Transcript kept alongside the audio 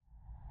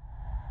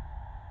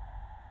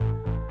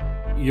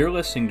You're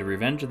listening to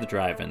Revenge of the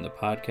Drive-In, the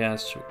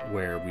podcast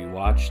where we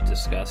watch,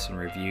 discuss, and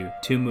review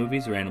 2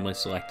 movies randomly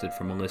selected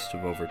from a list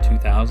of over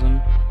 2,000.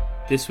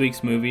 This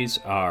week's movies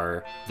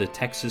are The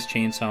Texas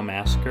Chainsaw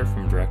Massacre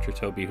from director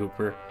Tobe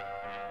Hooper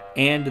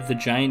and The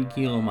Giant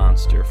Gila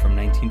Monster from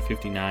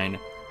 1959.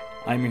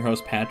 I'm your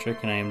host,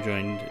 Patrick, and I am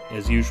joined,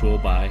 as usual,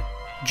 by...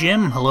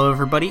 Jim. Hello,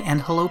 everybody,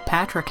 and hello,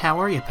 Patrick. How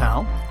are you,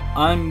 pal?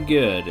 I'm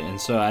good,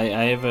 and so I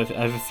have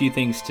a few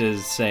things to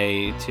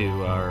say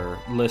to our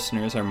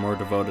listeners, our more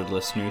devoted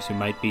listeners, who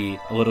might be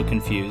a little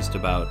confused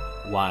about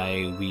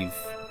why we've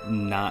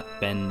not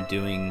been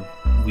doing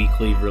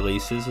weekly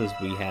releases as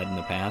we had in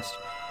the past.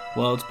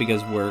 Well, it's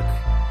because work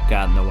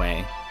got in the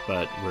way,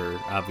 but we're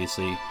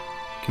obviously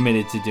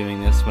committed to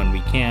doing this when we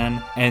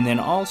can. And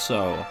then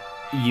also,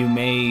 you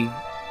may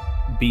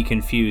be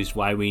confused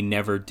why we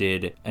never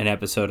did an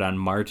episode on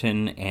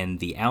Martin and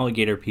the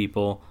Alligator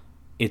People.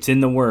 It's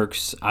in the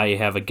works. I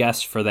have a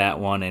guest for that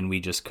one, and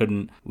we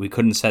couldn't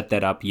set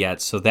that up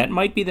yet. So that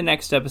might be the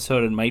next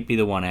episode. It might be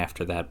the one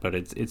after that, but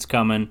it's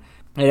coming.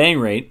 At any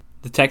rate,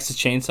 the Texas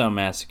Chainsaw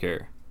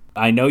Massacre.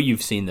 I know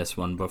you've seen this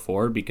one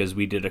before because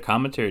we did a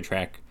commentary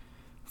track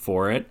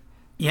for it.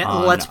 Yeah,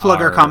 let's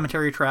plug our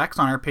commentary tracks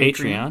on our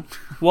Patreon.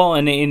 Well,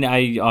 and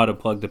I ought to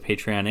plug the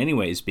Patreon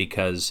anyways,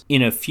 because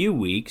in a few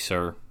weeks,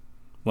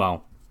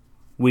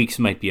 weeks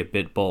might be a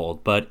bit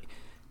bold, but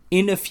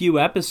in a few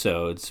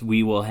episodes,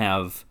 we will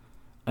have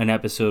an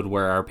episode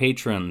where our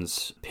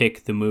patrons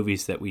pick the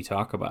movies that we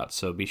talk about.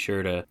 So be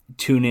sure to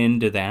tune in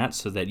to that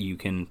so that you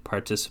can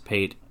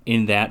participate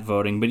in that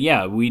voting. But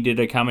yeah, we did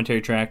a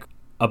commentary track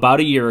about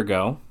a year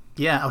ago.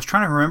 Yeah, I was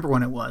trying to remember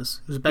when it was.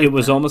 It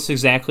was almost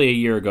exactly a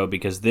year ago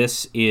because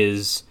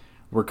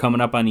we're coming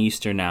up on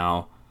Easter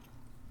now.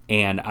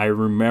 And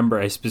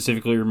I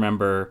specifically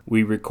remember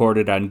we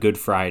recorded on Good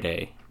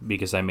Friday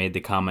because I made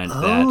the comment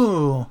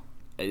that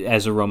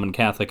as a Roman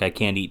Catholic, I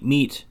can't eat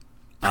meat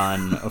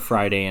on a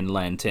Friday in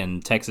Lent,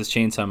 and Texas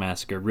Chainsaw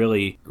Massacre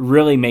really,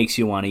 really makes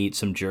you want to eat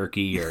some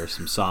jerky or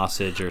some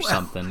sausage or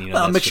something.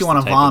 It makes you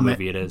want to vomit.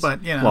 Movie it is.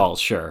 But, Well,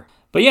 sure.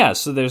 But yeah,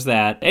 so there's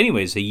that.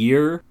 Anyways, a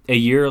year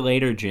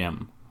later,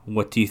 Jim,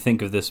 what do you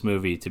think of this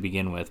movie to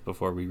begin with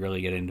before we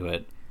really get into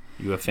it?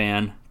 You a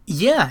fan?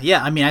 Yeah.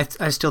 I mean,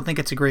 I still think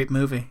it's a great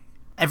movie.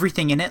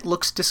 Everything in it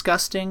looks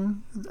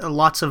disgusting.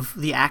 Lots of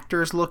the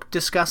actors look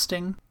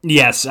disgusting.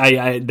 Yes,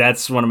 I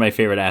that's one of my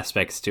favorite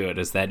aspects to it,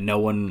 is that no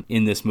one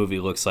in this movie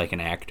looks like an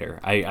actor.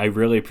 I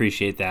really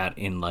appreciate that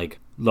in like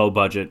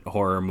low-budget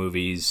horror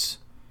movies,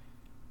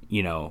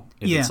 if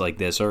it's like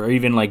this. Or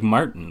even like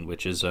Martin,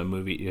 which is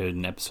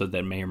an episode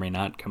that may or may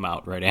not come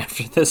out right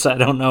after this, I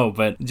don't know.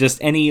 But just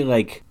any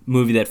like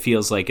movie that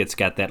feels like it's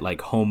got that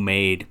like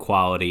homemade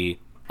quality.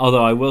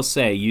 Although I will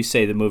say, you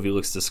say the movie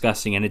looks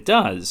disgusting, and it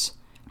does.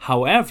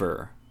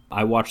 However,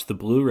 I watched the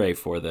Blu-ray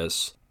for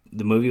this.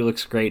 The movie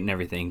looks great and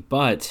everything,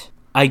 but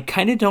I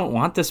kind of don't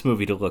want this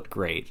movie to look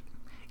great.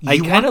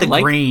 You want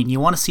the grain. You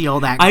want to see all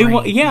that grain. I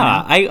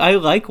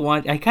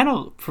kind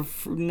of,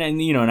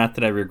 not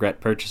that I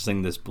regret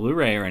purchasing this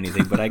Blu-ray or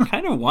anything, but I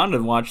kind of want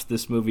to watch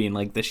this movie in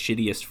like the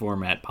shittiest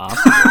format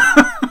possible.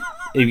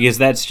 Because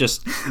that's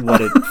just what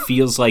it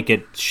feels like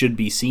it should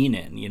be seen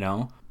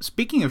in,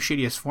 Speaking of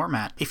shittiest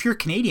format, if you're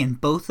Canadian,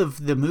 both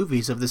of the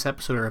movies of this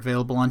episode are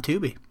available on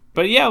Tubi.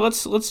 But yeah,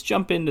 let's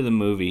jump into the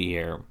movie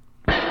here.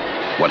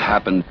 What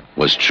happened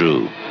was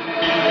true.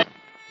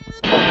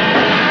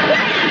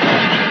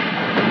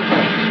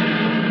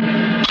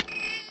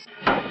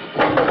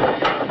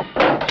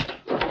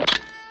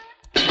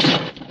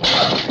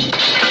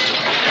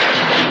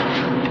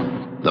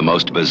 The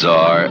most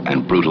bizarre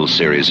and brutal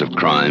series of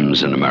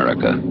crimes in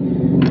America.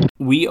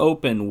 We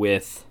open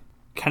with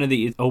kind of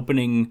the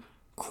opening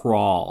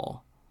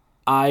crawl.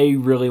 I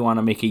really want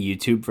to make a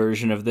YouTube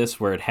version of this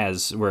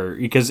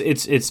because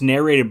it's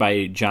narrated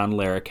by John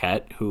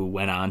Larroquette, who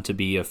went on to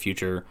be a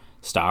future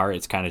star.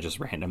 It's kind of just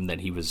random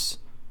that he was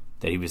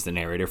the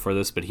narrator for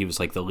this, but he was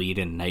like the lead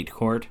in Night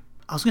Court.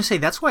 I was going to say,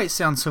 that's why it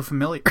sounds so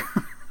familiar.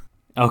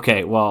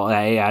 Okay, well,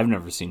 I've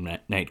never seen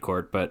Night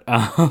Court, but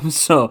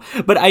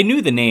but I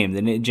knew the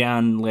name,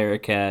 John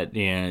Larroquette,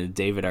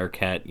 David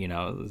Arquette.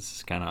 This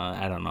is kind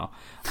of, I don't know.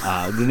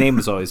 The name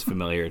was always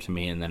familiar to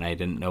me, and then I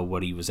didn't know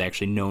what he was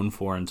actually known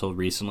for until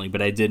recently.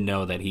 But I did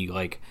know that he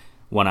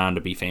went on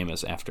to be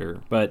famous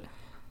after. But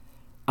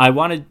I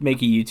want to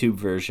make a YouTube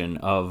version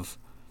of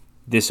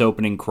this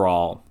opening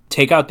crawl.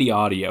 Take out the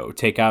audio,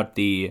 take out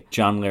the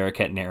John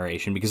Larroquette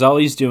narration, because all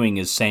he's doing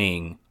is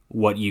saying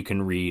what you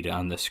can read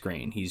on the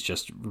screen. He's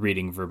just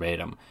reading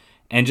verbatim,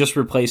 and just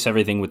replace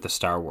everything with the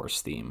Star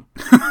Wars theme.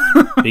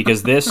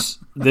 Because this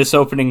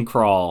opening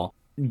crawl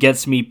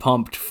gets me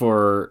pumped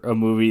for a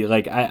movie.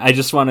 Like I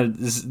just want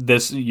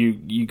to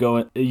you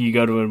go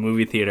to a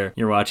movie theater,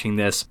 you're watching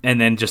this, and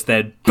then just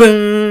that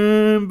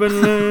boom,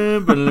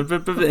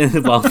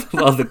 while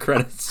the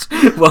credits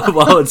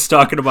while it's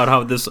talking about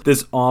how this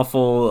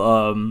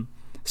awful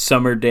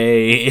summer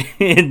day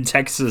in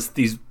Texas,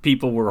 these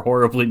people were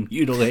horribly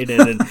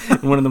mutilated and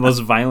one of the most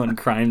violent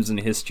crimes in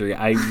history.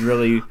 I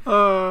really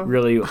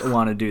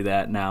want to do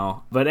that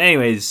now. But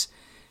anyways,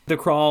 The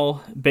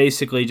crawl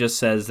basically just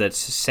says that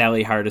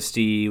Sally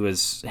Hardesty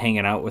was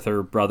hanging out with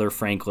her brother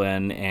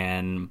Franklin,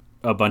 and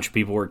a bunch of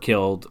people were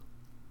killed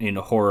in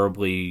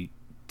horribly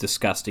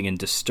disgusting and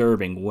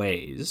disturbing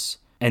ways.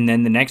 And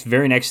then the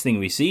very next thing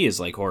we see is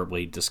like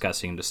horribly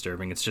disgusting and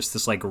disturbing. It's just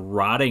this like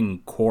rotting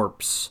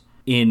corpse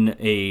in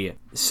a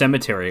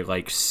cemetery,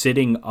 like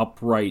sitting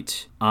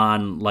upright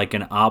on like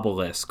an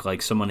obelisk,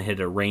 like someone had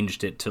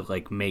arranged it to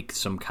like make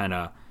some kind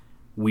of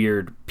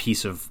weird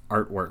piece of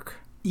artwork.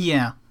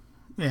 Yeah.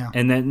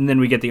 And then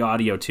we get the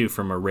audio too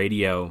from a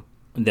radio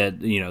that,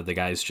 the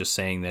guy's just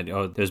saying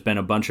that, there's been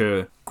a bunch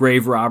of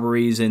grave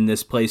robberies in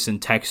this place in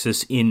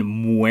Texas in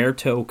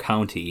Muerto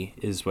County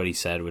is what he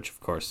said, which of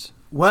course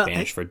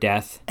Spanish for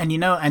death. And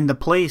and the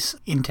place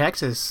in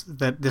Texas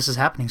that this is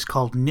happening is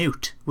called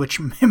Newt, which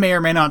may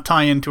or may not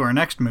tie into our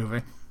next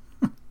movie.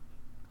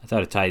 I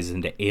thought it ties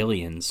into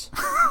Aliens.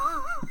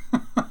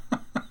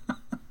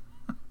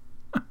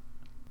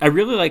 I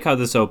really like how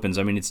this opens.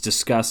 I mean, it's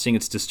disgusting,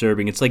 it's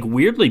disturbing. It's like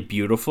weirdly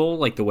beautiful,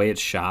 like the way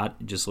it's shot.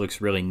 It just looks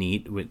really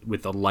neat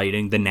with the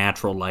lighting, the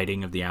natural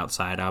lighting of the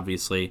outside,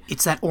 obviously.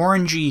 It's that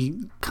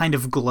orangey kind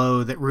of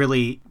glow that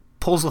really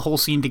pulls the whole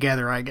scene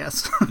together, I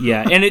guess.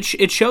 Yeah, and it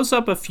shows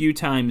up a few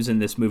times in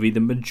this movie. The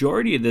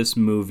majority of this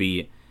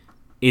movie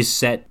is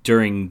set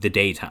during the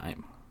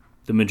daytime,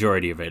 the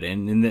majority of it.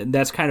 And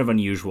that's kind of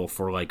unusual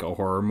for like a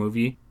horror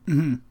movie.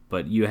 Mm-hmm.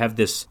 But you have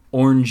this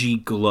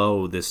orangey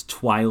glow, this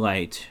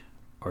twilight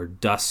or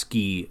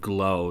dusky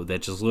glow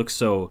that just looks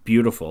so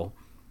beautiful,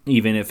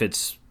 even if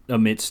it's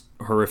amidst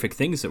horrific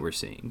things that we're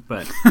seeing.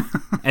 But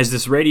as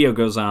this radio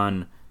goes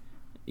on,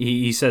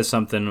 he says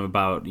something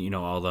about,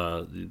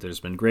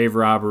 there's been grave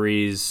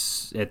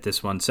robberies at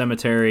this one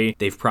cemetery.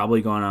 They've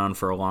probably gone on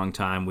for a long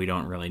time. We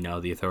don't really know.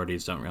 The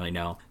authorities don't really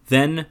know.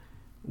 Then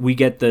we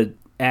get the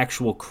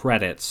actual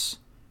credits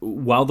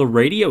while the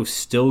radio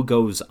still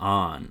goes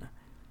on.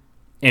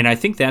 And I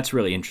think that's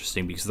really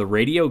interesting because the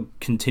radio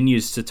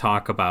continues to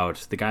talk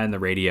about, the guy on the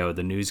radio,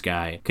 the news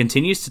guy,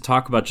 continues to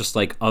talk about just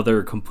like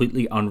other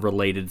completely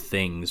unrelated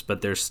things, but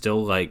they're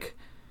still like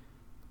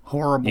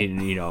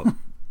horrible.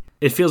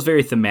 It feels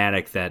very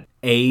thematic that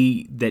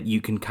you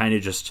can kind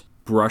of just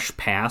brush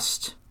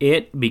past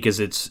it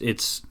because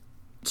it's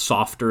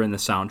softer in the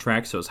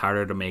soundtrack, so it's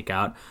harder to make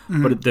out.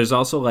 Mm-hmm. But there's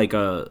also like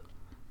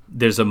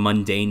there's a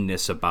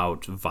mundaneness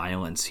about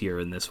violence here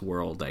in this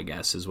world, I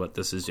guess, is what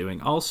this is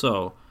doing.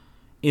 Also,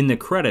 in the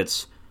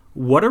credits,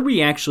 what are we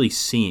actually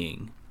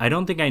seeing? I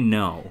don't think I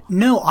know.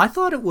 No, I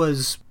thought it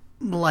was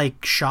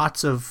like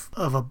shots of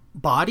a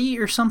body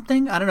or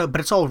something. I don't know, but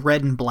it's all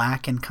red and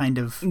black and kind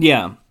of...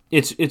 Yeah,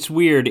 it's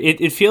weird.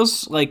 It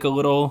feels like a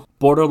little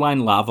borderline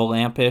lava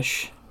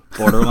lamp-ish.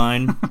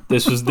 Borderline.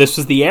 This was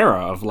the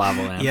era of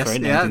lava lamps, yes,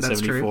 right? Yeah,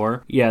 1974.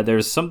 That's true. Yeah,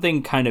 there's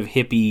something kind of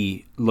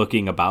hippie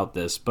looking about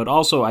this, but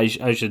also I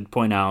should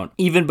point out,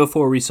 even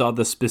before we saw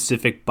the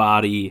specific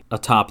body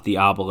atop the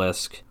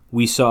obelisk,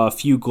 we saw a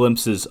few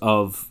glimpses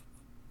of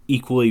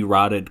equally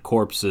rotted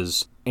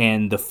corpses,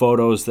 and the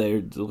photos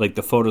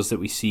that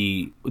we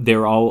see,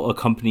 they're all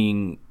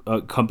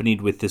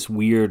accompanied with this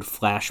weird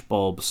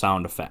flashbulb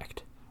sound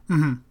effect.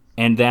 Mm-hmm.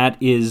 And that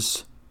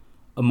is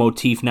a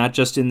motif not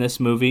just in this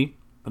movie,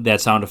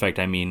 that sound effect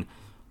I mean,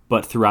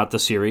 but throughout the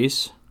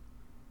series.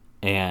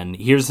 And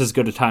here's as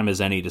good a time as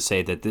any to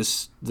say that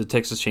the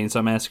Texas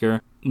Chainsaw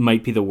Massacre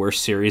might be the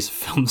worst series of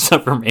films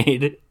ever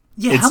made.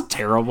 Yeah, it's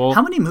terrible.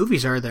 How many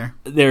movies are there?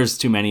 There's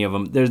too many of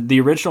them.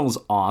 The original is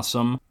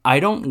awesome.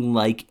 I don't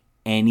like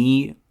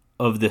any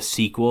of the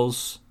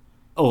sequels.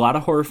 A lot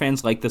of horror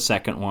fans like the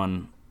second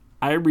one.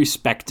 I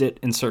respect it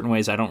in certain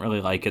ways. I don't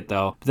really like it,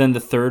 though. But then the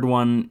third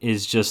one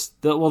is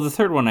just... the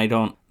third one I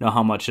don't know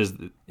how much is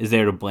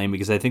there to blame,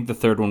 because I think the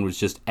third one was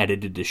just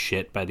edited to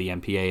shit by the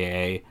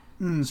MPAA.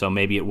 So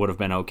maybe it would have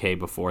been okay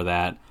before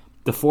that.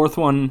 The fourth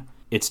one,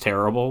 it's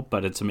terrible,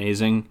 but it's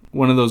amazing.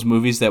 One of those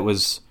movies that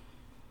was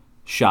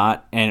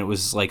shot and it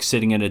was like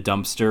sitting in a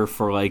dumpster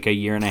for like a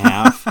year and a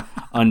half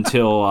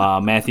until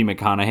Matthew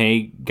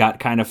McConaughey got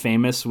kind of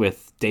famous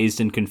with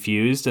Dazed and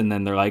Confused, and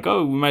then they're like,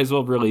 oh, we might as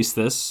well release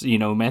this,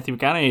 Matthew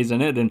McConaughey's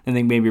in it, and I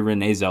think maybe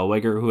Renee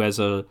Zellweger, who has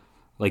the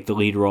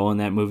lead role in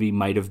that movie,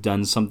 might have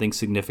done something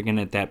significant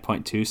at that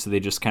point too, so they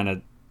just kind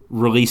of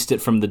released it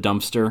from the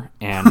dumpster,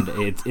 and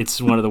it's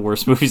one of the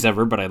worst movies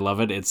ever, but I love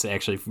it. It's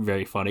actually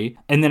very funny.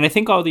 And then I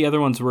think all the other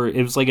ones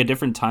it was like a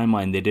different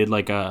timeline. They did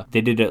like a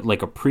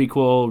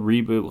prequel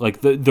reboot.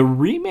 Like the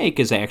remake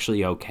is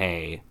actually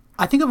okay.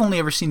 I think I've only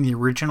ever seen the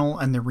original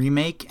and the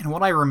remake, and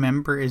what I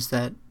remember is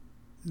that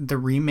the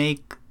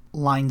remake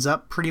lines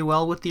up pretty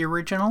well with the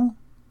original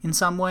in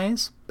some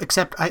ways,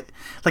 except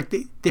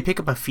they pick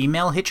up a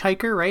female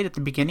hitchhiker right at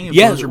the beginning.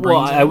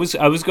 I was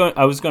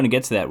going to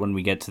get to that when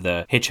we get to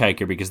the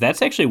hitchhiker, because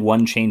that's actually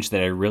one change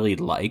that I really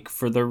like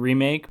for the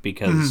remake,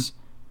 because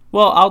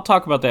I'll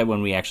talk about that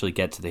when we actually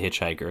get to the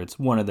hitchhiker. It's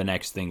one of the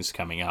next things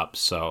coming up.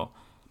 So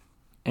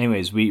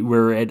anyways,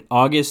 we're at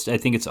August, I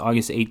think it's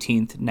August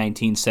 18th,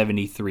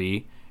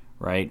 1973,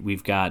 right?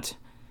 We've got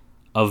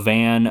a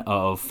van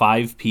of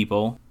 5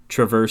 people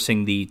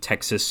traversing the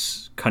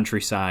Texas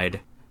countryside,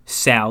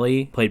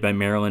 Sally, played by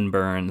Marilyn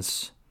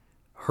Burns,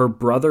 her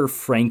brother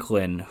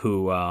Franklin,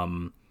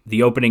 who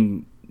the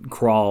opening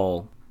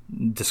crawl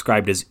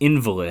described as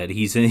invalid.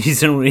 He's in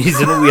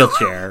a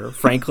wheelchair.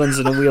 Franklin's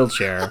in a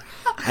wheelchair.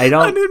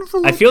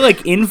 I feel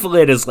like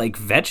invalid is like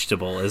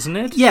vegetable, isn't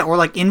it? Yeah, or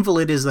like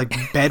invalid is like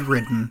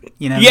bedridden.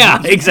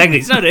 Yeah, exactly.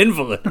 He's not an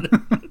invalid.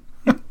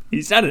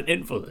 He's not an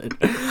invalid.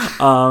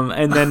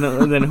 And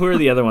then who are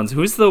the other ones?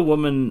 Who's the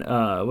woman?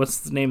 What's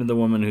the name of the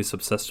woman who's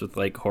obsessed with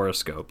like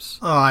horoscopes?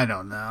 Oh, I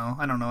don't know.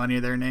 I don't know any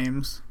of their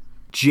names.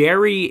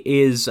 Jerry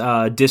is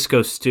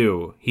Disco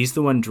Stew. He's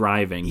the one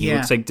driving. He Yeah.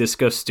 looks like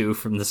Disco Stew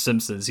from The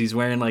Simpsons. He's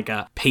wearing like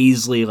a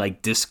paisley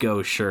like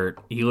disco shirt.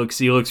 He looks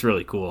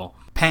really cool.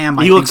 Pam,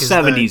 He I looks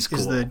think, 70s cool.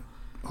 is the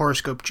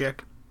horoscope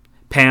chick.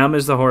 Pam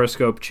is the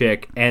horoscope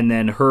chick, and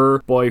then her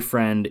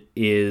boyfriend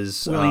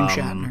is William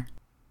Shatner.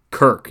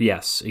 Kirk.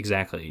 Yes,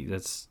 exactly.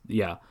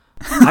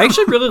 I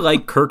actually really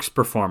like Kirk's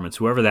performance.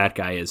 Whoever that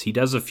guy is, he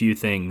does a few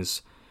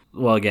things.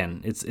 Well,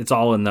 again, it's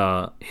all in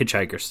the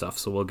hitchhiker stuff,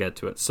 so we'll get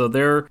to it. So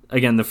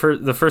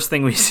the first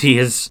thing we see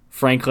is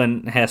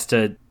Franklin has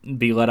to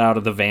be let out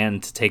of the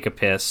van to take a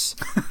piss,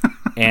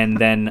 and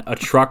then a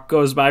truck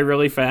goes by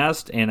really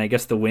fast, and I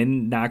guess the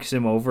wind knocks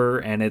him over,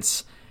 and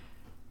it's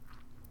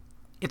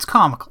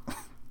comical.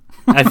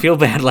 I feel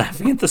bad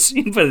laughing at the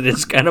scene, but it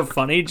is kind of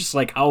funny, just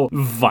like how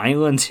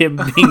violent him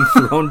being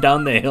thrown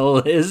down the hill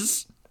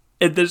is.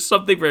 And there's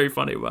something very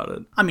funny about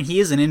it. I mean,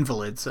 he is an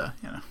invalid, so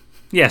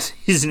Yes,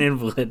 he's an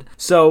invalid.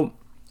 So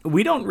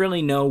we don't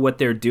really know what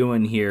they're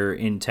doing here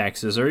in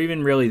Texas, or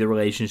even really the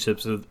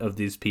relationships of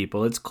these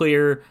people. It's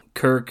clear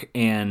Kirk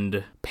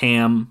and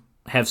Pam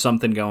have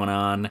something going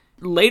on.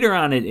 Later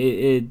on,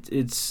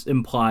 it's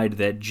implied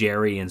that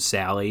Jerry and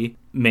Sally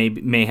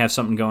may have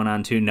something going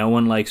on too. No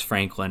one likes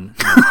Franklin.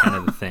 That's kind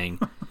of the thing.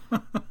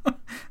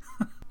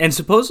 And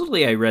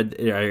supposedly I read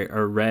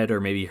or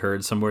maybe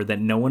heard somewhere that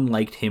no one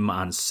liked him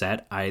on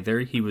set either.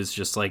 He was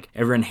just like,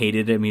 everyone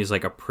hated him. He was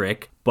like a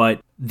prick.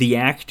 But the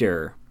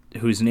actor,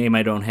 whose name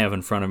I don't have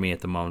in front of me at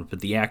the moment, but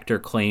the actor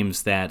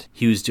claims that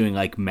he was doing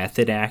like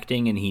method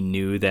acting and he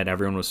knew that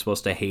everyone was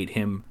supposed to hate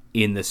him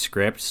in the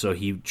script, so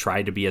he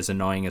tried to be as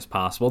annoying as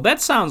possible.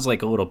 That sounds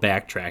like a little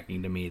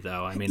backtracking to me,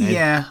 though. I mean,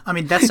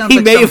 that sounds he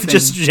like may something... have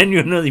just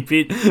genuinely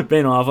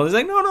been awful. He's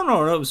like, no,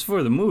 it was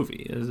for the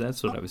movie.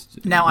 That's what I was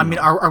doing. Now, I mean,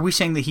 are we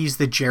saying that he's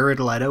the Jared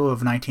Leto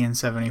of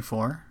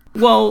 1974?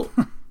 Well,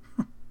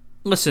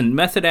 listen,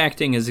 method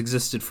acting has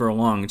existed for a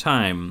long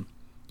time.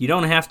 You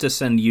don't have to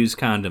send used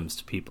condoms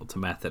to people to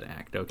method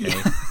act, okay?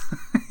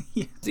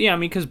 Yeah, I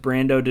mean, because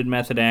Brando did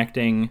method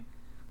acting.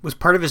 Was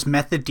part of his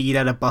method to eat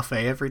at a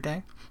buffet every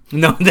day?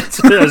 No,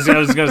 that's what I was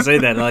going to say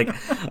that. Like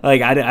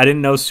I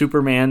didn't know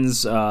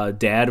Superman's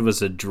dad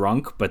was a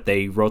drunk, but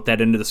they wrote that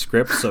into the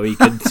script so he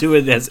could do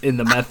it as in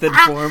the method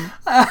form.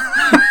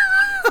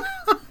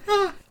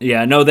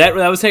 Yeah, no, that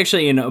was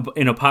actually in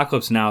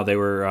Apocalypse Now. They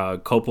were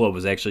Coppola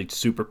was actually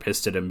super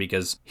pissed at him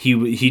because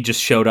he just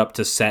showed up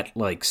to set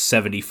like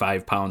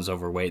 75 pounds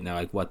overweight, and they're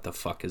like, "What the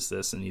fuck is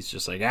this?" And he's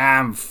just like,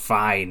 "I'm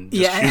fine,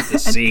 just shoot the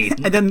scene."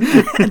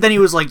 And then he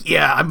was like,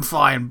 "Yeah, I'm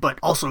fine, but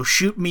also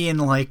shoot me in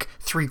like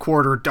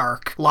 3/4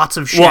 dark, lots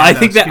of shadows." Well,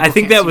 I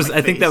think that was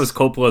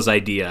Coppola's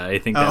idea. I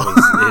think that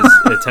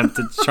was his attempt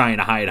to try and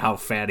hide how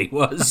fat he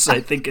was.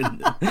 I think.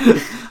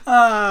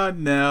 Oh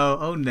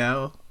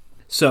no!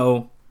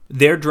 So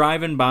they're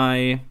driving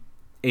by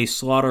a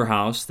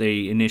slaughterhouse.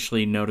 They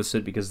initially notice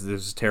it because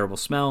there's a terrible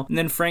smell. And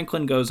then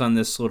Franklin goes on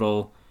this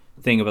little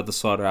thing about the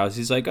slaughterhouse.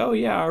 He's like, "Oh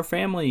yeah, our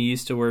family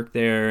used to work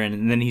there."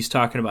 And then he's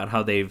talking about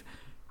how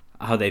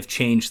they've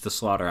changed the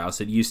slaughterhouse.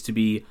 It used to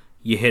be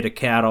you hit a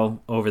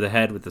cattle over the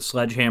head with a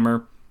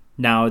sledgehammer.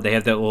 Now they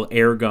have that little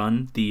air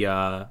gun,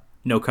 the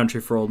No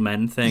Country for Old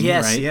Men thing,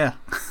 yes, right? Yeah.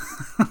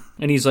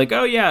 And he's like,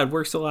 "Oh yeah, it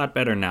works a lot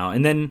better now."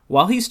 And then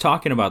while they're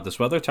talking about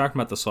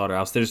the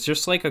slaughterhouse, there's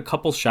just like a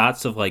couple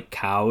shots of like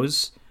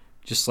cows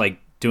just like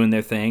doing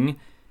their thing.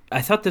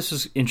 I thought this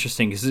was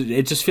interesting because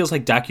it just feels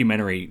like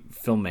documentary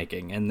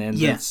filmmaking. And then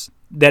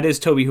that is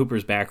Tobe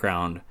Hooper's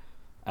background.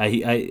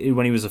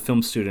 When he was a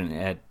film student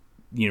at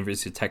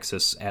University of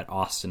Texas at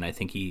Austin, I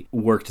think he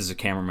worked as a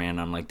cameraman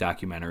on like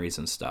documentaries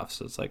and stuff.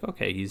 So it's like,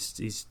 okay,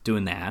 he's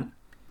doing that.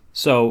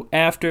 So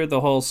after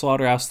the whole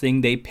slaughterhouse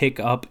thing, they pick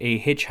up a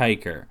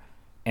hitchhiker,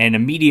 and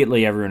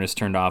immediately everyone is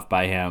turned off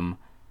by him.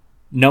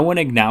 No one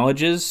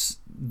acknowledges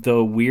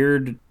the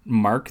weird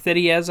mark that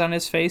he has on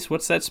his face.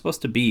 What's that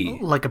supposed to be?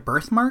 Like a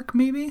birthmark,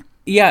 maybe?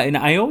 Yeah, and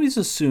I always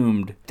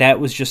assumed that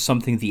was just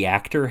something the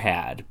actor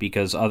had,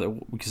 because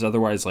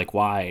otherwise, like,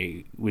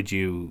 why would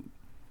you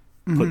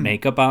put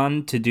makeup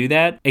on to do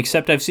that?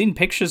 Except I've seen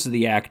pictures of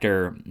the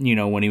actor,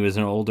 when he was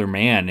an older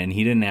man, and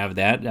he didn't have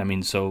that. I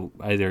mean, so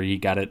either he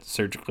got it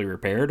surgically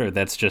repaired, or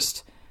that's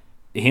just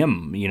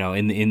him,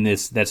 in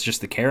this, that's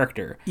just the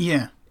character.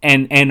 Yeah.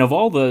 And of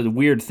all the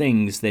weird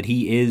things that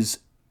he is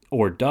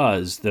or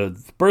does, the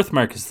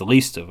birthmark is the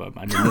least of them.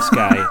 I mean, this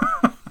guy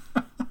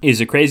is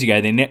a crazy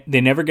guy.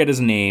 They never get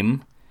his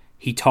name.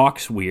 He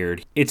talks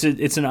weird. It's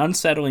an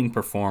unsettling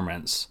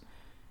performance.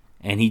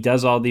 And he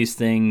does all these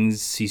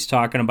things. He's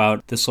talking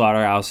about the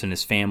slaughterhouse and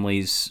his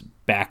family's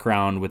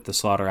background with the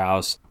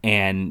slaughterhouse.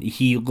 And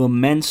he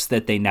laments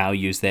that they now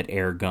use that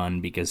air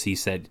gun because he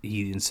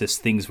insists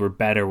things were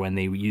better when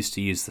they used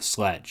to use the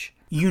sledge.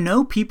 You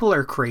know people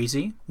are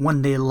crazy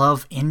when they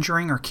love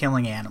injuring or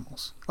killing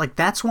animals. Like,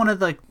 that's one of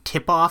the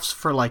tip-offs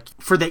for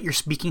that you're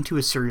speaking to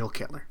a serial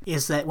killer.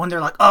 Is that when they're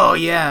like, oh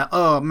yeah,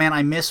 oh man,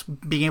 I miss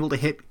being able to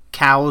hit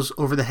cows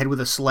over the head with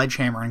a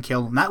sledgehammer and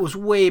kill them. That was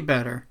way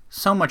better.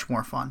 So much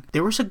more fun.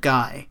 There was a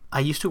guy I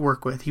used to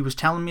work with. He was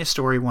telling me a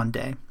story one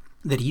day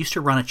that he used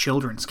to run a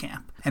children's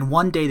camp. And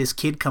one day this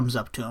kid comes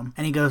up to him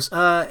and he goes,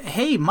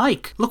 hey,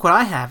 Mike, look what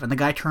I have. And the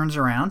guy turns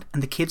around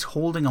and the kid's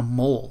holding a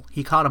mole.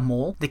 He caught a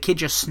mole. The kid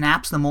just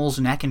snaps the mole's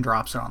neck and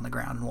drops it on the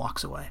ground and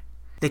walks away.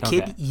 The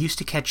kid used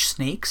to catch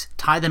snakes,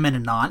 tie them in a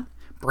knot,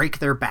 break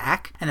their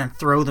back, and then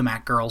throw them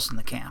at girls in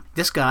the camp.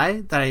 This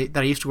guy that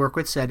I used to work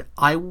with said,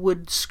 I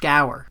would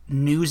scour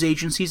news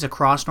agencies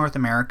across North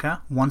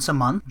America once a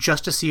month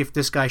just to see if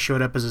this guy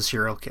showed up as a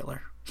serial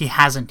killer. He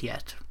hasn't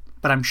yet,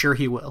 but I'm sure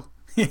he will.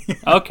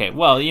 Okay,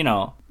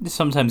 well,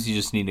 sometimes you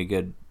just need a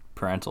good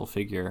parental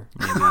figure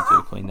maybe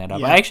to clean that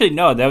up. Yeah. Actually,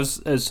 no, that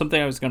was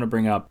something I was going to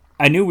bring up.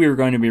 I knew we were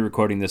going to be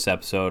recording this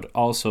episode.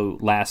 Also,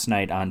 last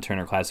night on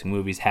Turner Classic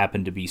Movies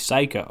happened to be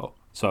Psycho,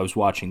 so I was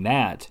watching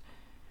that.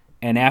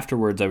 And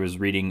afterwards, I was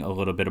reading a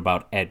little bit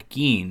about Ed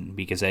Gein,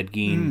 because Ed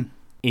Gein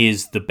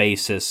is the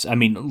basis,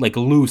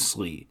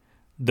 loosely,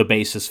 the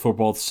basis for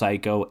both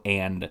Psycho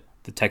and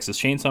the Texas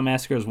Chainsaw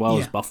Massacre, as well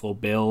as Buffalo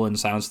Bill and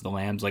Silence of the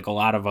Lambs. Like a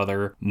lot of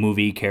other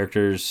movie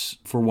characters,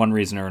 for one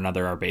reason or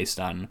another, are based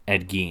on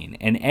Ed Gein.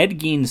 And Ed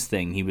Gein's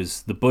thing, he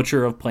was the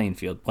butcher of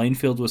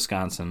Plainfield,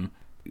 Wisconsin.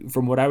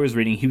 From what I was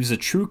reading, he was a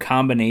true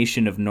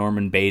combination of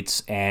Norman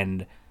Bates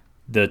and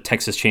the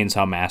Texas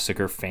Chainsaw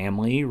Massacre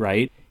family,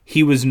 right?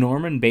 He was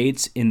Norman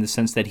Bates in the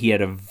sense that he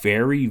had a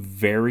very,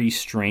 very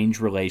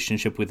strange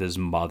relationship with his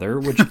mother,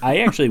 which I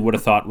actually would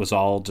have thought was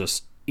all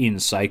just in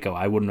Psycho.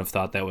 I wouldn't have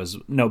thought that was...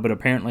 No, but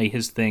apparently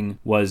his thing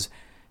was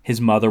his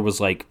mother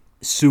was, like,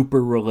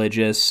 super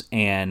religious,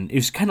 and it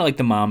was kind of like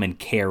the mom in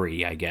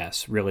Carrie, I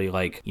guess. Really,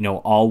 like,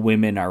 all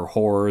women are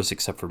whores,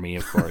 except for me,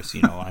 of course.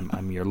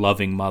 I'm your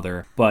loving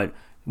mother. But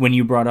when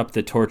you brought up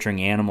the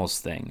torturing animals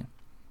thing,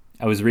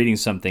 I was reading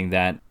something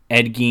that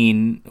Ed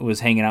Gein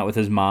was hanging out with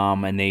his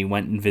mom, and they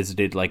went and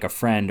visited, like, a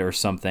friend or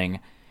something,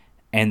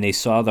 and they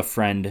saw the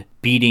friend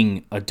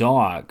beating a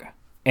dog.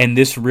 And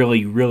this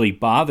really, really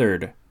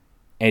bothered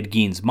Ed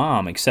Gein's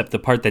mom, except the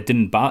part that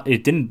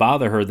didn't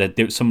bother her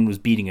that someone was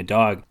beating a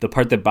dog. The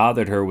part that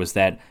bothered her was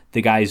that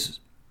the guy's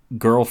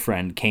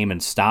girlfriend came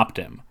and stopped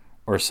him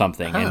or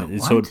something.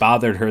 And so it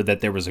bothered her that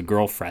there was a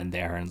girlfriend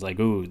there. And it's like,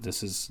 ooh,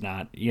 this is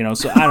not,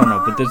 so I don't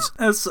know. But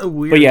that's so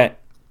weird. But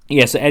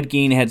yeah, so Ed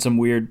Gein had some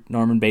weird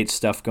Norman Bates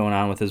stuff going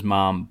on with his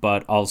mom,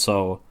 but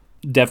also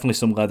definitely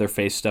some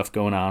Leatherface stuff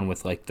going on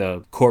with, like,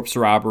 the corpse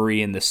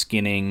robbery and the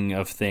skinning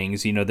of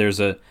things.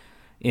 There's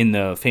in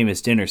the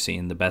famous dinner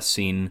scene, the best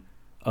scene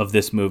of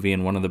this movie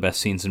and one of the best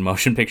scenes in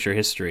motion picture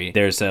history,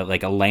 there's a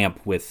lamp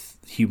with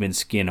human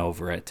skin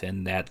over it,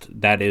 and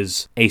that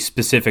is a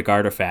specific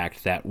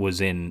artifact that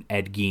was in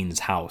Ed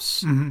Gein's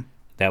house. Mm-hmm.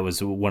 That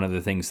was one of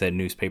the things that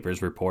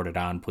newspapers reported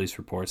on, police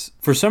reports.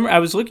 I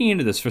was looking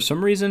into this. For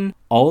some reason,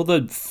 all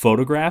the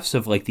photographs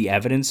of, like, the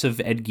evidence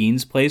of Ed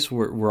Gein's place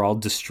were all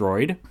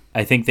destroyed.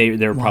 I think they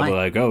were probably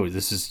like, oh,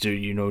 this is,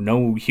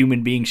 no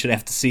human being should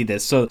have to see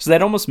this. So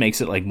that almost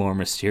makes it, like, more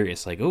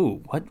mysterious. Like,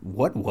 oh,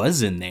 what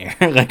was in there?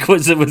 Like,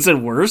 was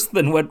it worse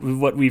than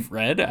what we've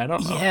read? I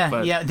don't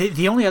know. Yeah.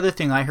 The only other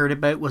thing I heard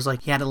about was,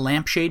 like, he had a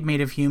lampshade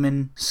made of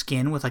human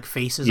skin with, like,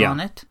 faces on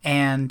it,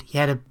 and he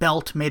had a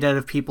belt made out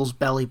of people's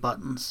belly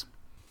buttons.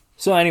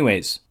 So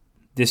anyways,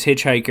 this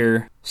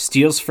hitchhiker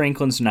steals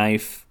Franklin's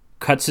knife,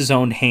 cuts his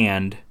own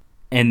hand,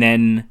 and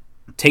then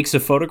takes a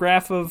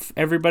photograph of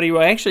everybody.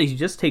 Well, actually, he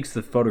just takes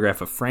the photograph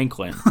of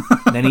Franklin.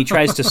 Then he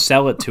tries to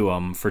sell it to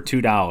him for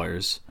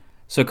 $2.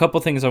 So a couple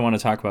things I want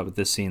to talk about with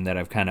this scene that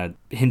I've kind of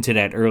hinted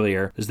at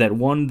earlier is that,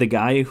 one, the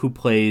guy who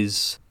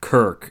plays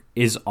Kirk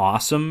is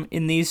awesome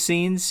in these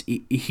scenes.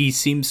 He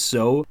seems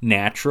so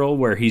natural,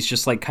 where he's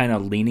just, like, kind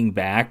of leaning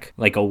back,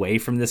 like, away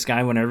from this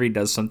guy whenever he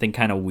does something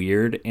kind of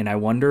weird. And I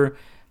wonder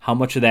how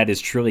much of that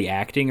is truly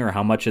acting, or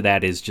how much of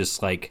that is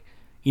just, like,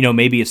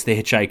 maybe it's the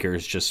hitchhiker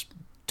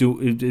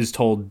is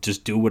told,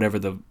 just do whatever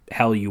the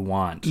hell you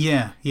want.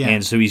 Yeah.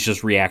 And so he's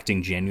just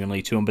reacting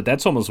genuinely to him. But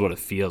that's almost what it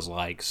feels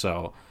like.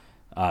 So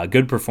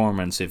good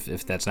performance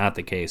if that's not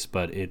the case,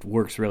 but it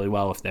works really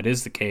well if that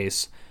is the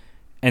case.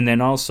 And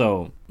then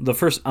also, the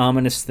first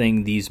ominous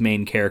thing these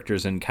main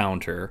characters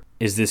encounter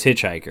is this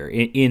hitchhiker.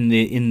 In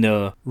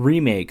the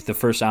remake, the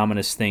first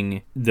ominous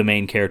thing the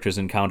main characters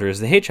encounter is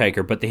the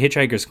hitchhiker, but the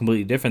hitchhiker is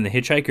completely different.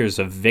 The hitchhiker is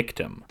a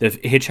victim. The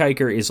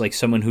hitchhiker is like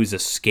someone who's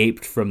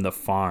escaped from the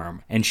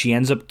farm, and she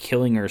ends up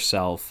killing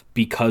herself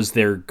because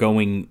they're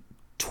going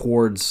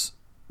towards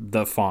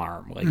the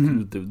farm, like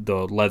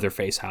the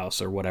Leatherface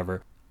house or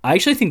whatever. I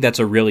actually think that's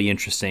a really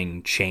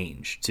interesting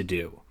change to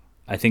do.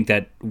 I think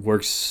that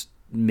works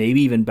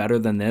maybe even better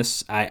than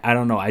this. I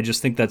don't know. I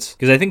just think that's...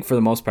 Because I think for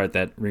the most part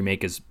that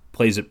remake is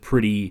plays it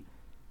pretty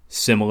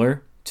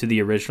similar to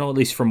the original, at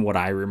least from what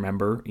I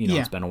remember. You know,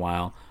 It's been a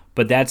while.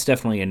 But that's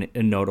definitely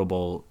a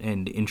notable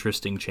and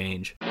interesting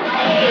change. Even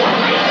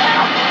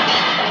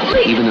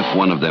if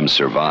one of them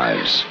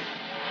survives,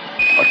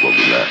 what will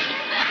be left?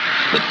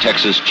 The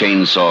Texas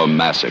Chainsaw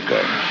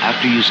Massacre.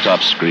 After you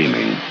stop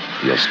screaming,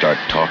 you'll start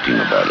talking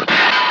about it.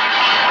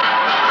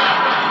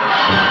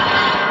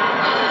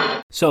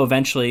 So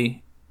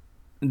eventually,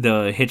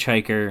 the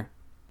hitchhiker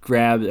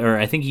grabs, or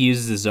I think he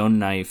uses his own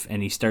knife,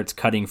 and he starts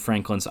cutting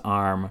Franklin's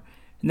arm.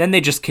 And then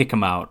they just kick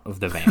him out of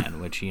the van,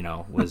 which,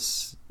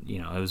 was,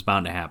 it was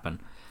bound to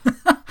happen.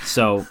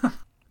 So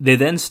they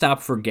then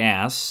stop for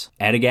gas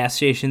at a gas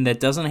station that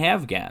doesn't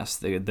have gas.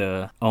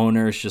 The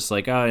owner's just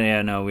like, oh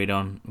yeah, no, we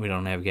don't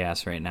have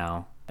gas right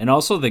now. And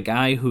also the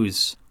guy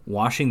who's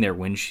washing their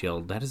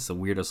windshield, that is the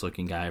weirdest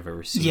looking guy I've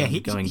ever seen. Yeah,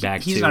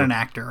 he's not an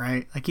actor,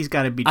 right? Like, he's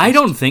got to be just I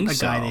don't think a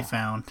so. guy they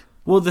found.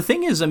 Well, the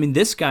thing is,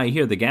 this guy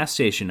here, the gas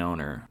station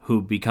owner,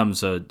 who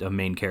becomes a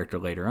main character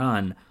later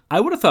on,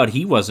 I would have thought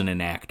he wasn't an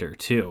actor,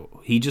 too.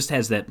 He just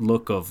has that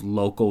look of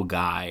local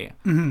guy.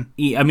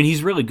 Mm-hmm.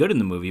 He's really good in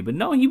the movie, but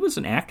no, he was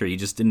an actor. He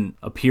just didn't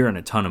appear in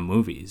a ton of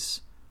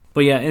movies.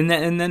 But yeah,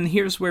 and then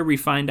here's where we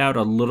find out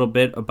a little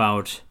bit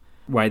about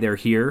why they're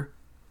here.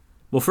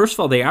 Well, first of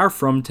all, they are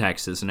from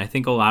Texas, and I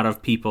think a lot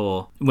of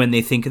people, when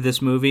they think of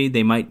this movie,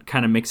 they might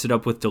kind of mix it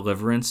up with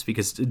Deliverance,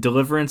 because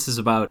Deliverance is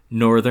about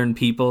northern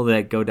people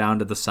that go down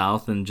to the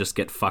south and just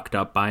get fucked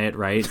up by it,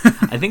 right?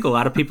 I think a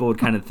lot of people would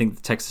kind of think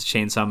the Texas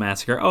Chainsaw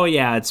Massacre, oh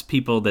yeah, it's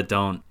people that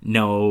don't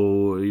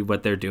know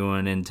what they're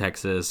doing in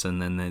Texas,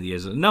 and then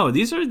no,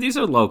 these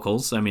are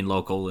locals.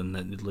 Local, and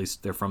at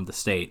least they're from the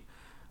state.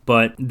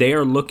 But they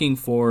are looking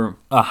for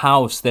a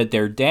house that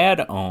their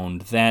dad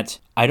owned that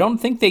I don't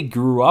think they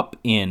grew up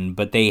in,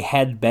 but they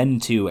had been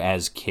to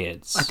as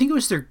kids. I think it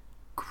was their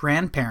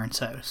grandparents'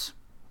 house.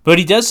 But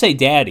he does say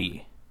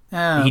daddy.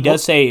 He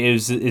does say,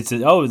 this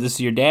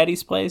is your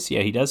daddy's place?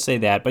 Yeah, he does say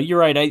that. But you're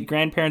right,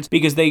 grandparents,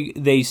 because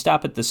they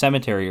stop at the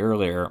cemetery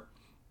earlier.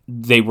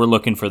 They were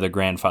looking for their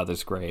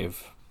grandfather's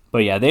grave. But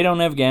yeah, they don't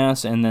have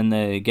gas, and then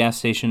the gas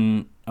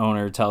station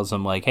owner tells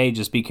them, like, hey,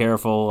 just be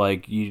careful,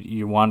 like,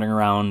 you're wandering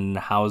around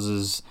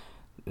houses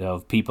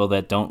of people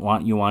that don't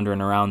want you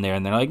wandering around there,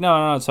 and they're like,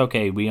 no, it's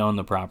okay, we own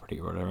the property,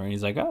 or whatever, and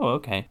he's like, oh,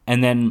 okay.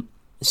 And then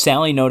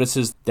Sally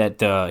notices that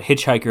the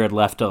hitchhiker had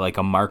left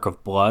a mark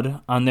of blood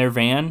on their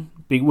van,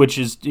 which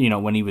is,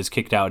 when he was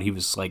kicked out, he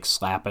was, like,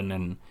 slapping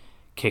and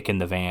kicking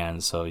the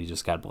van, so he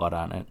just got blood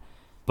on it.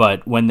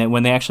 But when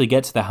they actually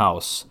get to the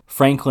house,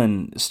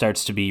 Franklin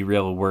starts to be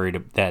real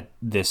worried that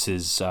this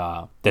is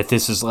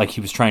like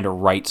he was trying to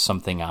write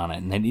something on it.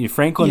 And then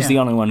Franklin's the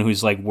only one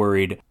who's like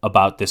worried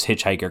about this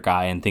hitchhiker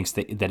guy and thinks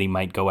that he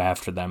might go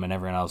after them, and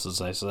everyone else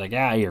is like,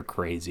 you're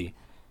crazy.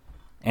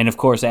 And of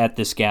course, at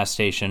this gas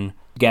station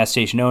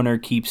owner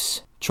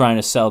keeps trying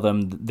to sell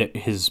them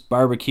his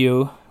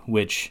barbecue,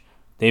 which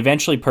they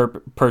eventually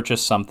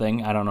purchase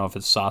something. I don't know if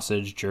it's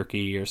sausage,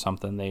 jerky, or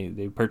something.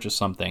 They purchase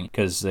something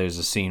because there's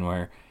a scene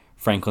where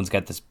Franklin's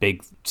got this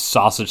big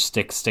sausage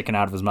stick sticking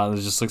out of his mouth.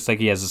 It just looks like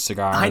he has a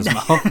cigar in his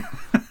mouth.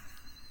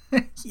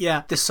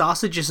 Yeah, the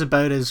sausage is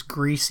about as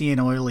greasy and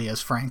oily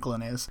as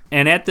Franklin is.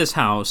 And at this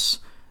house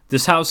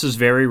is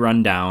very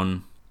run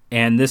down.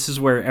 And this is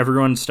where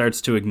everyone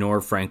starts to ignore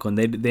Franklin.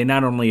 They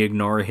not only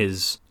ignore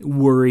his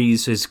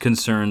worries, his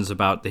concerns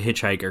about the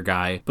hitchhiker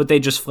guy, but they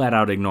just flat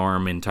out ignore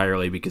him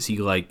entirely because he's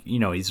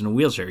in a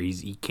wheelchair.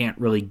 He can't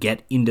really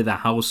get into the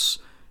house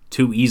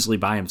too easily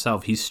by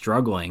himself. He's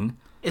struggling.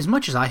 As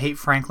much as I hate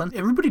Franklin,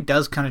 everybody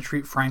does kind of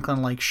treat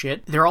Franklin like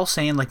shit. They're all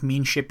saying like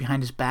mean shit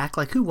behind his back.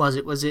 Like, who was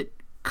it? Was it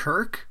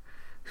Kirk?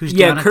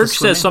 Kirk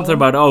says something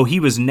about,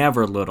 he was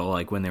never little,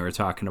 like when they were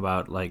talking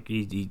about, like,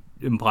 he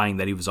implying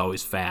that he was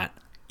always fat.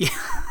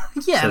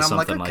 Yeah, and I'm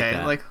like,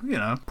 okay, like,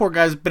 poor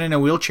guy's been in a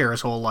wheelchair his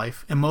whole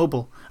life,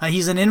 immobile.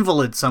 He's an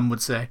invalid, some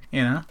would say,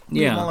 Yeah,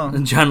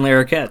 John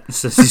Larroquette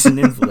says he's an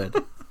invalid.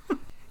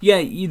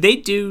 Yeah, they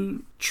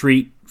do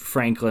treat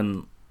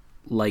Franklin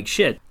like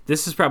shit.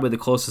 This is probably the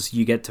closest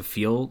you get to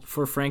feel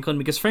for Franklin,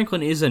 because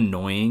Franklin is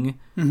annoying,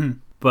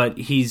 but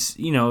he's,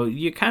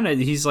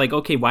 he's like,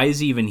 okay, why is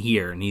he even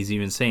here? And he's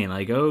even saying,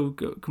 like, oh,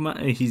 come on.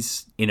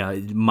 He's,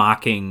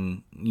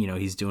 mocking,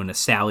 he's doing a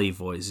Sally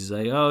voice. He's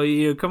like,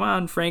 oh, come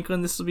on,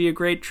 Franklin, this will be a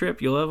great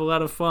trip. You'll have a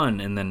lot of fun.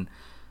 And then,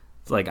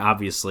 like,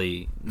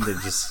 obviously, they're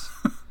just...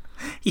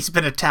 He's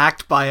been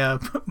attacked by a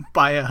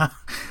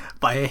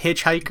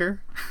hitchhiker.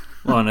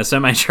 Well, in a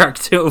semi-truck,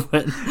 too,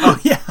 but... Oh,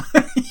 yeah.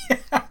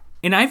 Yeah.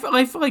 And I've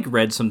like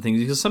read some things,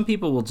 because some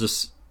people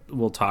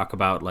will talk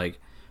about,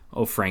 like,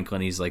 oh,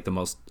 Franklin, he's like the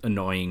most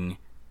annoying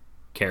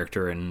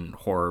character in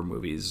horror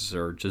movies,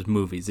 or just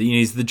movies.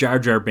 He's the Jar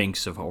Jar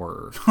Binks of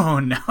horror. Oh,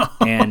 no.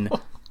 And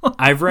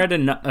I've read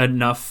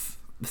enough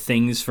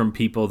things from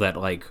people that,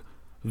 like,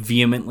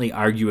 vehemently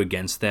argue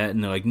against that,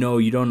 and they're like, no,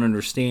 you don't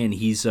understand.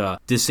 He's a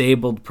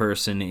disabled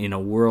person in a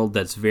world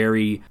that's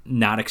very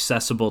not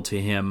accessible to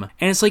him.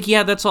 And it's like,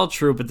 yeah, that's all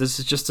true, but this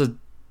is just a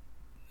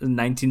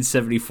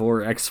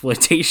 1974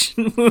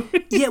 exploitation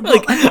movie. Yeah, well,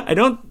 like, I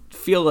don't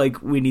feel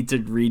like we need to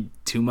read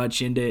too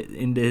much into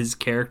his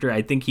character.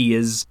 I think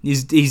he's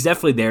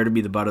definitely there to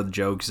be the butt of the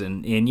jokes,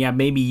 and yeah,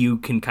 maybe you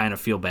can kind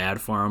of feel bad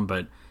for him,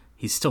 but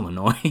he's still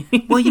annoying.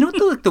 Well, you know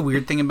what the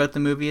weird thing about the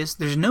movie is?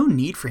 There's no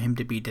need for him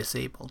to be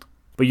disabled.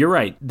 But you're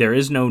right. There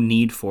is no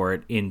need for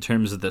it in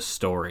terms of the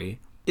story.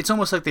 It's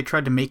almost like they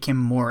tried to make him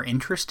more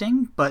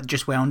interesting, but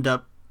just wound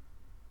up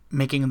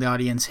making the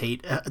audience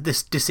hate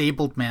this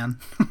disabled man.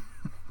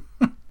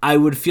 I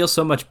would feel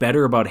so much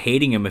better about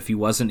hating him if he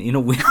wasn't in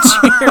a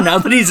wheelchair. Now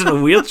that he's in a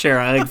wheelchair,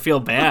 I feel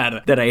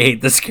bad that I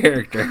hate this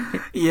character.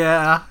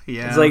 Yeah.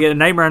 It's like a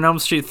Nightmare on Elm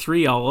Street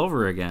 3 all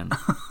over again.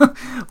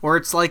 Or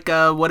it's like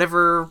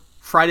whatever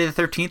Friday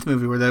the 13th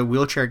movie where the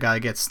wheelchair guy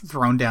gets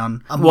thrown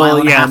down a mile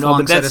and a half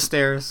long set of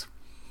stairs.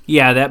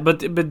 Yeah,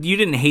 but you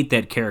didn't hate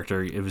that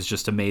character. It was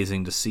just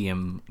amazing to see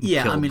him.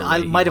 Yeah, I mean, I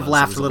might have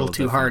laughed a little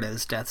too hard at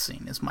his death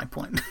scene, is my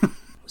point.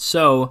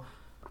 So,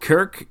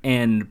 Kirk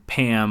and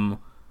Pam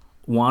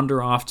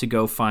wander off to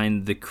go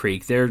find the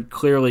creek. They're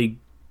clearly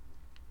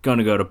going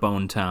to go to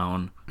Bone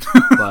Town,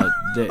 but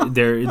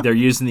they're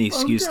using the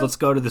excuse, let's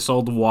go to this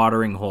old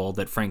watering hole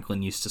that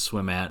Franklin used to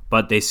swim at.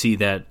 But they see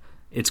that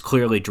it's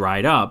clearly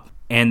dried up.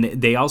 And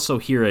they also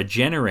hear a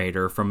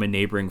generator from a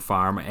neighboring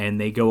farm, and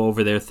they go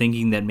over there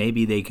thinking that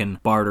maybe they can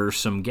barter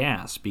some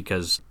gas,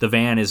 because the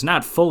van is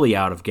not fully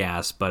out of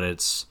gas, but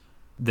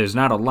there's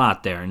not a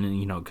lot there,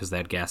 and because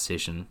that gas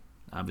station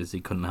obviously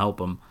couldn't help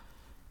them.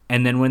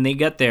 And then when they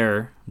get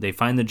there, they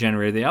find the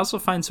generator. They also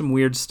find some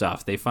weird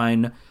stuff. They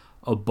find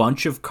a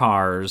bunch of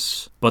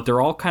cars, but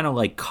they're all kind of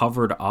like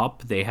covered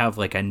up. They have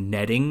like a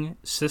netting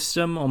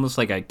system, almost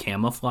like a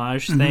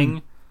camouflage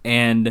thing,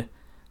 and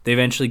they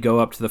eventually go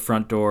up to the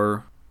front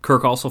door.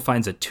 Kirk also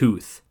finds a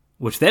tooth,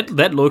 which that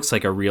looks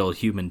like a real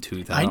human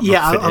tooth. I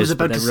was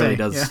about to say. Really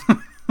does. Yeah.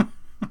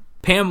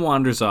 Pam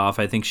wanders off.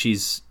 I think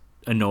she's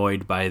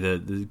annoyed by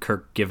the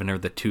Kirk giving her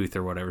the tooth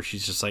or whatever.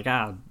 She's just like,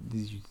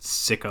 you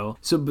sicko.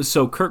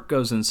 So Kirk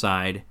goes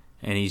inside,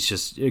 and he's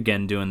just,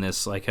 again, doing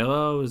this, like,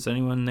 hello, is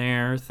anyone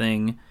there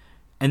thing.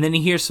 And then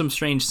he hears some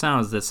strange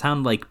sounds that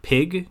sound like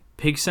pig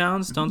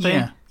sounds, don't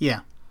they?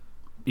 Yeah.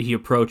 He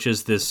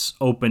approaches this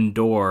open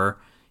door.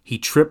 He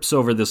trips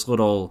over this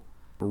little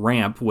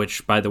ramp,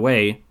 which, by the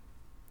way,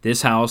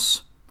 this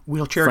house,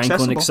 wheelchair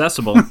Franklin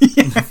accessible.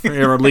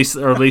 or at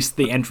least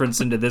the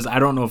entrance into this. I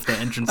don't know if the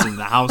entrance into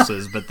the house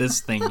is, but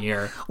this thing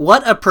here.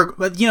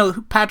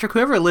 Patrick,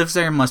 whoever lives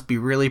there must be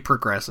really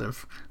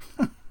progressive.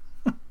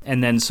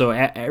 And then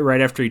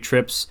right after he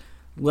trips,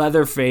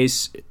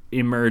 Leatherface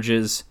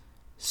emerges,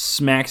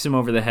 smacks him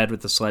over the head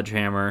with the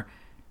sledgehammer,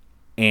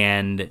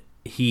 and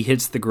he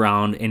hits the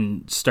ground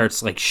and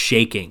starts like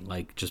shaking,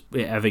 like just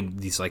having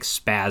these like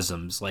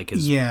spasms, like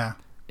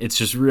it's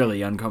just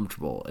really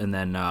uncomfortable. And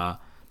then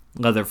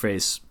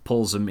Leatherface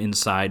pulls him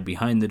inside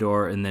behind the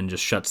door and then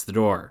just shuts the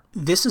door.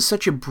 This is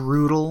such a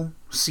brutal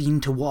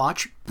scene to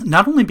watch,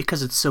 not only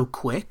because it's so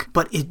quick,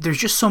 but there's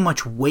just so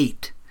much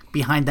weight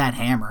behind that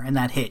hammer and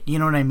that hit. You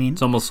know what I mean?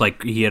 It's almost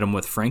like he hit him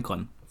with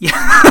Franklin.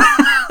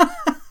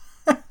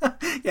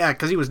 Yeah,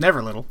 because he was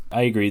never little.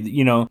 I agree.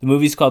 The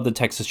movie's called The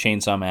Texas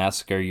Chainsaw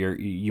Massacre.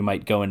 You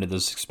might go into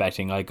this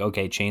expecting, like,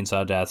 okay,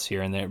 chainsaw deaths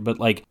here and there. But,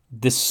 like,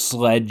 this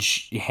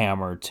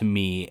sledgehammer, to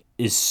me,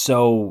 is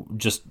so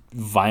just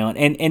violent.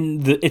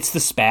 And it's the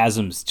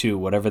spasms, too,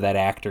 whatever that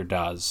actor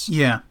does.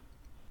 Yeah.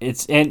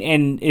 It's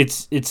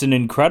an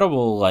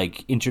incredible,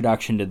 like,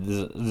 introduction to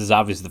this. This is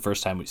obviously the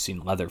first time we've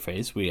seen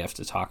Leatherface. We have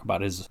to talk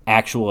about his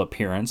actual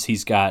appearance.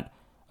 He's got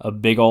a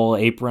big old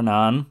apron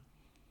on.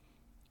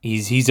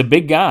 He's a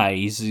big guy.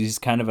 He's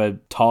kind of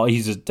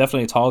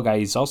definitely a tall guy.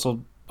 He's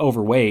also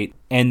overweight.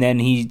 And then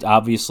he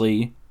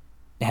obviously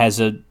has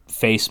a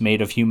face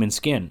made of human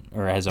skin,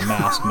 or has a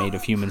mask made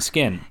of human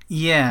skin.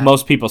 Yeah.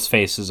 Most people's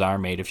faces are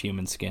made of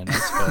human skin, I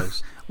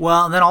suppose.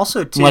 Well, then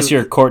also too, unless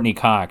you're Courtney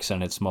Cox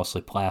and it's mostly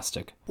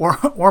plastic.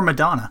 Or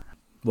Madonna.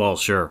 Well,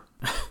 sure.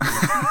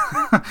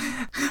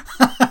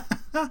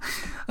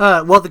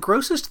 Well, the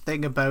grossest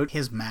thing about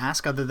his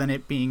mask, other than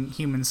it being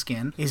human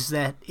skin, is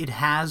that it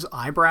has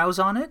eyebrows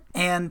on it,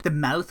 and the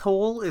mouth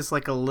hole is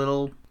like a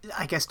little,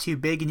 I guess, too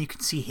big, and you can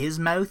see his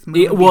mouth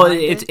moving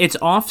it's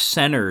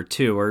off-center,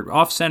 too, or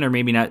off-center,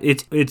 maybe not.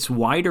 It's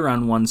wider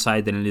on one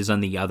side than it is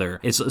on the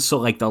other. It's so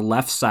like the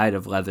left side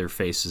of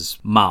Leatherface's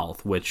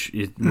mouth, which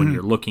when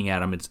you're looking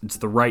at him, it's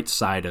the right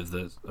side of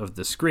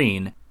the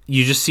screen.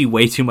 You just see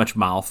way too much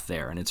mouth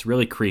there, and it's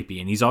really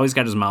creepy. And he's always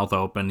got his mouth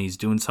open. He's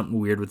doing something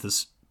weird with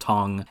his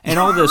tongue. And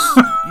all this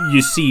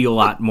you see a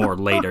lot more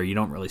later. You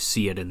don't really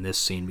see it in this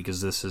scene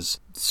because this is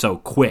so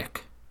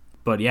quick.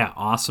 But yeah,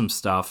 awesome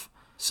stuff.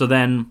 So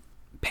then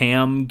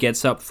Pam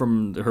gets up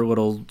from her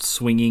little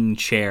swinging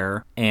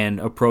chair and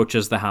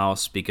approaches the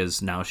house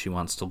because now she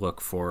wants to look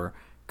for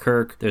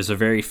Kirk. There's a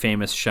very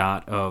famous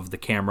shot of the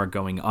camera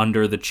going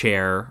under the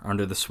chair,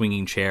 under the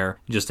swinging chair,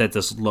 just at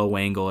this low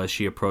angle as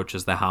she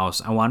approaches the house.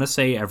 I want to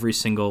say every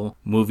single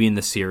movie in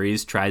the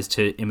series tries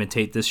to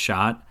imitate this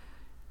shot,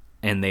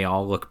 and they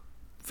all look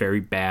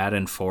very bad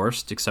and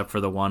forced, except for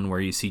the one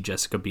where you see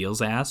Jessica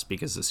Biel's ass,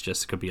 because it's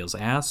Jessica Biel's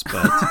ass,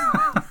 but,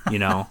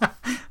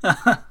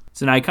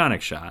 It's an iconic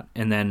shot.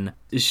 And then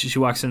she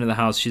walks into the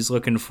house. She's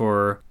looking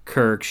for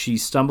Kirk. She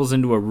stumbles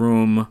into a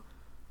room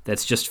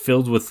that's just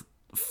filled with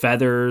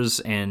feathers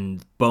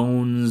and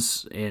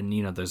bones, and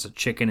there's a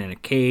chicken in a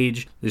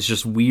cage. There's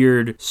just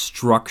weird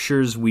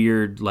structures,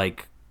 weird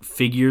like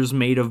figures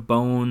made of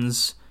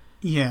bones.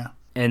 Yeah.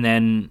 And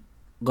then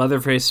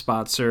Leatherface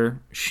spots her.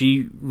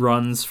 She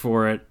runs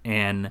for it,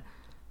 and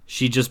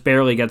she just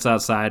barely gets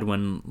outside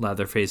when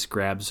Leatherface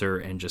grabs her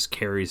and just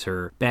carries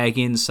her back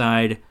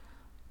inside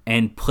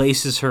and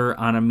places her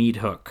on a meat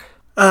hook.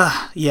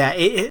 Yeah,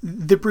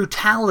 the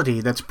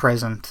brutality that's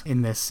present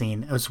in this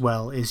scene as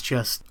well is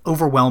just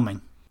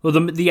overwhelming. Well,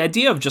 the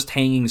idea of just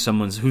hanging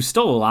someone who's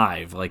still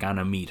alive, like on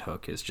a meat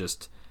hook, is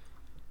just...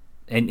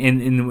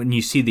 And when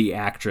you see the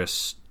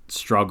actress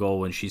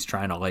struggle when she's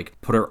trying to like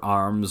put her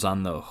arms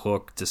on the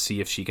hook to see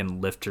if she can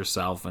lift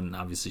herself, and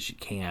obviously she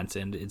can't,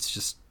 and it's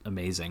just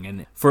amazing.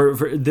 And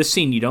for this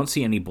scene, you don't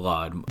see any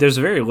blood. There's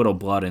very little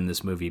blood in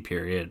this movie,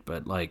 period,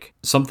 but like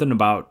something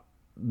about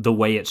the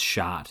way it's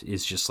shot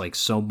is just like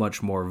so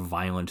much more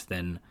violent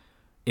than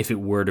if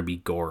it were to be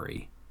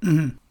gory.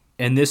 Mm-hmm.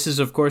 And this is,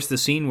 of course, the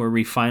scene where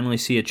we finally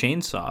see a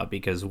chainsaw,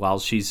 because while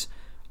she's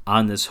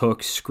on this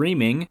hook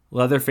screaming,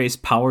 Leatherface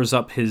powers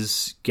up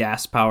his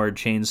gas-powered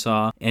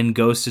chainsaw and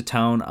goes to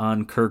town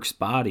on Kirk's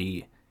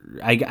body.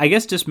 I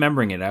guess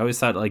dismembering it. I always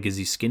thought, like, is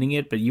he skinning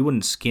it? But you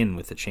wouldn't skin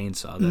with a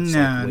chainsaw.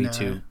 That's way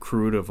too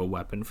crude of a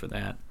weapon for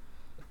that.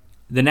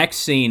 The next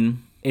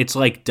scene, it's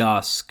like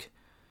dusk.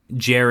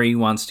 Jerry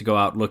wants to go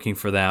out looking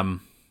for them.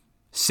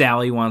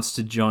 Sally wants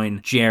to join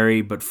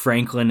Jerry, but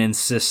Franklin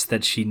insists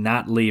that she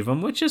not leave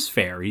him, which is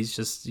fair. He's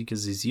just,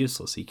 because he's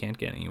useless, he can't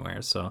get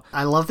anywhere. So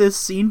I love this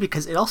scene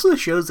because it also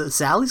shows that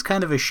Sally's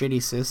kind of a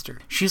shitty sister.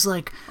 She's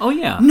like, oh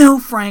yeah, no,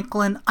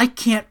 Franklin, I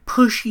can't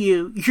push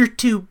you. You're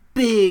too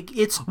big.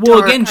 It's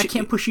dark. Again, I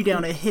can't push you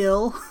down a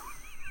hill.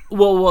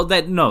 Well,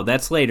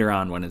 that's later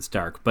on when it's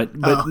dark. But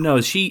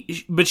no, she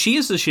is the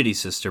shitty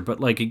sister.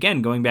 But like,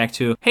 again, going back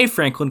to, hey,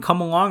 Franklin,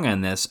 come along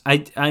on this.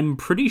 I'm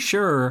pretty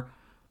sure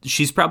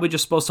she's probably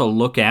just supposed to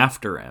look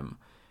after him.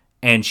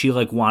 And she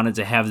like wanted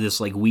to have this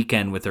like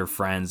weekend with her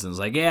friends, and was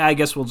like, yeah, I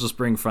guess we'll just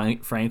bring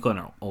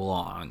Franklin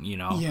along,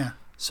 Yeah.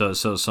 So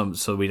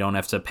we don't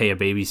have to pay a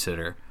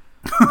babysitter.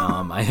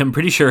 I am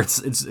pretty sure it's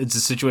a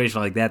situation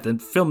like that. The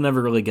film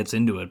never really gets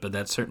into it, but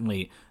that's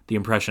certainly the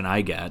impression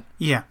I get.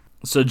 Yeah.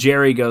 So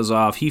Jerry goes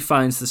off. He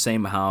finds the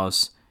same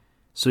house.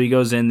 So he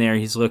goes in there.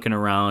 He's looking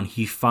around.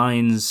 He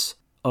finds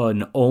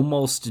an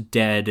almost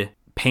dead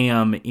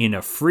Pam in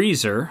a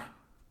freezer.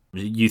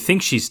 You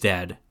think she's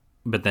dead,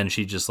 but then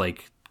she just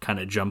like kind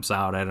of jumps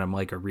out at him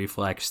like a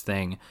reflex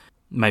thing.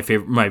 My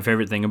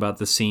favorite thing about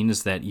the scene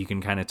is that you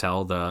can kind of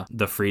tell the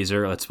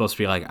freezer, it's supposed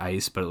to be like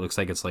ice, but it looks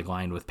like it's like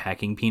lined with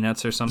packing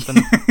peanuts or something.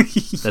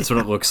 That's what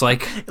it looks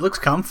like. It looks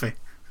comfy.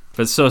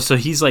 But so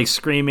he's like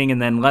screaming,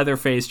 and then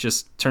Leatherface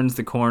just turns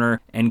the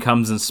corner and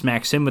comes and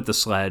smacks him with the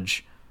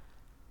sledge.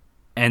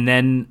 And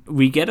then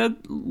we get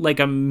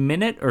a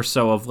minute or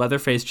so of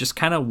Leatherface just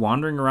kind of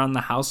wandering around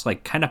the house,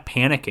 like kind of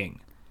panicking.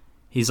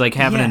 He's like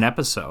having an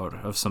episode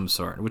of some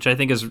sort, which I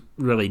think is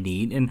really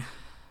neat. And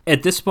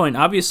at this point,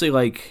 obviously,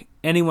 like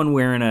anyone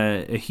wearing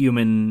a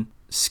human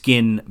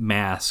skin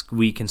mask,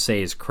 we can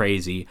say is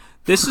crazy.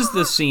 This is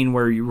the scene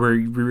where we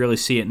really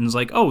see it, and it's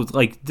like, oh,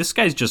 like this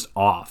guy's just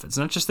off. It's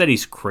not just that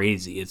he's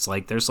crazy. It's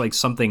like there's like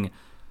something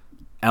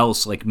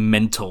else, like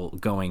mental,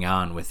 going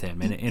on with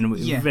him, and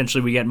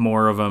eventually we get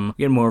more of him.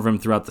 We get more of him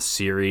throughout the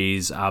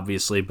series,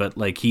 obviously, but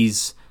like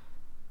he's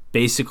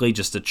basically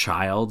just a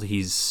child.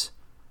 He's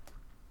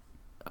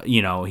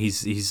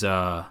he's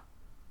a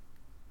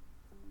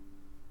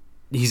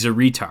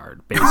retard,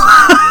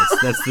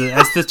 basically.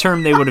 That's the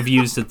term they would have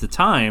used at the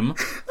time.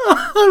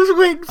 I was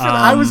waiting for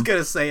I was going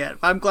to say it.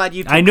 I'm glad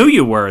you took I knew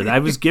you were. I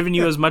was giving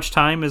you as much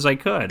time as I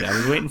could. I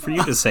was waiting for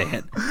you to say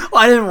it.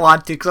 Well, I didn't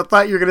want to, because I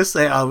thought you were going to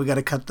say, oh, we got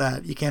to cut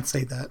that. You can't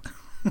say that.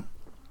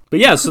 But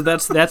yeah, so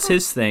that's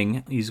his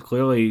thing. He's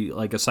clearly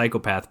like a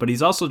psychopath, but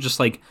he's also just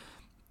like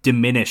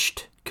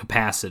diminished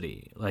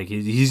capacity. Like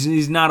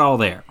he's not all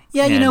there.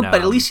 Yeah,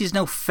 but at least he's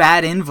no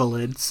fat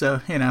invalid,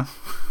 so,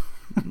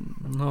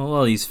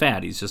 Well, he's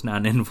fat. He's just not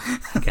an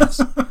invalid, I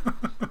guess.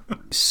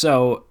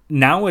 So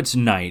now it's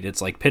night.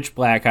 It's like pitch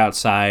black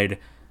outside.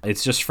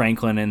 It's just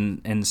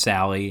Franklin and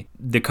Sally.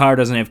 The car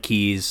doesn't have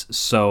keys,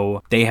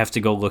 so they have to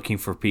go looking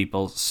for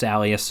people.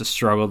 Sally has to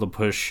struggle to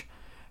push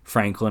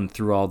Franklin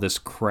through all this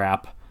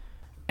crap.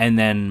 And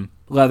then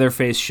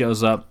Leatherface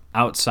shows up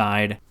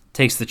outside,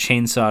 takes the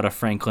chainsaw to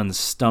Franklin's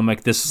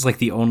stomach. This is like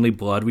the only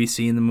blood we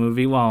see in the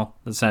movie. Well,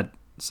 it's not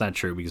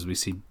true, because we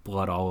see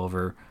blood all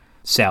over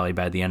Sally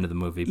by the end of the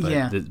movie,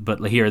 but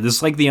but here, this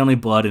is like the only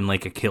blood in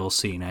like a kill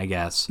scene, I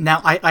guess. Now,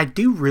 I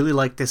do really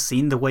like this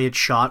scene, the way it's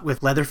shot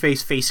with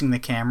Leatherface facing the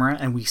camera,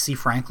 and we see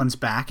Franklin's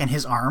back and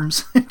his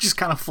arms just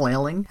kind of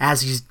flailing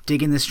as he's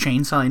digging this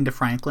chainsaw into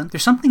Franklin.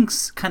 There's something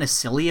kind of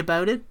silly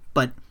about it,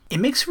 but it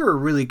makes for a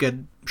really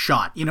good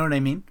shot, you know what I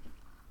mean?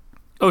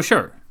 Oh,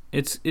 sure.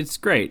 It's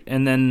great.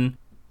 And then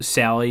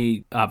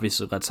Sally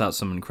obviously lets out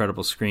some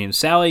incredible screams.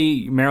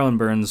 Sally, Marilyn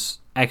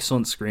Burns,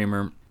 excellent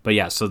screamer. But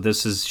yeah, so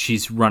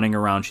she's running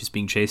around, she's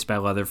being chased by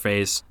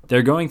Leatherface.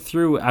 They're going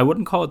through, I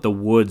wouldn't call it the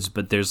woods,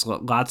 but there's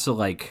lots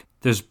of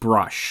there's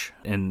brush,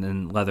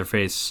 and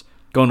Leatherface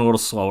going a little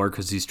slower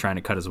because he's trying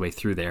to cut his way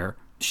through there.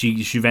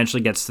 She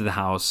eventually gets to the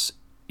house.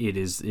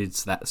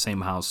 It's that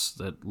same house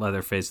that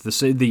Leatherface,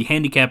 the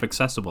handicap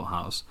accessible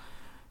house.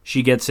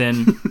 She gets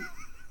in,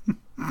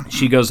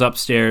 she goes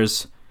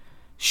upstairs,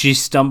 she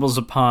stumbles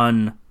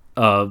upon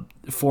a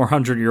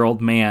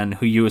 400-year-old man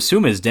who you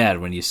assume is dead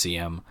when you see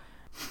him.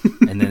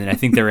 And then I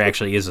think there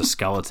actually is a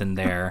skeleton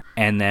there.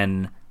 And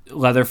then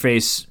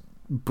Leatherface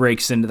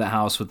breaks into the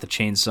house with the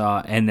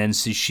chainsaw, and then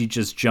she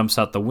just jumps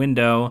out the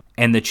window,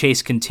 and the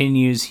chase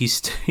continues.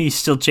 He's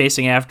still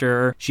chasing after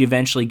her. She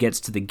eventually gets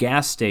to the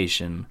gas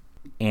station,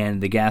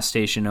 and the gas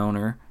station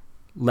owner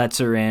lets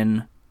her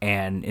in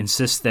and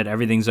insists that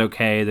everything's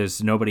okay.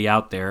 There's nobody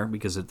out there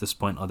because at this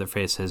point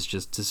Leatherface has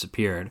just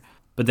disappeared.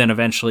 But then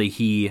eventually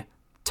he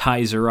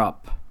ties her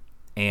up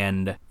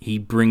and he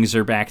brings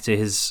her back to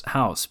his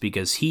house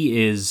because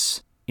he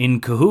is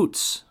in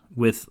cahoots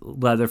with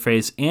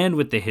Leatherface and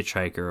with the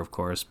hitchhiker, of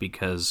course,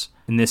 because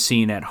in this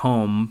scene at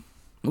home,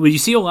 well, you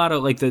see a lot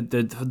of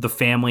the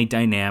family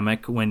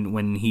dynamic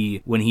when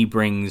he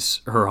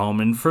brings her home.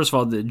 And first of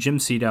all, the Jim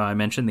Sito, I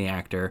mentioned the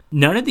actor.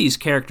 None of these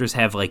characters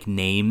have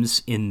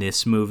names in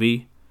this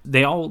movie.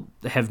 They all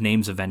have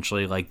names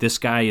eventually. Like this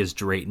guy is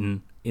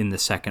Drayton in the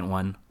second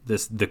one.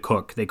 The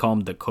cook, they call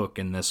him the cook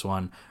in this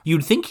one.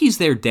 You'd think he's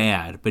their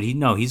dad, but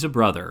he's a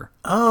brother.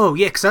 Oh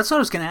yeah, because that's what I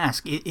was going to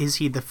ask. Is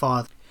he the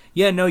father?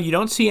 Yeah, no, you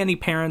don't see any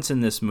parents in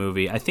this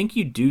movie. I think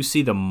you do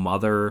see the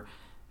mother,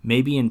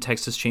 maybe in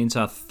Texas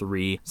Chainsaw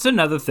 3. It's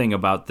another thing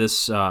about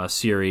this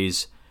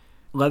series.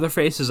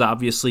 Leatherface is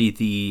obviously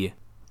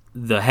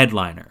the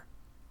headliner,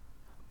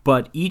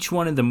 but each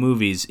one of the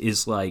movies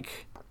is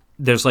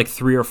there's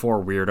 3 or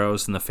 4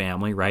 weirdos in the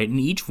family, right? And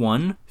each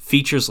one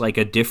features a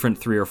different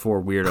 3 or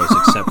 4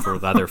 weirdos except for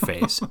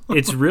Leatherface.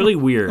 It's really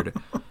weird.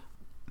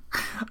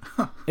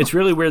 It's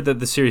really weird that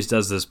the series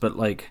does this, but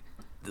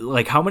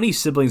how many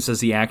siblings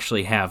does he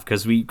actually have?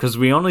 Because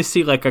we only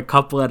see a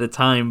couple at a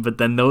time, but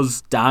then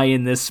those die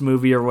in this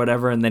movie or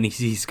whatever, and then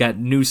he's got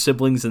new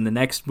siblings in the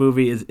next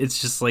movie.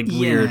 It's just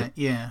weird.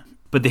 Yeah.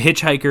 But the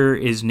hitchhiker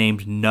is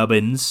named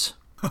Nubbins.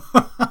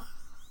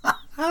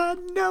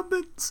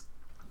 Nubbins.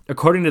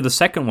 According to the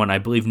second one, I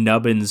believe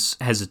Nubbins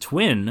has a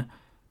twin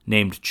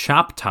named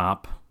Chop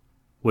Top,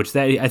 which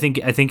I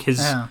think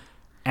his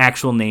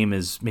actual name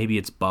is, maybe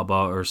it's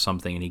Bubba or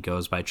something, and he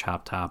goes by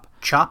Chop Top.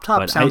 Chop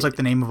Top sounds like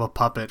the name of a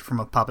puppet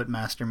from a Puppet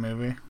Master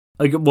movie.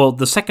 Well,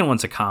 the second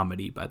one's a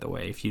comedy, by the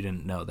way, if you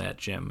didn't know that,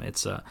 Jim.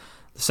 The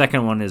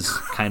second one is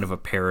kind of a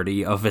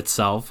parody of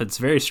itself. It's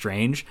very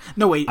strange.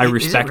 No, wait, I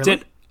respect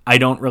it. I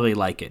don't really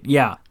like it.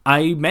 Yeah,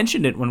 I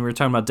mentioned it when we were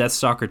talking about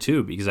Deathstalker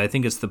 2 because I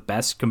think it's the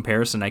best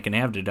comparison I can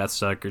have to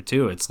Deathstalker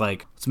 2. It's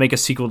let's make a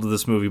sequel to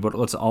this movie, but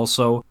let's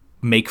also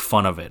make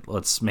fun of it.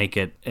 Let's make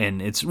it,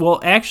 and it's, well,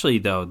 actually,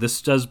 though,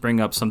 this does bring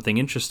up something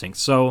interesting.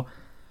 So,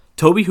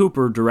 Tobe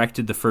Hooper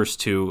directed the first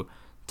 2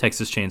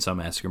 Texas Chainsaw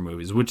Massacre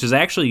movies, which is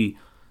actually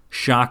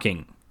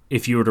shocking.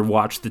 If you were to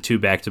watch the 2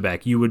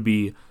 back-to-back, you would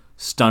be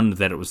stunned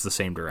that it was the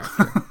same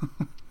director.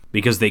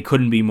 Because they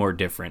couldn't be more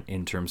different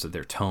in terms of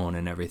their tone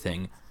and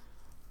everything.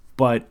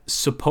 But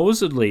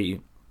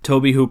supposedly,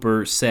 Tobe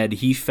Hooper said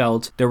he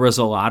felt there was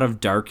a lot of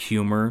dark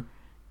humor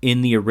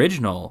in the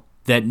original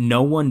that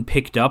no one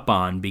picked up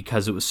on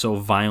because it was so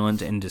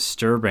violent and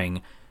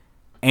disturbing.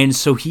 And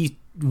so he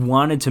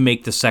wanted to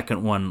make the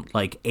second one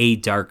a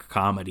dark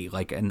comedy,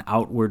 an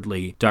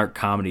outwardly dark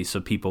comedy, so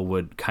people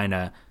would kind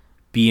of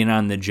be in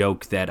on the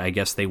joke that I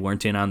guess they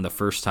weren't in on the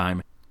first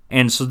time.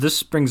 And so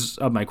this brings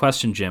up my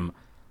question, Jim.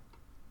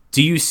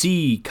 Do you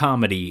see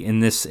comedy in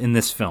this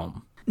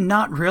film?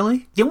 Not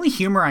really. The only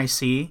humor I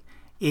see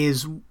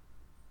is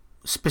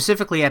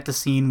specifically at the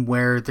scene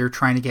where they're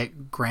trying to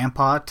get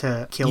Grandpa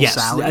to kill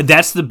Sally. Yes,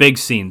 that's the big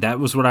scene. That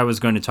was what I was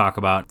going to talk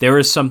about. There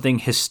is something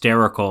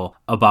hysterical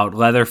about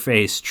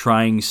Leatherface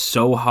trying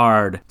so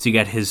hard to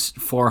get his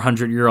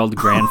 400-year-old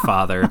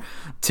grandfather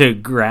to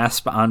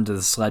grasp onto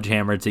the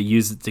sledgehammer to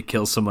use it to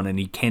kill someone, and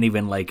he can't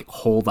even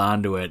hold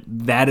on to it.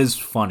 That is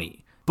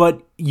funny.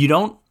 But you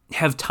don't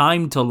have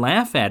time to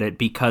laugh at it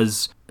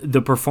because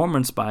the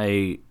performance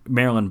by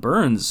Marilyn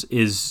Burns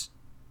is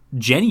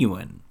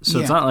genuine.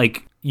 So It's not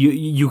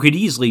you could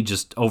easily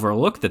just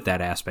overlook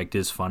that aspect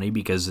is funny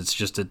because it's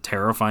just a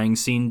terrifying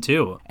scene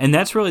too. And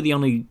that's really the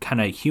only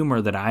kind of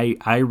humor that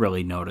I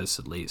really notice,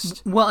 at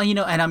least. Well,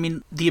 and I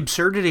mean, the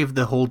absurdity of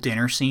the whole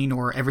dinner scene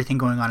or everything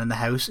going on in the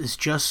house is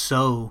just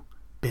so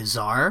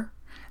bizarre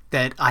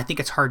that I think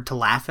it's hard to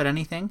laugh at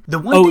anything.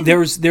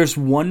 There's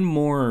one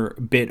more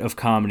bit of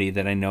comedy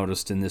that I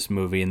noticed in this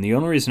movie, and the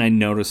only reason I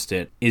noticed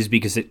it is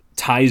because it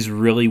ties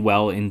really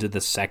well into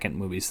the second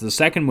movie. So the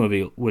second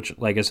movie, which,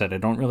 like I said, I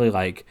don't really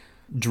like,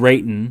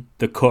 Drayton,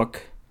 the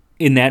cook,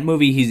 In that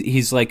movie,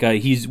 he's like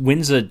he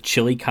wins a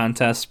chili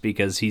contest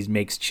because he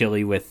makes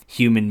chili with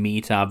human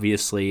meat,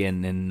 obviously,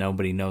 and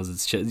nobody knows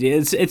it's chili.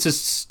 It's a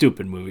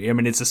stupid movie. I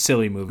mean, it's a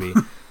silly movie,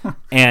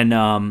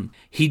 and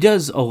he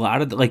does a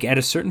lot of like at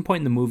a certain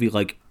point in the movie,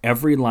 like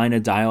every line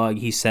of dialogue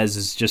he says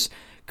is just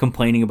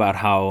complaining about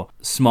how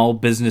small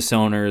business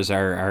owners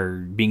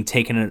are being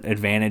taken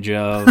advantage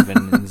of,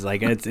 and it's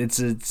like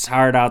it's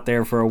hard out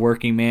there for a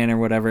working man or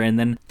whatever. And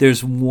then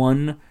there's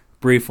one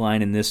brief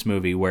line in this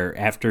movie where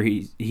after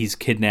he's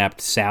kidnapped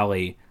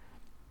Sally,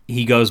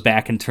 he goes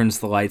back and turns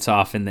the lights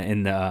off in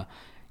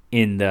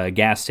the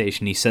gas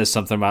station. He says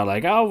something about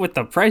like, oh, with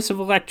the price of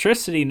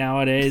electricity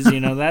nowadays,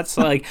 that's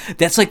like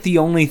the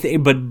only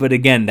thing. But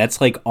again, that's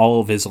like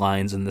all of his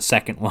lines in the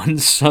second one.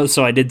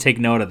 So I did take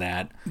note of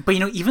that. But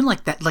even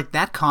like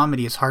that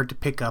comedy is hard to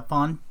pick up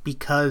on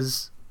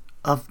because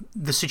of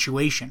the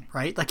situation,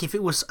 right? Like if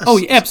it was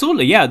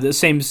absolutely, yeah, the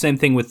same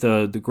thing with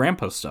the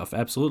grandpa stuff,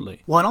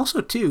 absolutely. Well, and also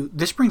too,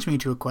 this brings me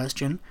to a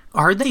question: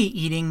 are they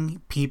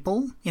eating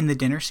people in the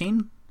dinner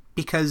scene?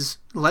 Because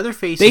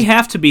Leatherface, they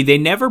have to be. They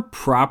never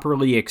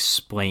properly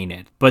explain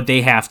it, but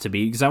they have to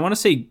be, because I want to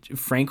say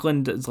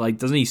Franklin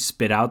doesn't he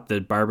spit out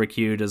the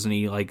barbecue? Doesn't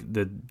he, like,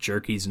 the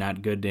jerky's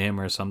not good to him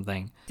or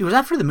something? It was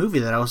after the movie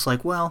that I was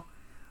like, well,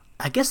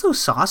 I guess those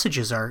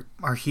sausages are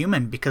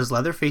human, because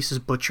Leatherface is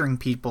butchering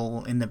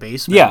people in the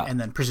basement and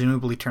then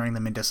presumably turning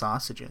them into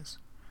sausages.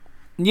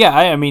 Yeah,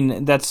 I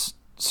mean, that's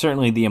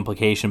certainly the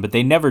implication, but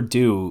they never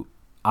do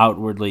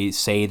outwardly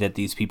say that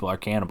these people are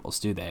cannibals,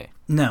 do they?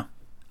 No.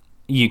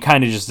 You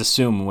kind of just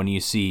assume when you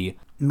see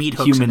meat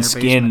hooks human in their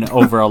skin basement.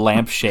 over a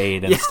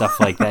lampshade and stuff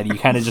like that. You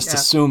kind of just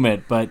assume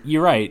it, but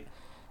you're right.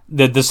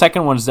 The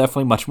second one's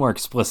definitely much more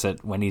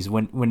explicit when he's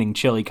winning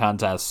chili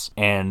contests,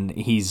 and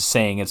he's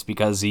saying it's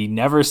because he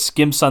never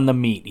skimps on the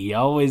meat. He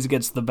always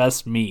gets the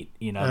best meat.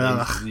 He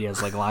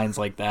has like lines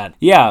like that.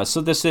 Yeah,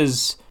 so this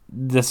is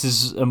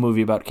a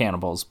movie about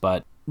cannibals,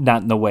 but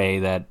not in the way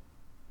that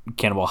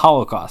Cannibal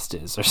Holocaust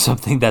is, or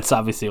something that's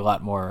obviously a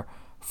lot more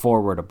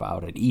forward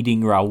about it.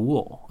 Eating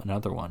Raoul,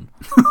 another one.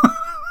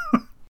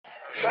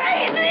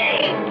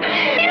 Crazy!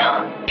 You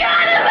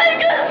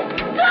gotta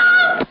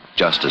stop!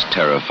 Just as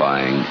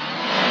terrifying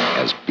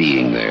as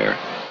being there.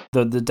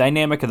 The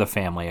dynamic of the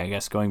family, I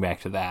guess, going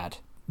back to that.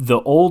 The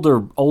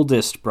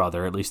oldest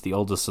brother, at least the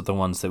oldest of the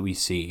ones that we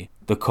see,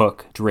 the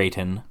cook,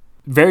 Drayton,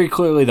 very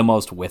clearly the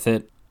most with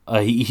it.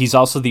 He's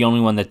also the only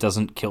one that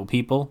doesn't kill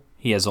people.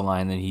 He has a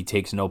line that he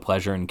takes no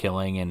pleasure in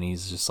killing, and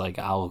he's just like,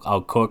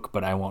 I'll cook,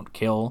 but I won't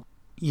kill.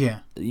 Yeah.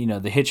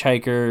 The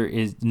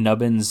hitchhiker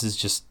Nubbins is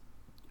just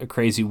a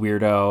crazy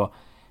weirdo.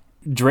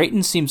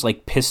 Drayton seems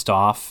like pissed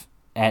off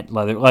at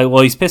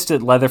he's pissed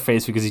at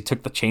Leatherface because he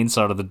took the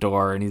chainsaw out of the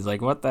door, and he's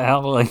like, what the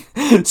hell? Like,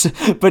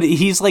 but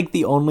he's like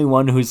the only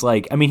one who's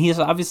like, I mean, he's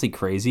obviously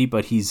crazy,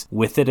 but he's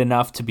with it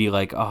enough to be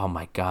like, oh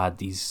my God,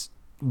 these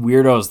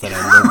weirdos that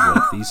I live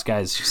with, these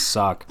guys just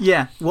suck.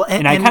 Yeah. Well,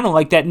 and I kind of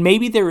like that.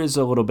 Maybe there is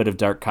a little bit of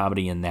dark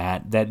comedy in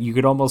that you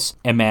could almost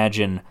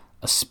imagine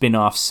a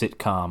spin-off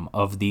sitcom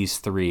of these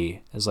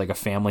three as like a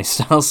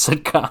family-style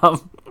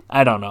sitcom.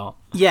 I don't know.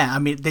 Yeah, I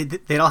mean,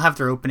 they'd all have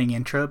their opening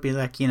intro, be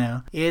like,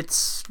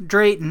 it's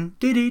Drayton,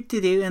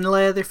 do-do-do-do, and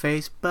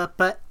Leatherface,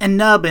 but and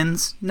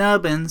Nubbins,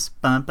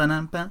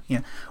 bum-ba-dum-bum,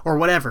 or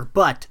whatever.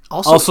 But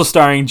also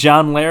starring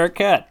John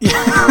Larroquette.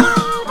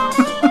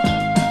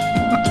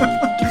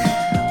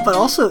 But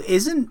also,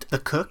 isn't the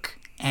cook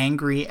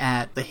angry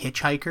at the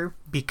hitchhiker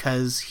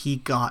because he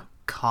got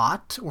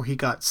caught or he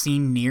got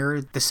seen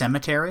near the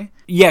cemetery?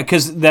 Yeah,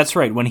 because that's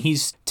right. When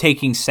he's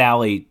taking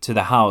Sally to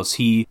the house,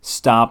 he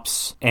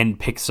stops and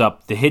picks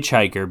up the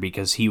hitchhiker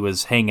because he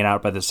was hanging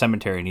out by the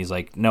cemetery, and he's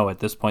like, no, at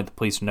this point the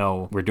police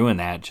know we're doing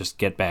that. Just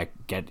get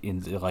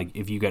in, like,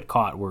 if you get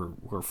caught,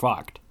 we're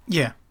fucked.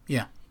 Yeah.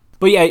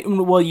 But yeah,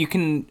 well, you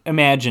can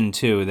imagine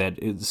too that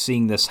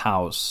seeing this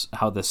house,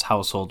 how this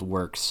household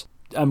works,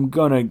 I'm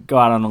going to go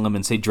out on a limb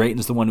and say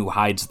Drayton's the one who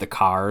hides the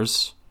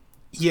cars.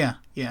 Yeah.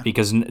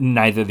 Because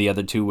neither of the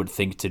other two would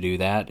think to do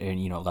that. And,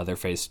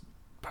 Leatherface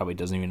probably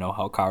doesn't even know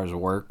how cars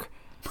work.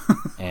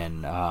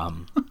 And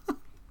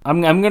I'm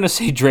going to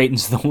say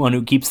Drayton's the one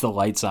who keeps the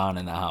lights on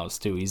in the house,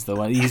 too. He's the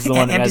one who has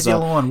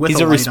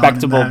he's a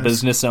respectable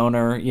business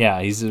owner.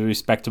 Yeah, he's a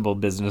respectable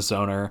business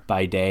owner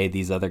by day.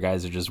 These other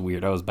guys are just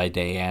weirdos by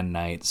day and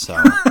night.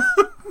 So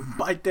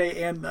by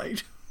day and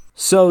night.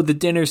 So the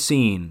dinner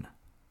scene.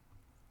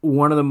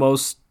 One of the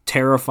most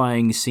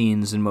terrifying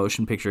scenes in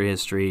motion picture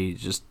history,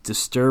 just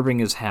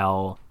disturbing as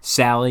hell.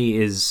 Sally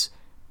is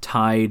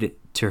tied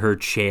to her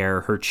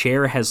chair. Her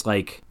chair has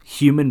like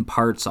human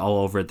parts all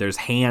over it. There's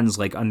hands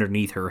like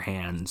underneath her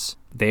hands.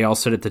 They all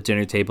sit at the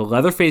dinner table.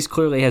 Leatherface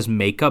clearly has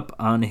makeup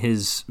on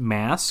his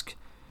mask.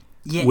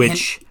 Yeah,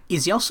 which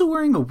is he also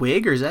wearing a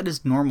wig, or is that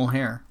his normal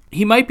hair?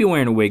 He might be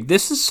wearing a wig.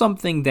 This is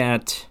something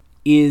that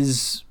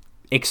is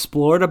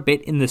explored a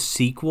bit in the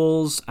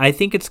sequels. I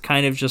think it's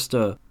kind of just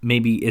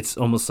maybe it's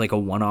almost like a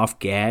one-off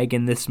gag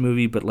in this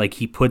movie, but like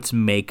he puts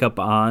makeup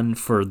on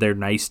for their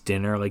nice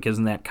dinner. Like,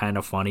 isn't that kind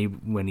of funny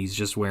when he's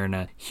just wearing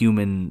a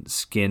human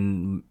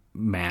skin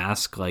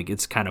mask. Like,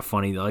 it's kind of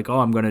funny. They're like, oh,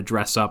 I'm going to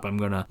dress up. I'm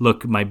going to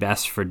look my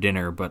best for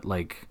dinner. But,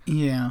 like...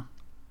 Yeah.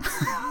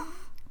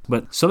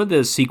 But some of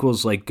the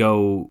sequels, like,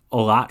 go a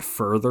lot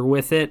further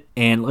with it.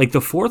 And, like,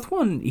 the fourth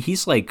one, he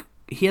has, like,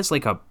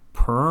 a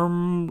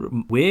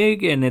perm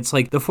wig, and it's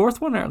like the fourth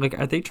one,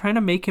 are they trying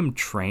to make him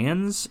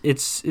trans?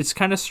 It's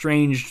kind of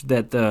strange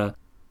that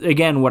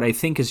again, what I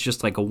think is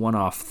just like a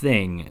one-off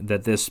thing,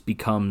 that this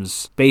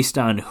becomes based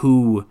on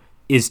who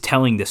is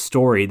telling the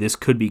story. This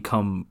could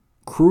become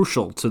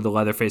crucial to the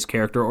Leatherface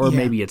character, or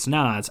maybe it's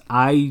not.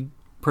 I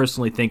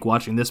personally think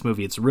watching this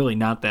movie, it's really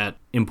not that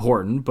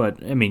important,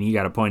 but I mean, you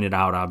got to point it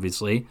out,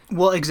 obviously.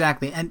 Well,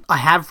 exactly. And I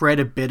have read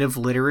a bit of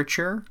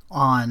literature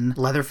on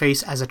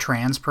Leatherface as a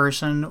trans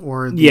person,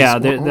 or these,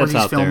 or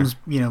these films,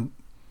 you know,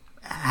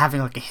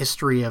 having like a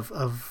history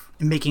of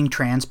making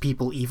trans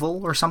people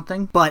evil or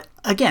something. But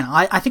again,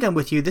 I think I'm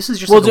with you. This is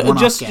just like a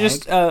one-off gag.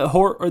 Just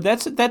horror. Or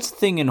that's the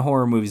thing in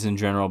horror movies in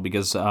general,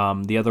 because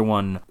the other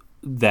one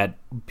that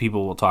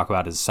people will talk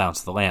about is Silence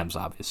of the Lambs,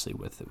 obviously,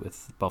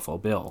 with Buffalo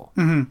Bill.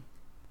 Mm-hmm.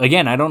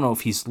 Again, I don't know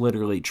if he's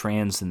literally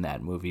trans in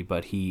that movie,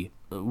 but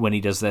when he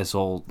does this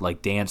old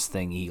like dance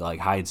thing, he like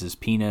hides his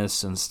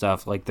penis and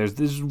stuff. Like there's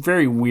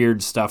very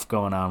weird stuff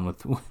going on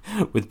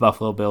with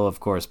Buffalo Bill, of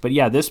course. But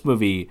yeah, this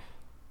movie,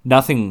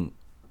 nothing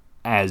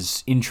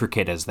as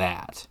intricate as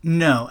that.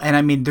 No, and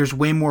I mean, there's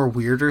way more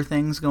weirder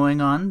things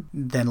going on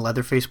than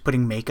Leatherface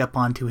putting makeup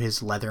onto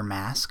his leather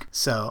mask.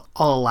 So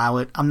I'll allow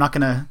it. I'm not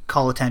gonna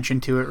call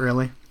attention to it,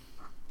 really.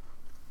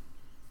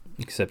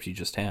 Except you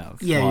just have.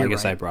 Yeah, well, you're I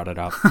guess right. I brought it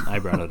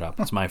up.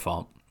 It's my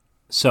fault.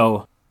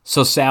 So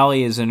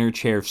Sally is in her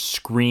chair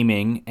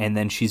screaming, and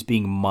then she's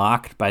being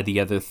mocked by the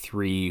other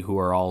three, who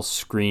are all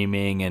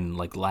screaming and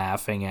like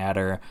laughing at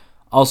her.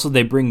 Also,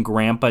 they bring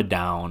Grandpa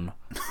down.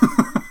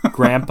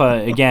 Grandpa,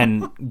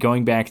 again,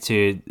 going back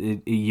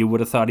to, you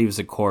would have thought he was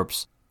a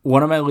corpse.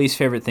 One of my least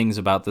favorite things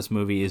about this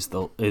movie is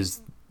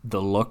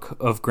the look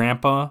of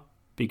Grandpa,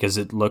 because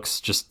it looks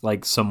just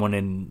like someone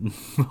in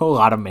a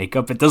lot of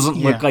makeup. It doesn't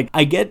look like...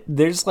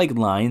 there's like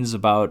lines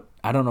about...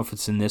 I don't know if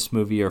it's in this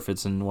movie or if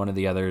it's in one of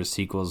the other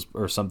sequels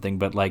or something,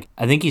 but like,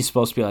 I think he's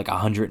supposed to be like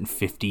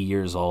 150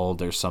 years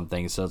old or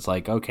something. So it's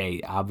like,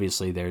 okay,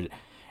 obviously they're...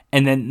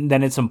 And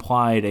then it's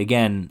implied,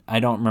 again, I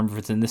don't remember if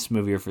it's in this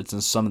movie or if it's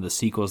in some of the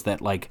sequels, that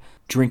like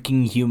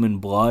drinking human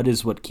blood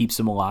is what keeps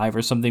him alive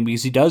or something,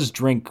 because he does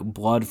drink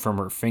blood from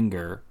her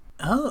finger.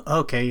 Oh,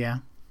 okay, yeah.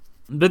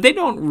 But they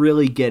don't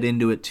really get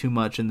into it too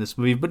much in this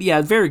movie. But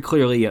yeah, very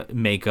clearly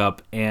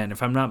makeup. And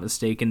if I'm not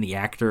mistaken, the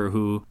actor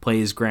who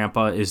plays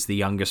Grandpa is the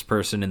youngest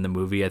person in the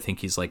movie. I think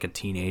he's like a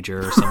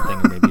teenager or something,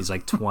 or maybe he's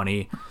like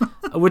 20,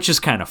 which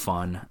is kind of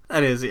fun.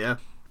 That is, yeah.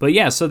 But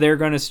yeah, so they're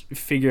going to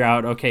figure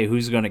out, okay,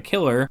 who's going to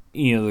kill her?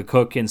 You know, the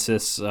cook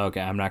insists,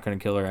 okay, I'm not going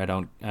to kill her. I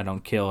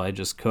don't kill, I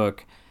just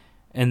cook.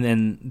 And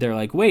then they're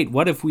like, wait,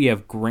 what if we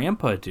have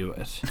Grandpa do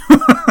it?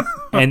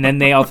 And then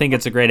they all think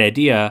it's a great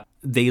idea.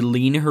 They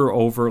lean her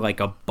over like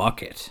a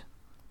bucket.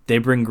 They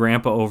bring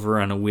Grandpa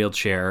over on a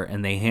wheelchair,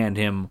 and they hand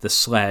him the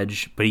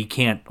sledge, but he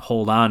can't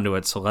hold on to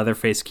it. So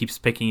Leatherface keeps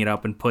picking it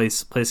up and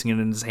placing it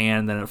in his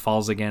hand, then it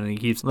falls again,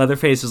 and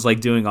Leatherface is like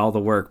doing all the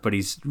work, but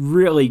he's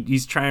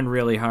trying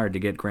really hard to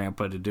get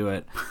Grandpa to do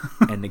it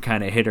and to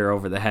kind of hit her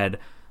over the head.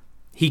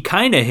 He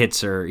kind of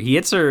hits her. He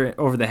hits her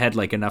over the head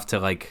like enough to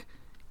like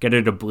get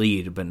her to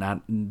bleed, but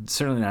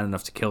certainly not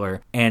enough to kill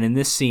her. And in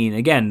this scene,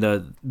 again,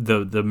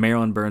 the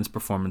Marilyn Burns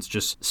performance,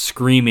 just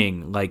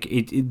screaming, like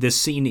this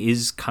scene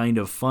is kind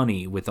of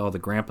funny with all the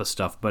Grandpa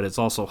stuff, but it's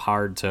also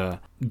hard to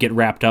get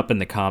wrapped up in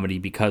the comedy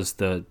because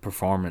the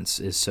performance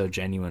is so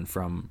genuine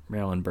from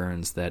Marilyn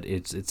Burns that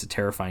it's a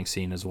terrifying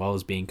scene as well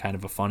as being kind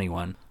of a funny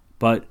one.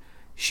 But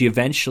she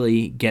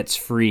eventually gets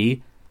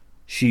free.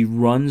 She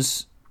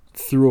runs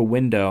through a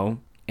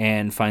window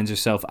and finds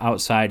herself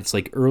outside. It's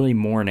like early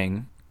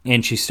morning.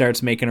 And she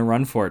starts making a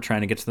run for it, trying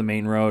to get to the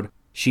main road.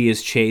 She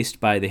is chased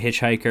by the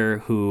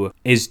hitchhiker, who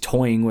is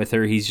toying with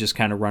her. He's just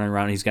kind of running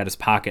around. He's got his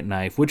pocket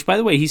knife, which, by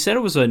the way, he said it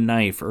was a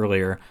knife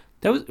earlier.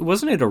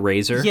 Wasn't it a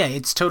razor? Yeah,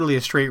 it's totally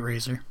a straight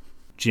razor.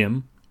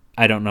 Jim,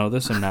 I don't know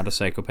this. I'm not a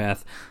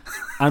psychopath.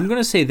 I'm going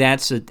to say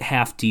that's a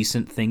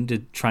half-decent thing to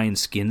try and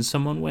skin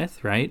someone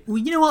with, right? Well,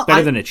 you know what?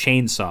 Better than a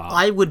chainsaw.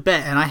 I would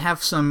bet, and I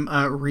have some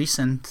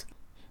recent...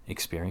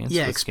 Experience?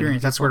 Yeah,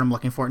 experience. That's what I'm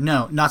looking for.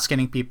 No, not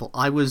skinning people.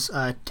 I was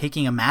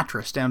taking a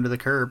mattress down to the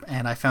curb,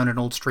 and I found an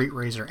old straight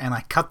razor, and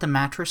I cut the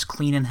mattress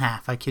clean in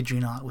half. I kid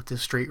you not, with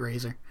this straight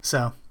razor.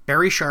 So,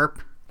 very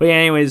sharp. But yeah,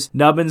 anyways,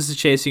 Nubbins is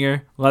chasing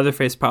her.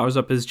 Leatherface powers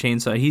up his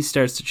chainsaw. He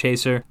starts to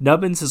chase her.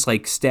 Nubbins is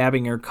like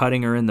stabbing her,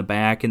 cutting her in the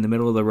back in the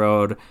middle of the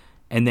road,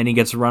 and then he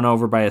gets run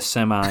over by a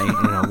semi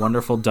in a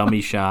wonderful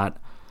dummy shot.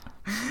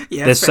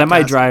 Yeah, the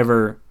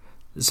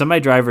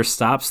semi-driver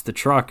stops the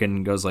truck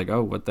and goes like,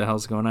 oh, what the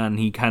hell's going on? And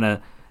he kind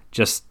of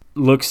just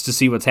looks to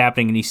see what's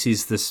happening, and he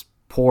sees this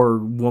poor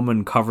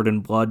woman covered in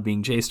blood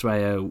being chased by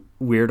a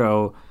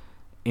weirdo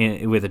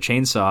with a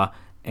chainsaw.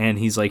 And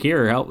he's like,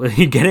 here, help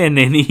get in.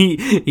 And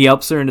he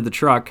helps her into the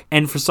truck.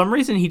 And for some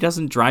reason, he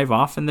doesn't drive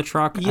off in the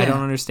truck. Yeah. I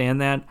don't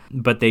understand that.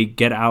 But they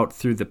get out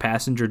through the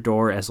passenger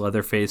door as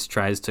Leatherface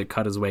tries to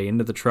cut his way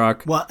into the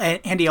truck. Well,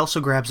 and he also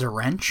grabs a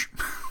wrench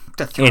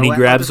to throw And he at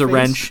grabs a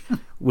Leatherface.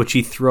 wrench, which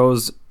he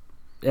throws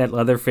at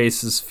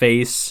Leatherface's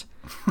face,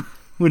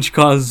 which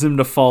causes him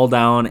to fall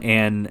down.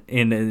 And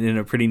in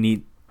a pretty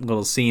neat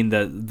little scene,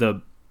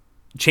 the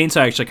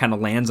chainsaw actually kind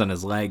of lands on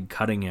his leg,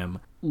 cutting him.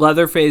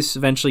 Leatherface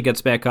eventually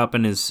gets back up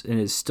and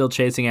is still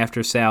chasing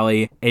after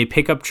Sally. A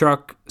pickup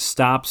truck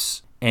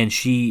stops, and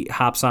she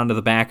hops onto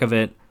the back of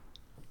it,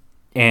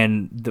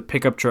 and the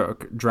pickup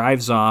truck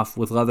drives off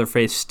with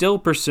Leatherface still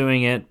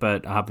pursuing it,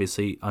 but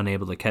obviously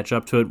unable to catch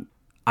up to it.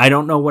 I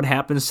don't know what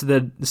happens to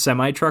the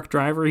semi-truck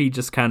driver. He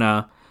just kind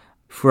of,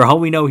 for all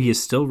we know, he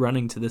is still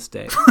running to this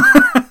day.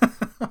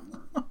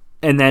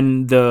 And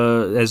then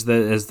as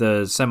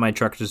the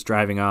semi-truck is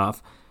driving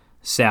off,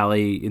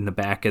 Sally in the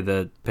back of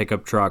the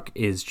pickup truck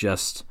is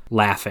just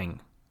laughing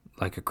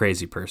like a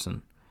crazy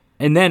person.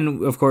 And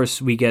then, of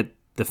course, we get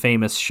the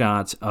famous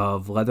shots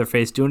of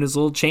Leatherface doing his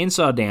little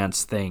chainsaw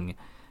dance thing,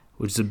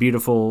 which is a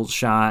beautiful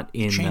shot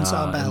in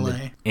Chainsaw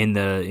ballet. In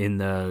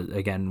the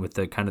again with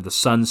the kind of the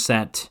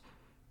sunset.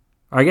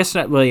 Or I guess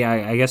not really.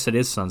 I guess it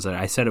is sunset.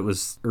 I said it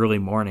was early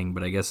morning,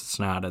 but I guess it's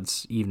not.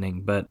 It's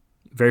evening. But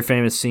very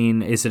famous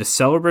scene. Is it a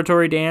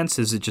celebratory dance?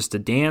 Is it just a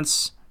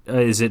dance?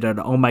 Is it an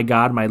oh my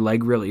god, my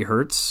leg really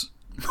hurts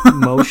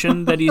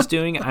motion that he's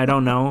doing? I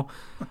don't know,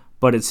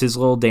 but it's his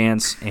little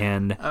dance,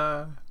 and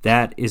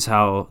that is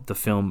how the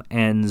film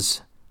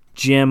ends.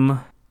 Jim,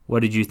 what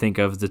did you think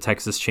of the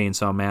Texas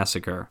Chainsaw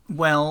Massacre?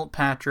 Well,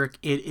 Patrick,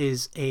 it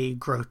is a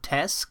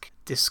grotesque,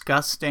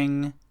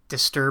 disgusting,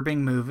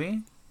 disturbing movie,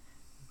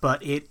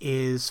 but it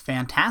is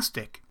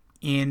fantastic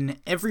in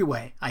every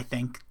way, I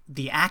think.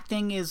 The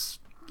acting is,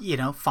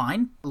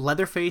 fine.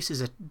 Leatherface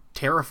is a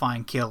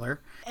terrifying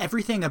killer.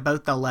 Everything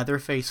about the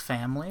Leatherface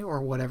family,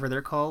 or whatever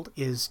they're called,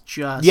 is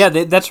just... Yeah,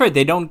 that's right.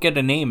 They don't get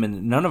a name,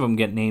 and none of them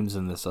get names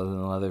in this other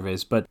than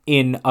Leatherface. But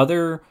in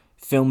other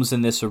films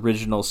in this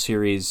original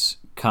series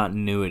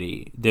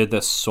continuity, they're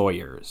the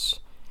Sawyers.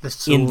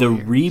 In the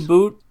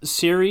reboot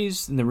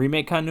series, in the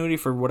remake continuity,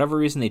 for whatever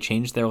reason, they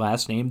changed their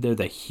last name. They're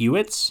the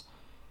Hewitts.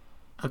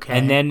 Okay.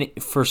 And then,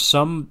 for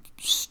some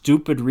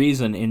stupid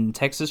reason, in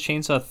Texas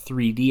Chainsaw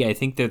 3D, I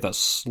think they're the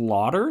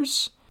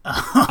Slaughters.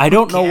 I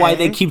don't know why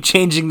they keep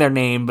changing their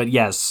name, but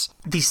yes.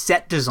 The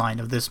set design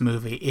of this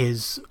movie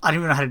is, I don't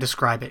even know how to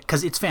describe it,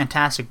 because it's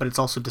fantastic, but it's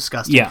also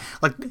disgusting. Yeah.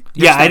 Like,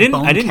 I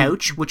didn't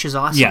couch, which is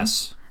awesome.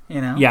 Yes.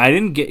 Yeah, I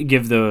didn't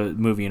give the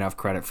movie enough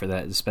credit for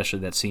that, especially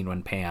that scene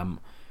when Pam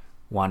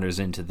wanders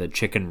into the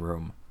chicken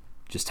room.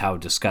 Just how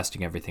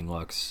disgusting everything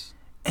looks.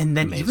 And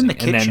then Amazing. even the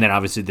kitchen. And then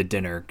obviously the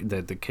dinner,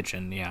 the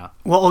kitchen, yeah.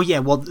 Well,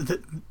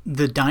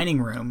 the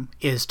dining room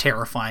is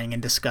terrifying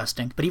and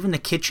disgusting. But even the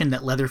kitchen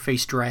that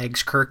Leatherface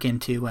drags Kirk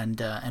into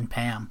and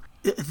Pam,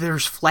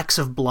 there's flecks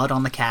of blood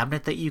on the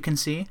cabinet that you can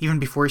see even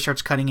before he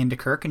starts cutting into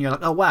Kirk, and you're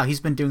like, oh wow,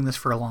 he's been doing this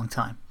for a long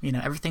time.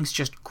 Everything's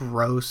just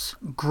gross.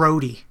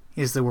 Grody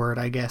is the word,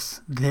 I guess.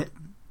 I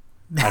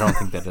don't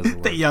think that is a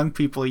word. That young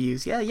people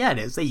use. Yeah, it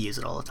is. They use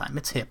it all the time.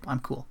 It's hip.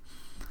 I'm cool.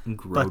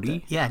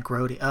 Grody? Yeah,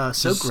 Grody.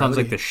 So grody. Sounds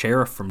like the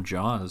sheriff from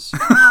Jaws.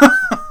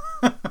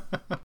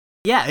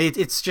 Yeah,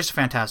 it's just a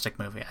fantastic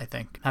movie, I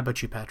think. How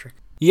about you, Patrick?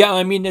 Yeah,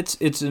 I mean,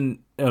 it's an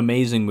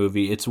amazing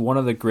movie. It's one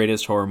of the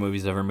greatest horror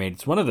movies ever made.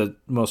 It's one of the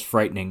most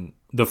frightening.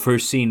 The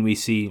first scene we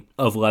see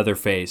of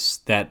Leatherface,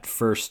 that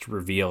first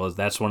reveal,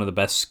 that's one of the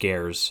best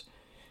scares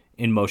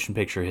in motion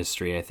picture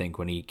history, I think,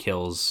 when he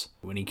kills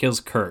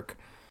Kirk.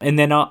 And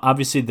then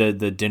obviously the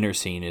dinner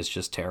scene is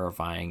just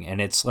terrifying. And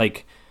it's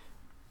like,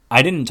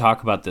 I didn't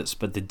talk about this,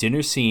 but the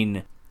dinner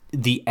scene,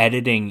 the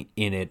editing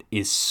in it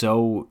is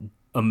so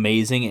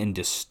amazing and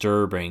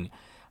disturbing.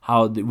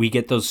 How we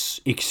get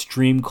those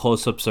extreme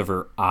close-ups of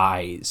her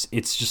eyes.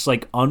 It's just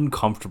like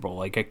uncomfortable.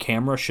 Like a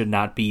camera should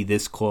not be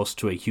this close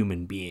to a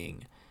human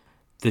being.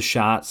 The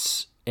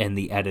shots and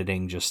the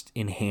editing just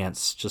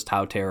enhance just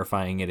how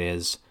terrifying it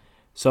is.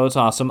 So it's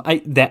awesome.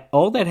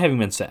 All that having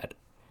been said,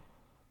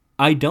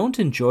 I don't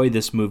enjoy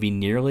this movie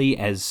nearly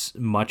as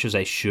much as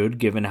I should,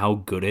 given how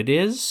good it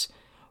is.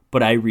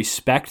 But I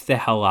respect the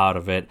hell out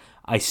of it.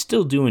 I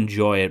still do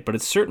enjoy it, but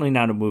it's certainly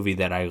not a movie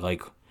that I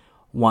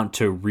want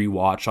to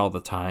rewatch all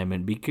the time,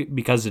 and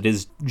because it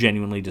is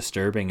genuinely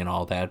disturbing and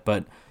all that.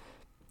 But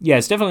yeah,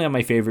 it's definitely not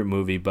my favorite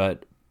movie,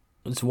 but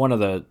it's one of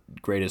the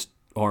greatest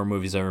horror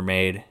movies ever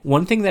made.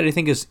 One thing that I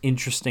think is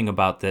interesting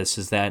about this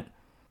is that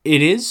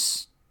it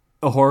is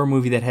a horror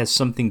movie that has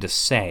something to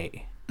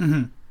say.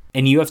 Mm-hmm.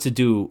 And you have to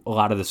do a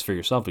lot of this for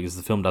yourself because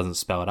the film doesn't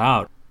spell it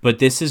out. But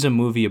this is a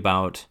movie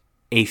about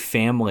a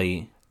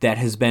family that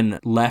has been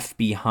left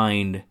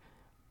behind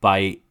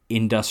by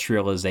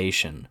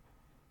industrialization.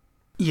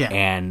 Yeah.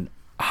 And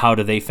how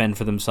do they fend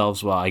for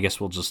themselves? Well, I guess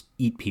we'll just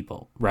eat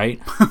people, right?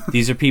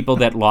 These are people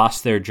that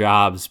lost their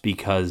jobs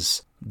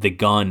because the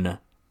gun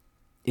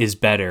is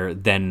better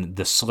than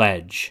the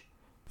sledge.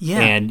 Yeah.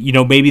 And,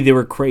 maybe they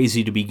were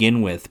crazy to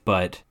begin with,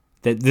 but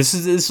that this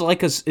is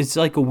like it's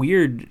like a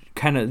weird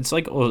kind of, it's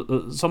like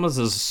it's almost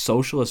a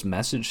socialist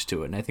message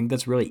to it, and I think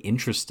that's really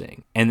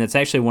interesting. And that's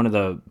actually one of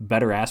the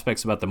better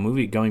aspects about the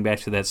movie, going back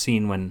to that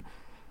scene when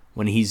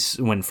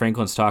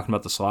Franklin's talking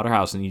about the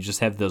slaughterhouse and you just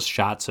have those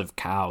shots of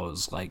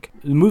cows. Like,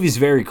 the movie's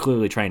very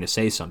clearly trying to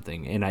say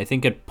something, and I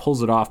think it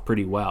pulls it off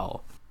pretty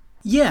well.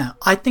 Yeah,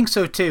 I think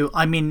so too.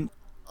 I mean,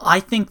 I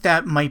think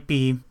that might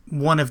be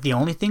one of the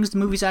only things the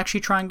movie's actually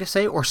trying to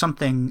say, or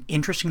something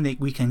interesting that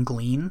we can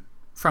glean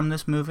from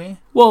this movie.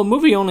 Well, a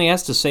movie only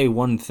has to say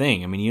one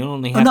thing. I mean, you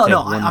only have to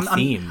have one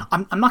theme.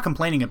 I'm not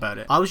complaining about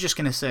it. I was just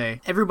going to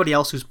say, everybody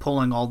else who's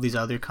pulling all these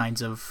other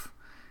kinds of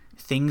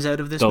things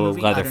out of this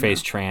movie. The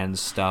Leatherface trans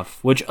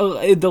stuff. Which,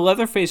 the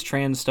Leatherface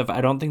trans stuff,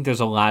 I don't think there's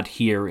a lot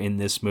here in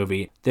this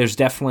movie. There's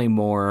definitely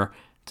more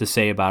to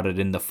say about it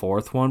in the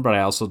fourth one, but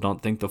I also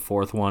don't think the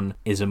fourth one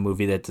is a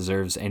movie that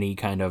deserves any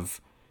kind of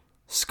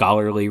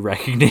scholarly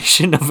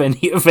recognition of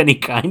any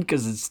kind,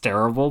 because it's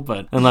terrible.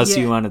 But unless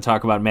you want to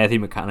talk about Matthew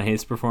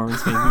McConaughey's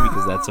performance, maybe,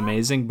 because that's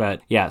amazing.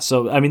 But yeah,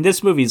 so I mean,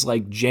 this movie's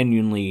like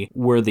genuinely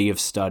worthy of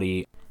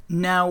study.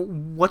 Now,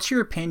 what's your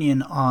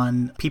opinion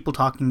on people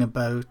talking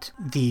about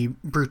the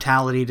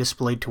brutality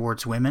displayed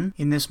towards women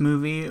in this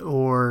movie,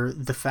 or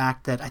the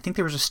fact that I think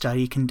there was a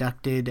study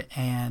conducted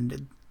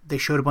and they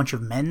showed a bunch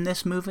of men in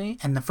this movie,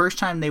 and the first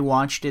time they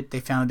watched it,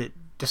 they found it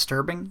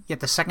disturbing, yet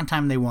the second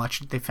time they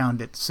watched it, they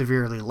found it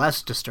severely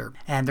less disturbing.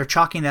 And they're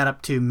chalking that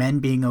up to men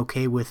being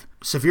okay with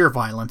severe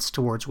violence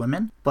towards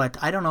women, but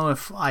I don't know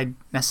if I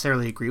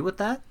necessarily agree with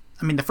that.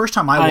 I mean, the first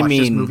time I watched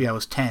this movie, I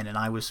was 10, and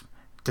I was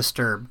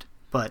disturbed,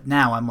 but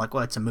now I'm like,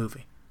 well, it's a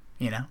movie,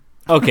 you know?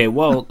 Okay,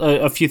 well,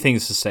 a few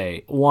things to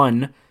say.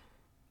 One,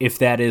 if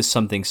that is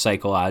something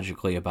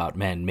psychologically about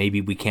men,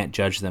 maybe we can't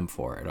judge them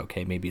for it,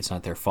 okay? Maybe it's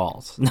not their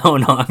fault. No,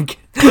 I'm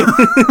kidding.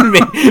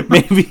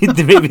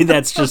 maybe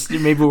that's just,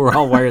 maybe we're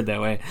all wired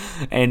that way,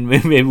 and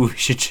maybe we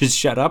should just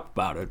shut up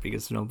about it,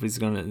 because nobody's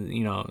gonna,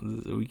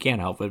 we can't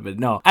help it. But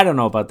no, I don't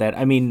know about that.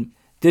 I mean,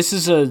 this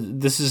is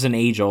an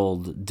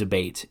age-old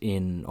debate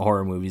in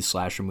horror movies,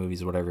 slasher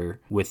movies, whatever,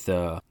 with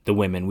the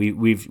women.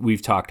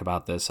 We've talked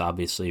about this,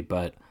 obviously,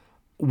 but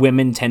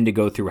women tend to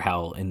go through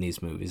hell in these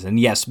movies. And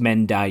yes,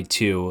 men die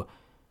too.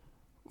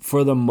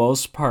 For the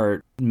most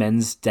part,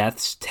 men's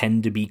deaths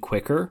tend to be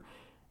quicker,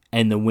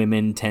 and the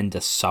women tend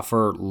to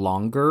suffer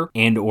longer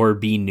and or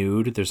be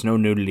nude. There's no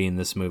nudity in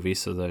this movie,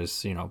 so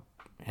there's,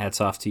 hats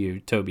off to you,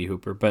 Toby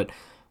Hooper. But,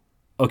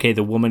 okay,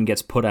 the woman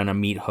gets put on a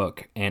meat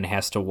hook and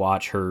has to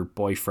watch her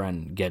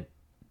boyfriend get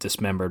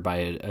dismembered by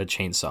a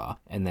chainsaw.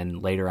 And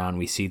then later on,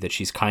 we see that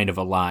she's kind of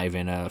alive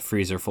in a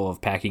freezer full of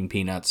packing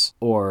peanuts.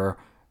 Or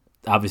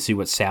obviously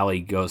what Sally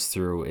goes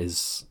through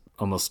is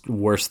almost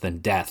worse than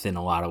death in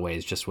a lot of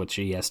ways, just what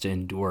she has to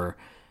endure.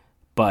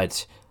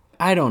 But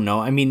I don't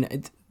know. I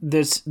mean,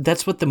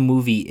 that's what the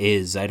movie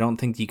is. I don't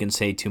think you can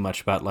say too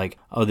much about, like,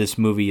 oh, this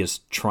movie is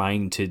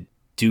trying to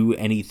do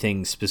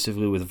anything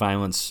specifically with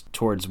violence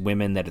towards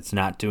women that it's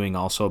not doing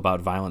also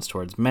about violence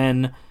towards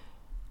men.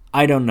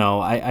 I don't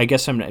know. I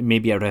guess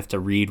maybe I would have to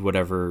read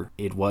whatever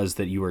it was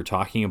that you were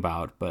talking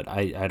about, but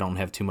I don't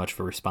have too much of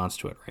a response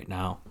to it right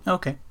now.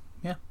 Okay.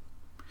 Yeah.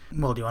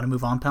 Well, do you want to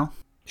move on, pal?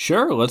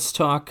 Sure, let's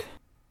talk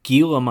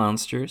Gila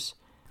monsters.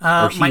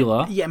 Or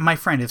Gila. My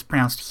friend, it's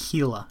pronounced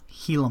Gila.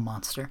 Gila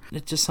monster.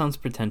 It just sounds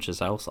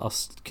pretentious. I'll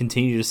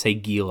continue to say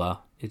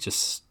Gila. It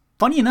just...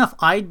 Funny enough,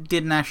 I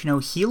didn't actually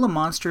know Gila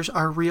monsters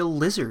are real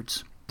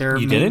lizards. They're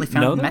mainly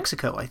found in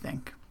Mexico, I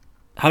think.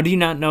 How do you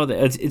not know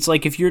that? It's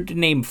like if you're to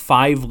name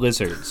 5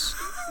 lizards,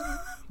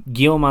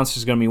 Gila monster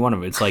is going to be one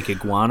of them. It's like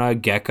iguana,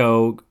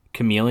 gecko,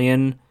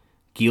 chameleon,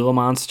 Gila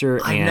monster,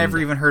 I've never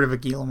even heard of a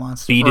Gila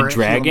monster. Bearded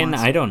dragon?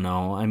 I don't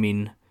know. I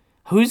mean,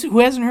 who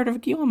hasn't heard of a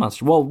Gila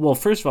monster? Well,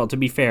 first of all, to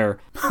be fair,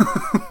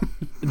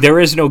 there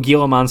is no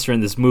Gila monster in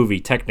this movie,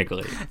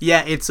 technically.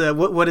 Yeah, it's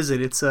what is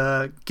it? It's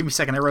give me a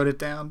second, I wrote it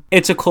down.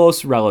 It's a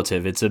close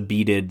relative. It's a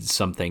beaded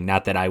something.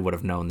 Not that I would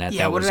have known that.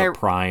 That was a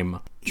prime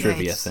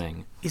trivia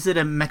thing. Is it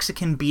a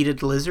Mexican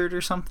beaded lizard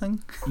or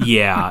something?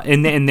 Yeah,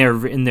 and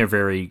they're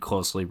very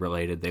closely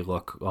related. They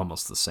look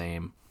almost the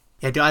same.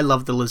 Yeah, dude, I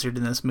love the lizard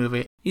in this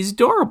movie. He's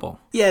adorable.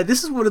 Yeah,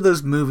 this is one of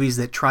those movies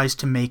that tries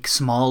to make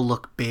small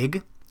look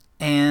big,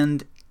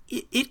 and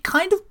it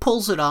kind of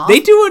pulls it off. They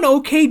do an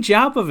okay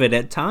job of it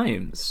at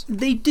times.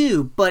 They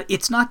do, but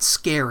it's not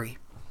scary.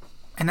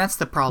 And that's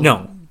the problem.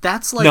 No.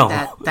 That's like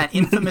that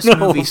infamous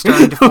movie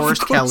starring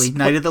DeForest Kelley,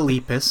 Night of the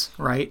Lepus,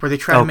 right? Where they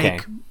try to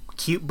make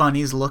cute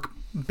bunnies look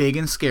big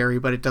and scary,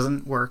 but it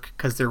doesn't work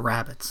because they're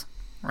rabbits,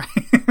 right?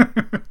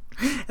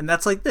 And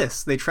that's like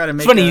this. They try to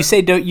make. It's funny you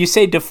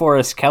say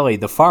DeForest Kelley.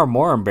 The far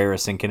more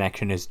embarrassing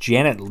connection is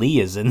Janet Leigh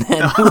is in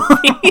that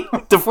movie.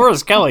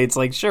 DeForest Kelley. It's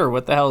like, sure,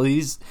 what the hell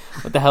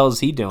is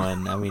he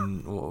doing? I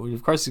mean,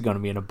 of course he's going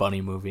to be in a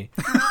bunny movie.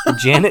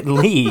 Janet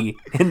Leigh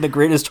in the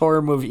greatest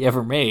horror movie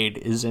ever made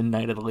is in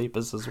Night of the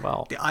Lepus as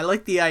well. I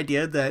like the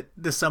idea that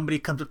somebody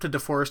comes up to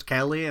DeForest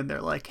Kelley and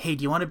they're like, "Hey,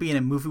 do you want to be in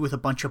a movie with a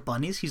bunch of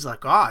bunnies?" He's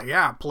like, "Oh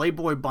yeah,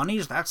 Playboy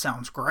bunnies. That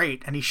sounds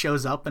great." And he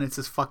shows up and it's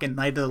this fucking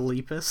Night of the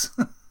Lepus.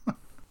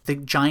 The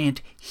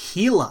giant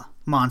Gila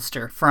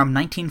Monster from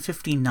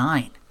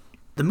 1959.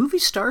 The movie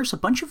stars a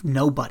bunch of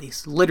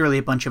nobodies, literally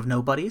a bunch of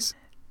nobodies.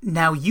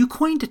 Now, you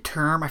coined a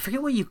term, I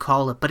forget what you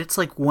call it, but it's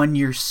like when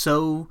you're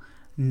so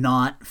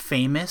not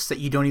famous that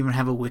you don't even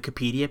have a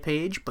Wikipedia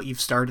page, but you've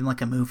starred in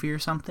like a movie or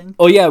something.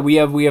 Oh yeah, we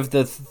have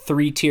the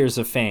 3 tiers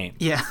of fame.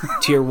 Yeah.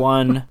 Tier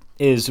 1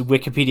 is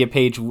Wikipedia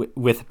page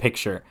with a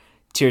picture.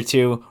 Tier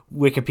 2,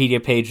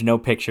 Wikipedia page, no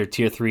picture.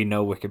 Tier 3,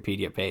 no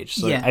Wikipedia page.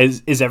 So yeah.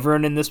 Is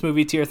everyone in this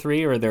movie Tier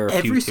 3, or are there a few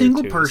Every Tier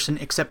single 2s? person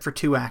except for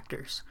 2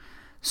 actors.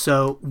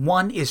 So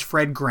one is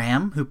Fred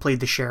Graham, who played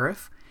the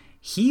sheriff.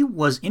 He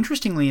was,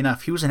 interestingly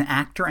enough, he was an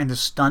actor and a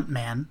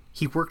stuntman.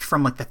 He worked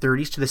from like the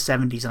 30s to the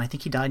 70s, and I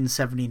think he died in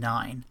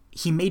 79.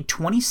 He made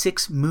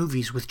 26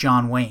 movies with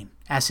John Wayne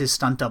as his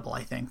stunt double,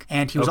 I think.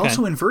 And he was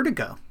also in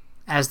Vertigo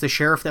as the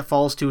sheriff that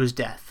falls to his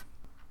death.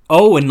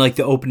 Oh, and like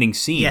the opening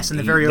scene. Yes, in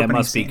the very opening scene. That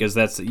must be, because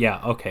that's,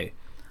 yeah, okay.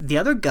 The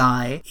other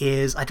guy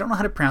is, I don't know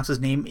how to pronounce his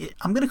name.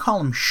 I'm going to call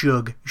him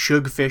Shug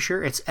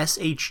Fisher. It's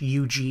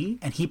S-H-U-G,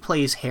 and he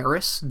plays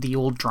Harris, the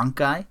old drunk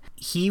guy.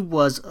 He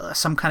was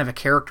some kind of a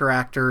character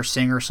actor,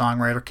 singer,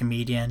 songwriter,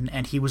 comedian,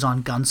 and he was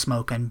on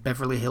Gunsmoke and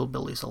Beverly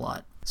Hillbillies a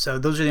lot. So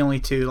those are the only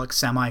 2 like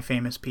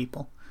semi-famous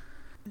people.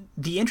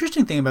 The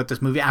interesting thing about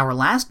this movie, our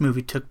last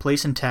movie took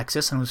place in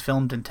Texas and was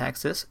filmed in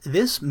Texas.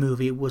 This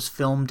movie was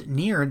filmed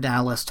near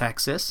Dallas,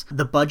 Texas.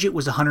 The budget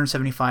was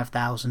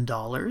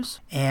 $175,000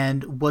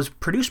 and was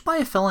produced by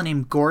a fella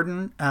named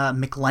Gordon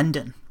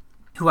McLendon,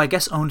 who I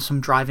guess owned some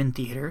drive-in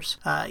theaters.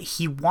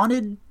 He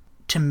wanted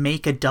to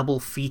make a double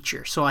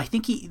feature, so I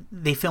think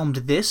they filmed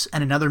this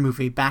and another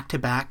movie back to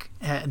back.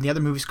 And the other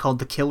movie's called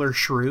The Killer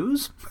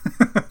Shrews.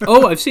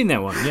 Oh, I've seen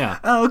that one. Yeah.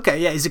 Oh, okay.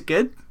 Yeah, is it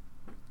good?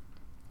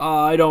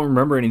 I don't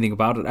remember anything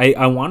about it.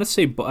 I want to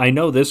say, I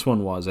know this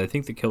one was. I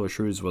think The Killer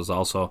Shrews was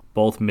also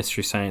both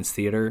Mystery Science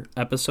Theater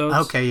episodes.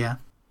 Okay, yeah.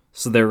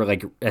 So they were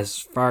like, as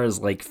far as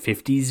like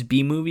 50s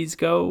B movies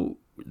go,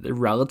 they're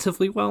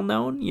relatively well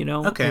known, you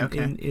know? Okay.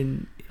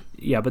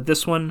 Yeah, but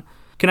this one,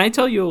 can I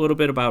tell you a little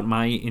bit about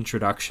my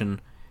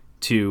introduction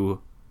to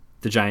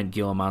the giant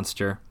Gila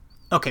monster?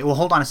 Okay, well,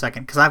 hold on a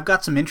second, because I've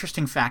got some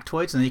interesting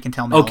factoids, and then you can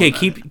tell me. Okay,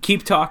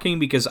 keep talking,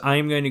 because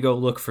I'm going to go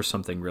look for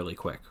something really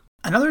quick.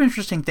 Another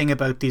interesting thing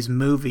about these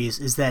movies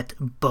is that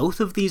both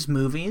of these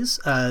movies,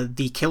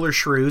 The Killer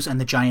Shrews and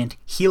The Giant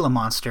Gila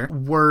Monster,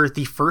 were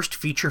the first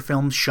feature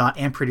films shot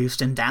and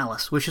produced in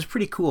Dallas, which is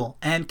pretty cool.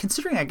 And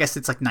considering, I guess,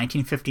 it's like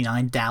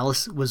 1959,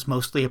 Dallas was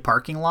mostly a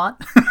parking lot.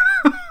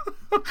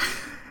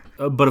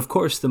 But of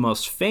course, the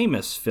most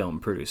famous film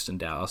produced in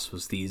Dallas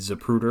was the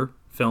Zapruder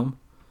film.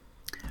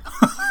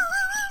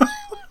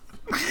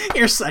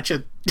 You're such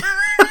a...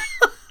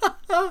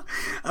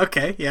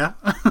 Okay, yeah.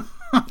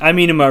 I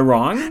mean, am I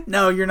wrong?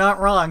 No, you're not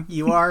wrong.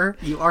 You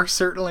are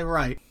certainly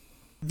right.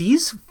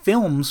 These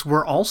films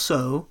were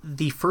also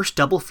the first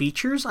double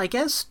features, I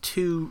guess,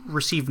 to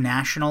receive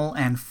national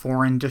and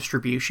foreign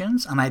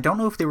distributions, and I don't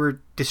know if they were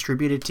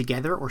distributed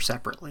together or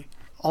separately.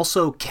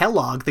 Also,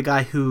 Kellogg, the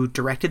guy who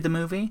directed the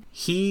movie,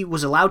 he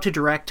was allowed to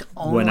direct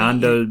only... Went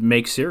on to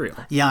make cereal.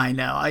 Yeah, I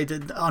know. I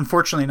did,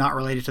 unfortunately not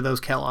related to those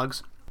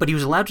Kellogg's. But he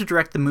was allowed to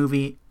direct the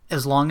movie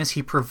as long as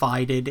he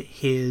provided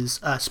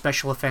his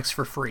special effects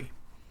for free.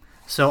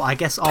 So I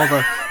guess all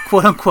the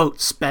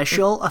quote-unquote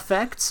special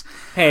effects...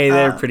 Hey,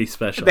 they're pretty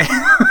special.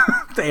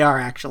 They are,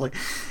 actually.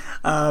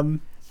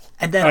 And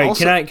then all right,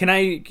 also... can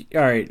I...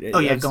 All right. Oh,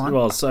 yeah, go on.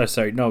 Well,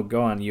 sorry. No,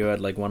 go on. You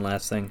had like one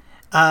last thing.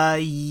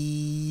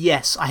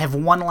 Yes, I have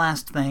one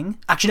last thing.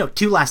 Actually, no,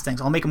 2 last things.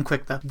 I'll make them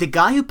quick, though. The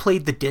guy who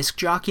played the disc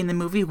jockey in the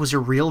movie was a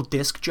real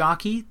disc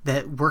jockey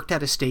that worked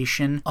at a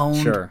station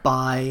owned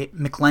by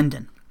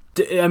McLendon.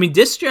 I mean,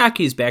 disc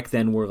jockeys back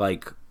then were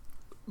like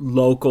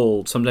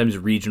local, sometimes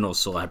regional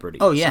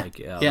celebrities. Oh, yeah.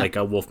 Like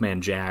a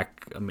Wolfman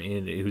Jack, I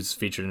mean, who's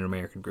featured in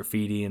American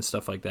Graffiti and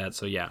stuff like that.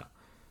 So, yeah.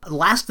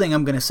 Last thing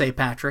I'm going to say,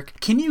 Patrick,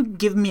 can you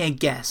give me a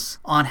guess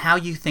on how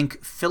you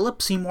think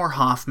Philip Seymour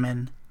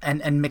Hoffman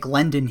and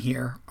McLendon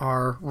here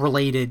are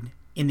related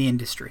in the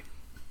industry?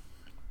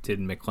 Did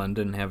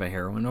McLendon have a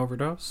heroin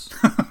overdose?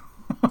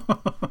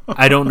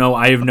 I don't know.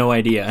 I have no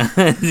idea.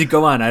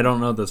 Go on. I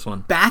don't know this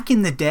one. Back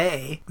in the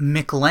day,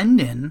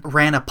 McLendon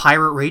ran a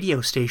pirate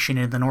radio station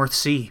in the North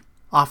Sea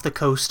off the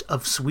coast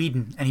of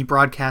Sweden, and he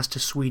broadcast to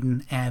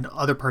Sweden and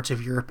other parts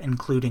of Europe,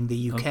 including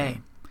the UK.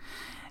 Okay.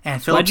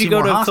 And Why'd you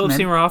go to Philip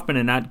Seymour Hoffman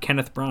and not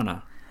Kenneth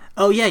Branagh?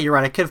 Oh, yeah, you're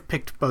right. I could have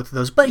picked both of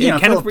those. But, you know,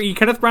 Kenneth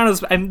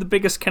Branagh, I'm the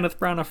biggest Kenneth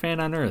Branagh fan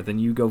on earth, and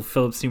you go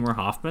Philip Seymour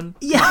Hoffman?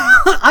 Yeah,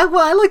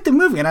 I like the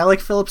movie, and I like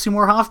Philip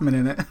Seymour Hoffman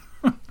in it.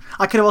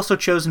 I could have also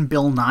chosen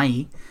Bill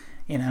Nighy,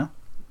 you know?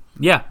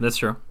 Yeah, that's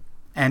true.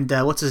 And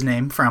what's his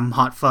name from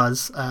Hot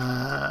Fuzz?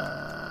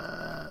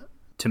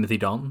 Timothy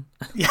Dalton?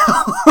 Yeah.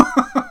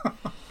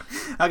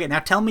 Okay, now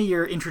tell me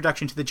your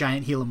introduction to the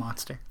giant Gila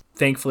monster.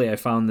 Thankfully, I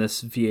found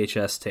this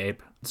VHS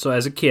tape. So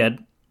as a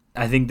kid,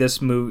 I think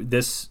this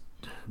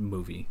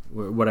movie,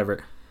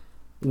 whatever,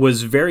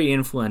 was very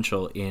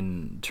influential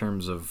in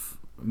terms of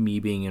me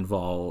being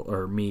involved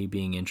or me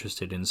being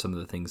interested in some of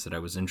the things that I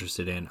was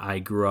interested in. I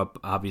grew up,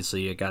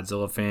 obviously, a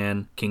Godzilla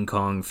fan, King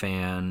Kong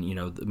fan, you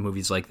know,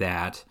 movies like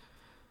that.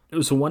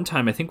 So one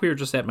time, I think we were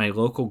just at my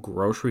local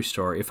grocery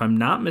store. If I'm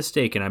not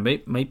mistaken, I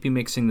might be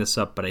mixing this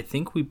up, but I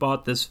think we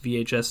bought this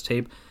VHS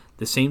tape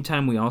the same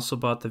time we also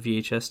bought the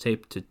VHS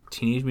tape to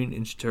Teenage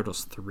Mutant Ninja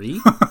Turtles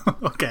 3.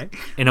 Okay.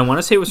 And I want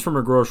to say it was from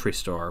a grocery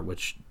store,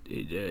 which,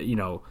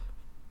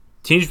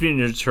 Teenage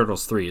Mutant Ninja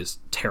Turtles 3 is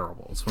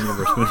terrible. It's one of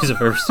the worst movies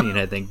I've ever seen,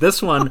 I think.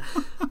 This one,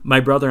 my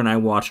brother and I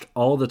watched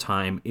all the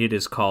time. It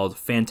is called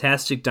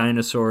Fantastic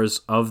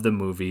Dinosaurs of the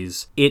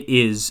Movies. It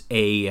is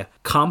a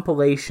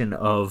compilation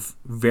of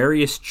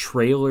various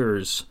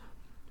trailers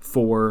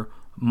for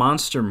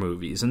monster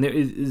movies. And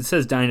it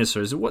says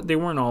dinosaurs. They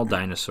weren't all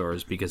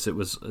dinosaurs because it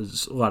was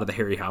a lot of the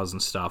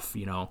Harryhausen stuff,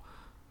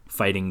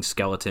 fighting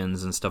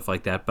skeletons and stuff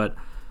like that. But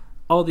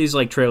all these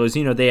trailers,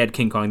 they had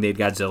King Kong, they had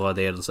Godzilla,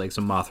 they had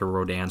some Mothra,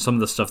 Rodan, some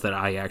of the stuff that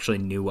I actually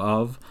knew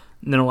of,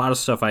 and then a lot of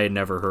stuff I had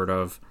never heard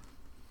of,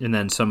 and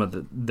then some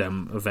of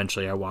them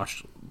eventually I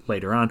watched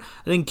later on.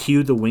 I think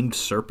Q the Winged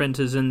Serpent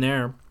is in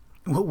there.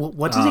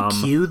 What is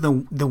it? Q the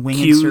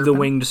Winged Q Serpent? the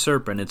Winged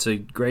Serpent. It's a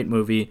great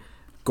movie.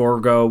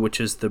 Gorgo, which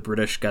is the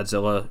British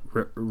Godzilla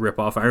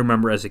ripoff. I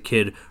remember as a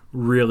kid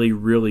really,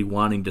 really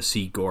wanting to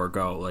see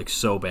Gorgo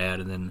so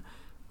bad, and then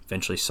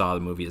eventually saw the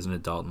movie as an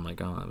adult and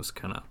oh, that was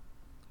kind of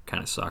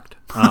sucked.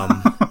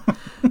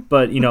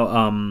 But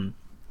The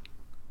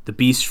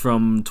Beast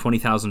from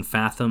 20,000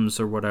 Fathoms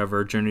or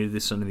whatever, Journey to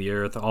the Center of the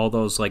Earth, all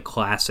those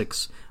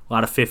classics, a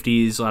lot of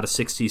 50s, a lot of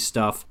 60s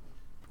stuff.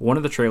 One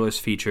of the trailers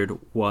featured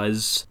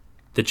was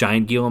the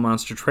giant Gila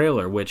monster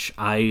trailer, which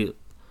I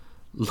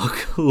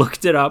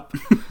looked it up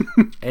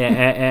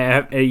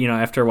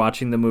after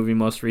watching the movie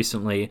most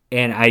recently,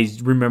 and I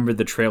remember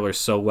the trailer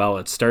so well.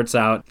 It starts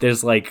out,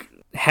 there's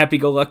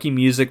happy-go-lucky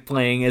music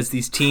playing as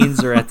these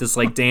teens are at this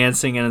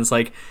dancing, and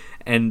it's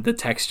and the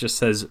text just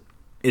says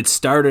it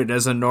started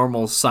as a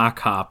normal sock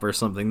hop or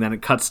something. Then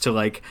it cuts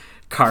to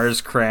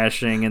cars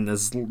crashing and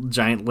this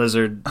giant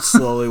lizard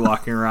slowly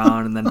walking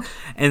around, and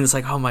it's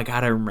oh my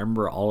god, I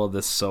remember all of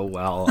this so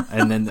well.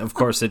 And then of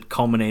course it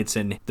culminates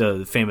in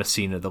the famous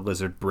scene of the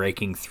lizard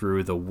breaking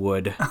through the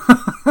wood.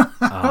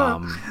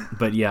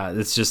 But yeah,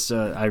 it's just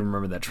I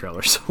remember that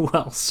trailer so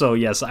well. So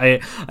yes,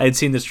 I had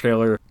seen this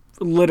trailer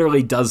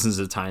literally dozens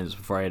of times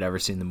before I had ever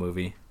seen the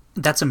movie.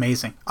 That's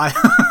amazing.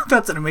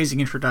 That's an amazing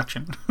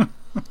introduction.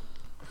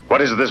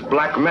 What is this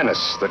black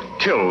menace that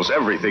kills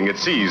everything it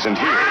sees and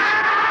hears?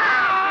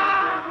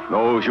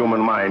 No human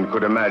mind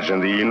could imagine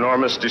the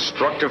enormous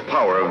destructive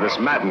power of this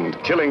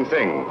maddened, killing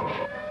thing.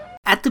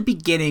 At the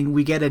beginning,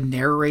 we get a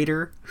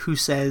narrator who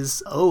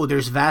says, oh,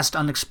 there's vast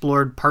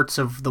unexplored parts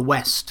of the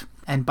West.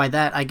 And by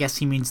that, I guess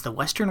he means the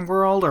Western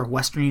world or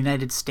Western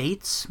United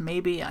States,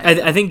 maybe?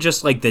 I think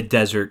just the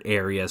desert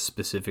area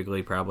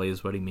specifically probably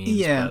is what he means.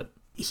 Yeah. But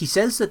he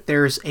says that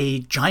there's a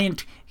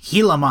giant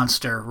Gila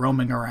monster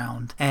roaming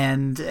around.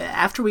 And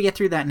after we get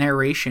through that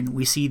narration,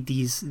 we see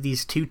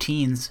these two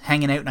teens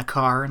hanging out in a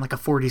car in a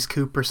 40s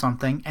coupe or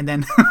something. And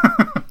then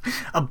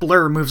a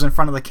blur moves in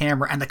front of the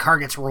camera and the car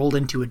gets rolled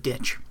into a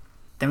ditch.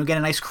 Then we get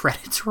a nice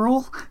credits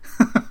roll.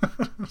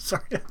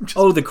 Sorry.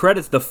 The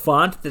credits, the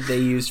font that they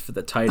used for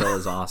the title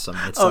is awesome.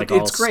 It's all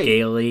great.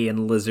 Scaly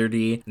and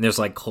lizardy. And there's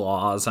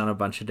claws on a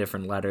bunch of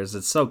different letters.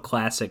 It's so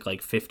classic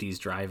 50s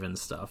drive-in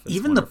stuff. It's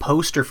even wonderful. The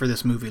poster for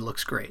this movie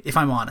looks great, if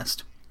I'm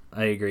honest.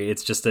 I agree.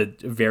 It's just a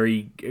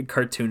very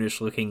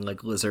cartoonish looking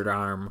lizard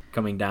arm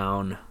coming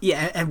down.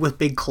 Yeah, and with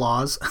big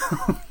claws.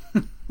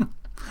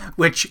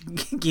 Which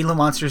Gila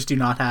monsters do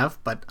not have,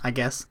 but I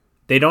guess.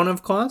 They don't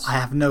have claws? I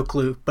have no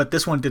clue, but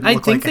this one didn't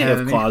look like it. I think they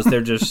have claws.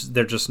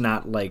 They're just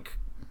not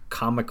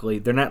comically.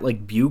 They're not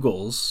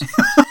bugles.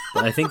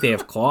 But I think they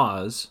have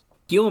claws.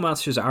 Gila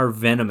monsters are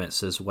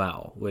venomous as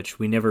well, which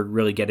we never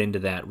really get into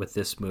that with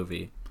this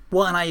movie.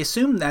 Well, and I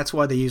assume that's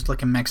why they used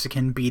a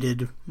Mexican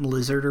beaded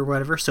lizard or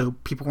whatever, so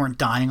people weren't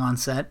dying on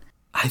set.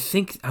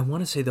 I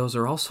want to say those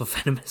are also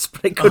venomous,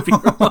 but I could be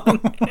wrong.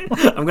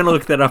 I'm going to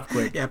look that up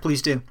quick. Yeah,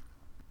 please do.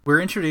 We're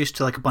introduced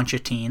to a bunch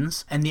of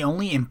teens, and the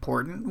only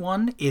important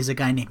one is a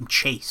guy named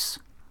Chase.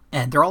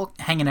 And they're all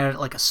hanging out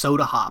at a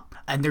soda hop,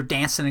 and they're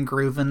dancing and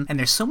grooving, and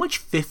there's so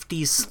much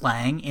 50s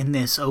slang in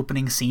this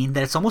opening scene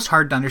that it's almost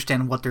hard to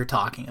understand what they're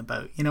talking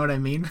about. You know what I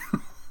mean?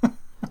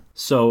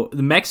 So,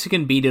 the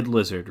Mexican beaded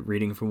lizard,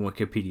 reading from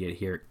Wikipedia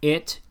here,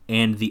 it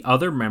and the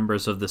other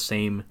members of the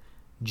same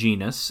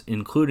genus,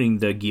 including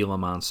the Gila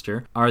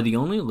monster, are the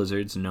only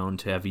lizards known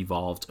to have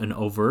evolved an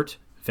overt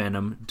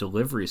venom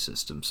delivery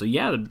system. So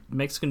yeah, the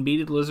Mexican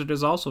beaded lizard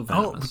is also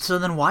venomous. Oh, so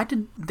then why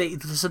didn't they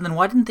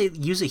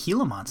use a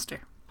Gila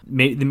monster?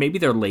 Maybe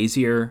they're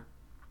lazier.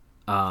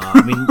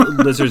 I mean,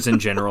 lizards in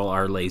general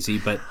are lazy,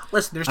 but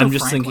listen, there's no I'm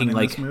just Franklin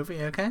thinking in this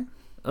movie, okay?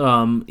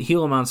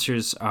 Gila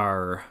monsters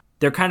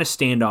they're kind of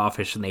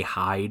standoffish and they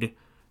hide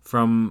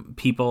from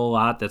people a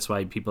lot. That's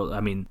why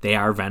they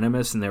are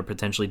venomous and they're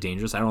potentially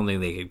dangerous. I don't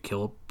think they could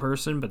kill a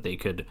person, but they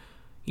could,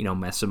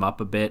 mess them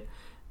up a bit.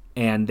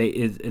 And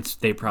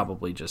they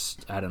probably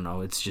just, I don't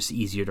know, it's just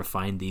easier to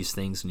find these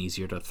things and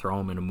easier to throw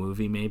them in a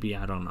movie, maybe.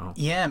 I don't know.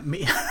 Yeah,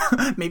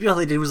 maybe all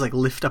they did was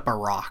lift up a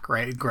rock,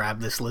 right? Grab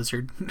this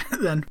lizard,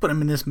 then put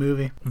him in this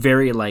movie.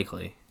 Very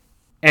likely.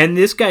 And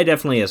this guy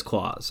definitely has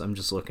claws. I'm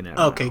just looking at him.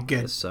 Okay, now.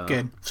 good, This,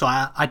 good. So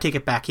I take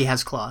it back. He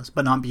has claws,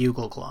 but not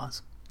bugle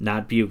claws.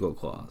 Not bugle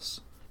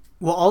claws.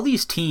 Well, all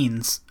these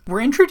teens,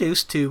 we're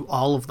introduced to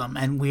all of them,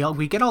 and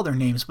we get all their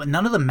names, but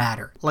none of them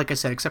matter. Like I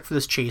said, except for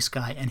this Chase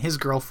guy and his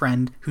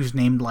girlfriend, who's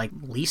named like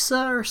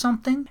Lisa or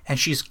something, and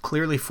she's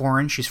clearly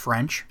foreign. She's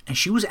French, and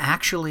she was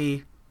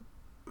actually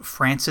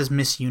France's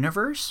Miss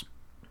Universe.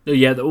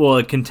 Yeah, well,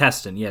 a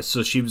contestant, yes.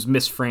 So she was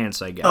Miss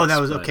France, I guess. Oh,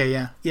 that was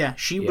okay. Yeah.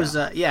 She was.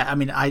 Yeah, I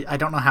mean, I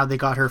don't know how they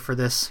got her for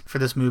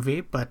this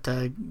movie, but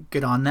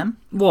good on them.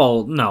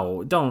 Well,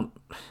 no, don't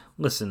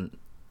listen.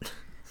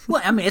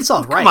 Well, I mean, it's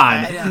all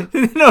right. Come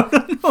on,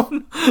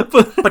 no.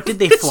 But did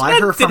they fly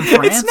her from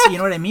France? You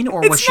know what I mean?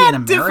 Or was she in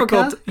America?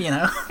 Difficult. You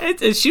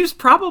know, she was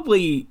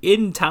probably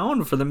in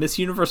town for the Miss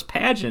Universe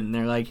pageant. And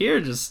they're like, here,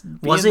 just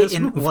was it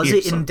in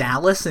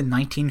Dallas in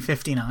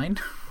 1959?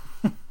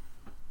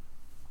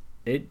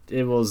 It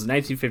was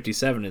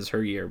 1957 is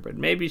her year, but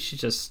maybe she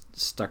just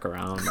stuck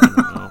around. I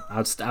don't know.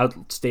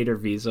 Outstayed her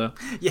visa.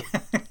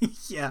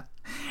 Yeah.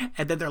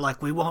 And then they're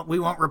like, we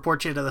won't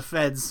report you to the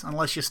feds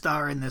unless you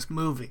star in this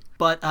movie.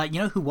 But you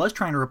know who was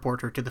trying to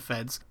report her to the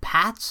feds?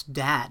 Pat's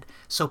dad.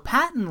 So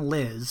Pat and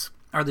Liz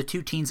are the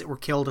two teens that were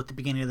killed at the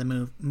beginning of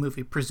the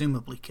movie,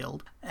 presumably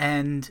killed.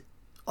 And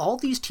all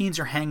these teens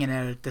are hanging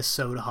out at this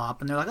soda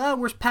hop, and they're like, oh,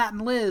 where's Pat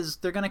and Liz?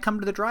 They're going to come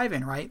to the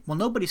drive-in, right? Well,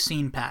 nobody's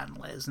seen Pat and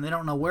Liz, and they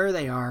don't know where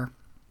they are.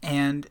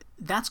 And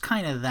that's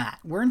kind of that.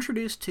 We're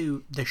introduced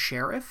to the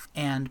sheriff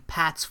and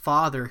Pat's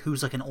father,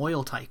 who's like an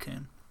oil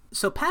tycoon.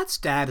 So Pat's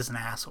dad is an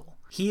asshole.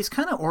 He's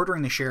kind of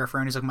ordering the sheriff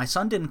around. He's like, my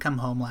son didn't come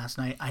home last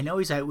night. I know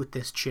he's out with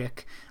this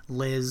chick,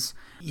 Liz.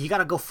 You got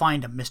to go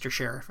find him, Mr.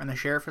 Sheriff. And the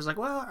sheriff is like,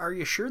 well, are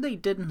you sure they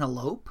didn't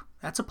elope?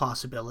 That's a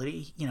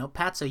possibility. You know,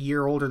 Pat's a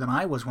year older than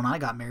I was when I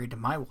got married to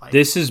my wife.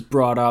 This is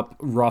brought up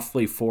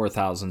roughly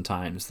 4,000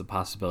 times, the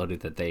possibility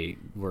that they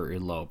were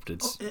eloped.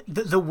 It's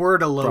the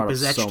word elope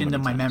is etched into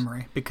my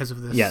memory because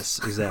of this. Yes,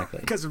 exactly.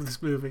 Because of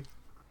this movie.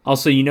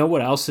 Also, you know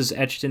what else is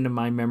etched into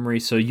my memory?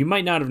 So you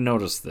might not have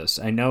noticed this.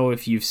 I know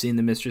if you've seen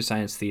the Mystery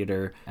Science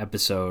Theater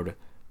episode,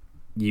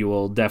 you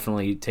will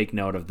definitely take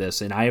note of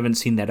this. And I haven't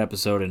seen that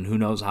episode in who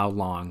knows how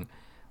long,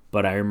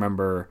 but I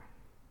remembered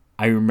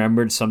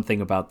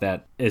something about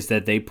that, is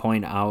that they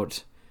point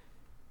out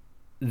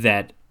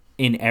that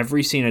in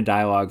every scene of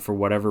dialogue, for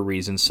whatever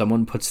reason,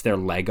 someone puts their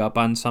leg up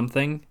on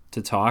something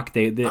to talk.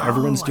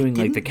 Everyone's doing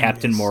like the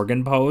Captain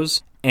Morgan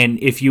pose.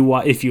 And if you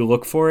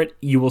look for it,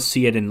 you will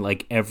see it in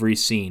like every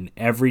scene,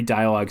 every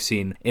dialogue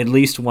scene. At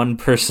least one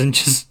person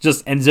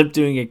just ends up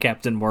doing a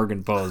Captain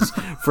Morgan pose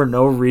for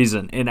no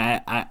reason. And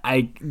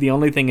I the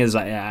only thing is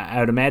I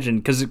would imagine,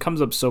 because it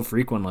comes up so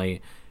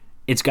frequently,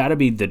 it's got to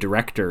be the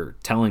director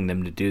telling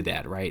them to do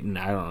that, right? And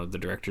I don't know, the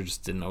director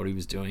just didn't know what he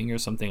was doing or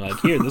something.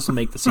 Like, here, this will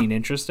make the scene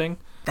interesting.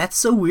 That's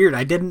so weird.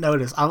 I didn't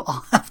notice.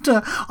 I'll have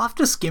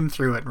to skim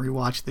through it and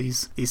rewatch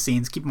these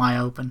scenes. Keep my eye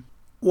open.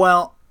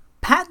 Well,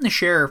 Pat and the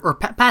sheriff, or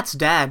Pat's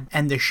dad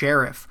and the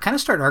sheriff, kind of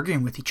start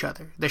arguing with each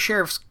other. The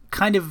sheriff's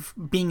kind of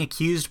being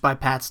accused by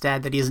Pat's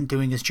dad that he isn't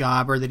doing his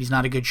job or that he's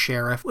not a good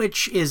sheriff,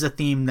 which is a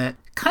theme that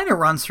kind of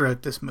runs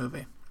throughout this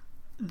movie.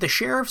 The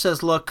sheriff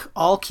says, look,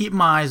 I'll keep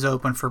my eyes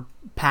open for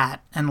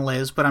Pat and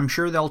Liz, but I'm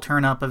sure they'll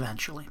turn up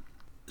eventually.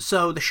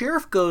 So the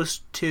sheriff goes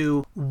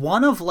to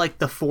one of like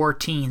the 4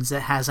 teens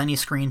that has any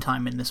screen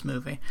time in this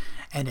movie,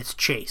 and it's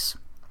Chase.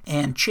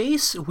 And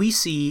Chase, we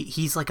see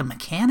he's like a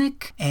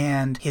mechanic,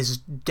 and his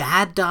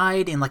dad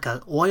died in like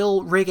a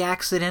oil rig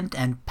accident,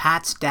 and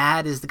Pat's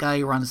dad is the guy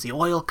who runs the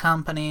oil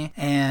company,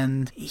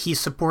 and he's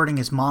supporting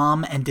his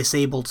mom and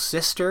disabled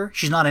sister.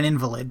 She's not an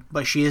invalid,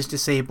 but she is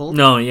disabled.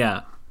 No,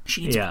 yeah.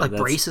 She needs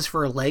braces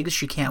for her legs.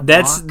 She can't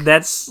walk. walk.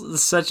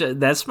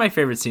 That's my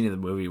favorite scene of the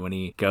movie, when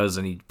he goes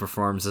and he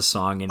performs a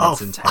song in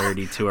its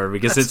entirety to her,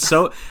 because it's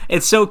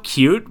so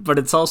cute, but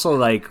it's also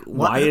like,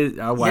 why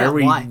are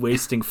we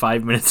wasting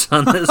 5 minutes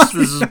on this?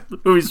 This is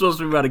movie's supposed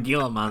to be about a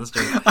Gila monster,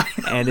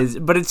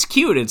 but it's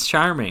cute. It's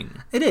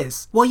charming. It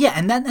is. Well, yeah,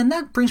 and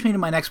that brings me to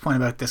my next point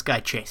about this guy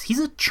Chase. He's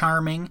a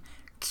charming,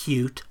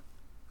 cute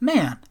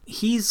man.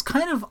 He's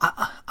kind of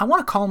I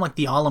want to call him like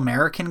the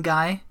all-American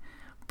guy.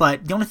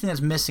 But the only thing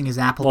that's missing is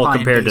apple pie. Well,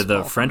 compared to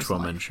the French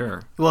woman,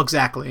 sure. Well,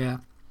 exactly, yeah.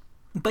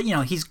 But, you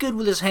know, he's good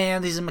with his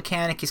hands. He's a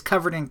mechanic. He's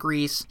covered in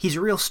grease. He's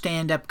a real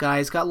stand-up guy.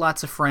 He's got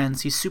lots of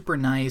friends. He's super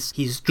nice.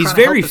 He's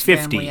very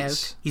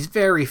 50s. He's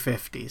very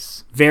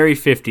 50s. Very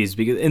 50s,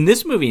 because in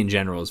this movie in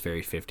general is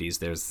very 50s.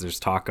 There's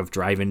talk of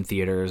drive-in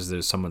theaters.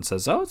 There's someone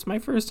says, "Oh, it's my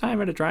first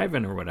time at a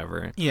drive-in," or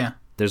whatever. Yeah.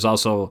 There's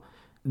also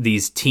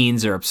these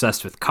teens are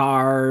obsessed with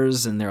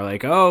cars, and they're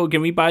like, "Oh, can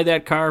we buy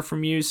that car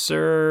from you,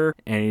 sir?"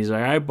 And he's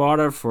like, "I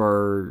bought it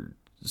for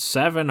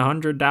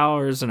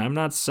 $700, and I'm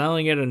not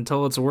selling it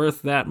until it's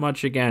worth that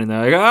much again." And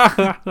they're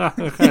like, "Ah!"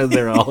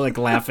 They're all like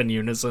laughing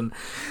unison.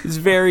 It's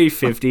very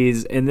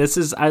 50s, and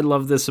I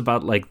love this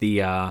about like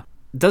the.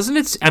 Doesn't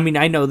it? I mean,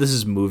 I know this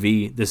is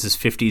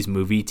 50s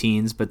movie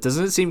teens, but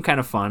doesn't it seem kind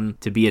of fun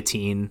to be a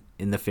teen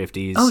in the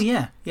 50s? Oh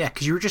yeah,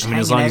 because you were just. I mean,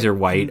 as long as you're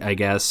white, I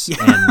guess,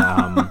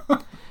 yeah.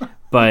 And.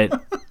 But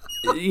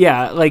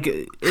Yeah, like,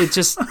 it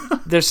just,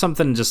 there's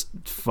something just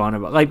fun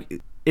about,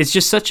 like, it's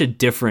just such a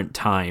different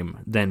time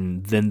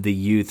than the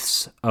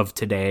youths of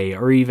today,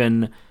 or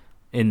even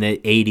in the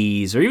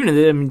 80s, or even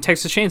in the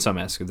Texas Chainsaw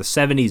Massacre, the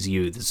 70s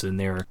youths and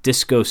their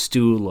disco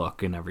stew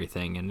look and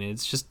everything, and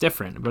it's just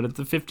different. But at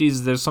the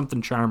 50s, there's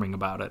something charming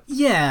about it.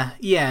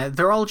 Yeah,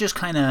 they're all just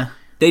kind of...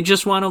 They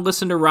just want to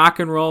listen to rock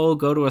and roll,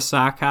 go to a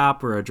sock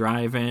hop or a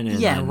drive-in, and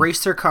then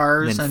race their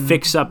cars and and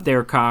fix up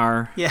their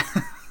car. Yeah,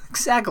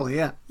 exactly.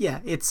 Yeah.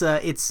 It's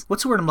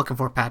what's the word I'm looking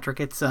for,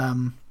 Patrick? It's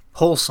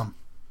wholesome.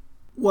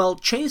 Well,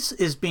 Chase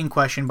is being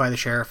questioned by the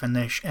sheriff, and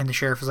the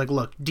sheriff is like,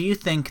 "Look, do you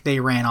think they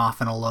ran off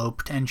and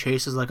eloped?" And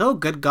Chase is like, "Oh,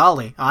 good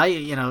golly,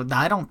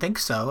 I don't think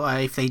so.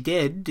 If they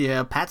did,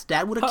 Pat's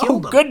dad would have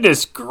killed them." Oh,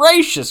 goodness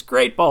gracious,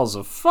 great balls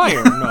of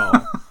fire!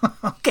 No.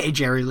 Okay,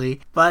 Jerry Lee.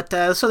 But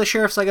so the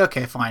sheriff's like,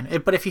 "Okay, fine.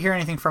 But if you hear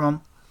anything from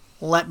him,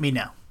 let me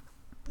know."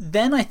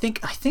 Then I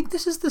think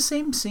this is the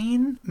same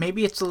scene.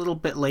 Maybe it's a little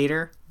bit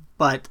later,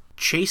 but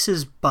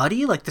Chase's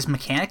buddy, like this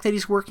mechanic that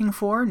he's working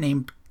for,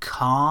 named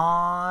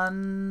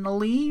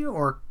Connolly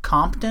or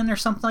Compton or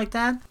something like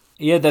that.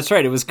 Yeah, that's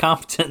right. It was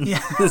Compton.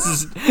 Yeah. This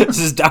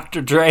is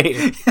Dr.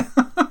 Dre.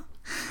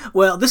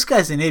 Well, this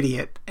guy's an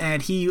idiot,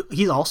 and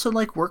he also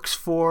like works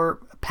for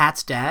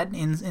Pat's dad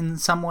in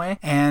some way,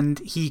 and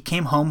he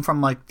came home from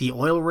like the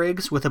oil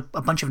rigs with a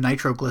bunch of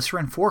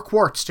nitroglycerin, 4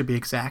 quarts to be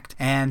exact.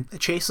 And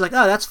Chase is like,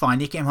 "Oh, that's fine.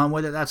 You came home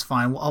with it. That's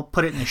fine. Well, I'll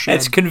put it in the shed."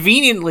 It's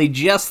conveniently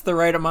just the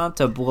right amount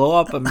to blow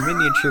up a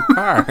miniature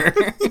car.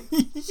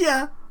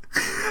 Yeah.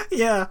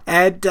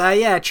 And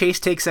Chase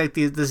takes out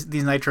these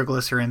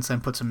nitroglycerins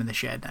and puts them in the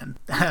shed, and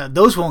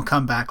those won't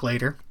come back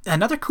later.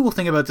 Another cool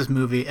thing about this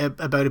movie,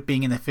 about it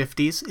being in the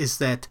 50s, is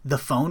that the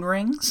phone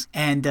rings,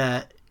 and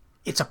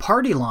it's a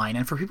party line.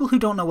 And for people who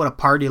don't know what a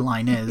party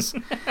line is,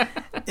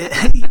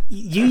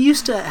 you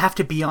used to have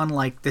to be on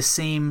like the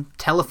same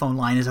telephone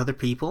line as other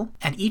people,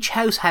 and each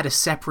house had a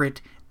separate,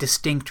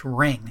 distinct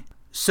ring.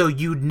 So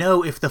you'd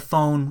know if the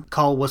phone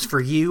call was for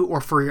you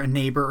or for your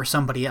neighbor or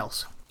somebody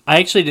else. I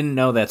actually didn't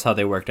know that's how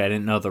they worked. I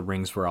didn't know the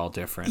rings were all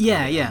different.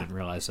 Yeah. I didn't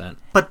realize that.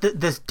 But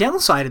the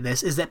downside of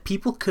this is that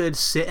people could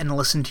sit and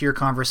listen to your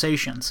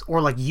conversations,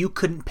 or like you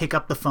couldn't pick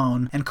up the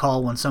phone and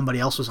call when somebody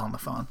else was on the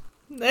phone.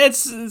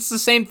 It's the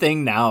same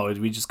thing now.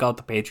 We just call it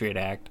the Patriot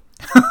Act.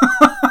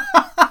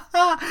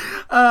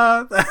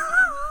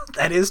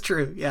 That is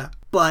true, yeah.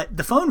 But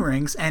the phone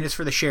rings, and it's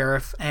for the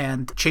sheriff,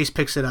 and Chase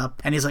picks it up,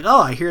 and he's like,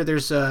 "Oh, I hear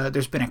there's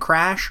been a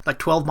crash like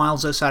 12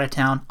 miles outside of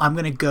town. I'm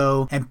going to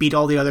go and beat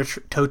all the other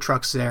tow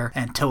trucks there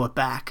and tow it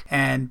back."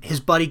 And his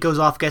buddy goes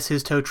off, gets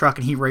his tow truck,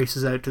 and he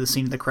races out to the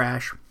scene of the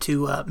crash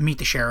to meet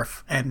the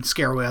sheriff and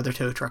scare away other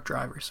tow truck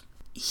drivers.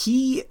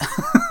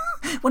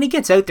 When he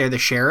gets out there, the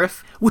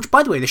sheriff, which,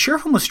 by the way, the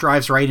sheriff almost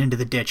drives right into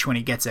the ditch when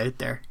he gets out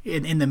there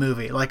in the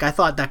movie. Like, I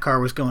thought that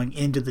car was going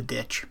into the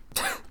ditch.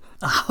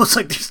 I was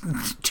like, there's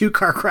 2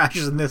 car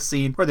crashes in this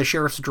scene, or the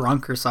sheriff's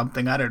drunk or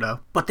something, I don't know.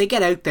 But they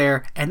get out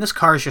there, and this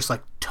car is just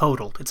like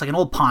totaled. It's like an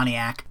old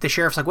Pontiac. The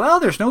sheriff's like, "Well,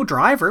 there's no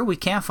driver. We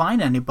can't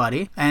find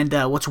anybody." And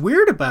what's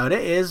weird about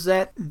it is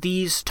that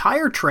these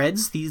tire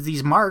treads,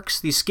 these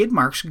marks, these skid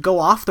marks, go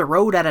off the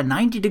road at a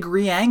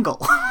 90-degree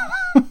angle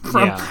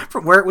from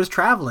where it was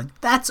traveling.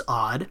 That's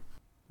odd.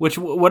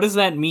 What does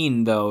that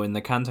mean, though, in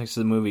the context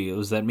of the movie?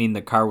 Does that mean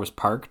the car was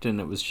parked and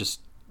it was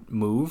just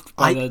moved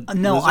by the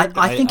lizard?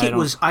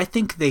 I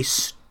think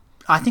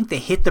they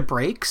hit the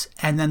brakes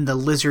and then the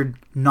lizard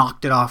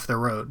knocked it off the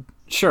road.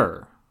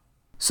 Sure.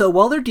 So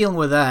while they're dealing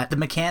with that, the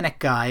mechanic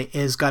guy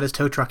has got his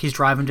tow truck. He's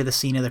driving to the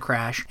scene of the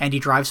crash, and he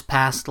drives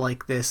past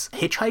like this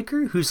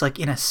hitchhiker who's like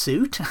in a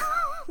suit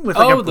with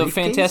like a briefcase.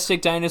 The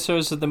Fantastic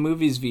Dinosaurs of the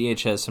Movies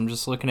VHS. I'm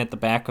just looking at the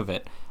back of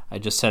it. I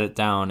just set it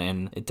down,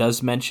 and it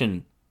does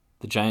mention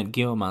the giant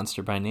Gila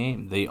monster by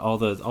name. Here's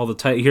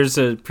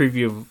a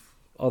preview of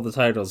all the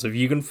titles. If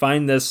you can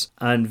find this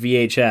on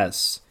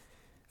VHS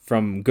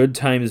from Good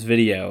Times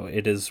Video,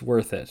 it is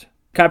worth it.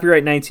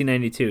 Copyright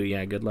 1992.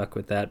 Yeah, good luck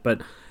with that.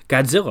 But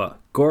Godzilla,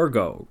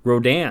 Gorgo,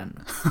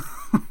 Rodan,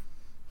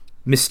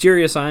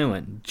 Mysterious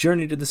Island,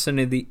 Journey to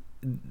the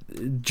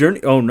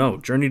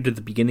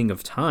Beginning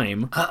of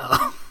Time,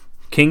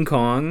 King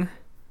Kong,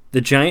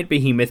 The Giant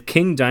Behemoth,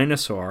 King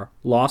Dinosaur,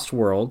 Lost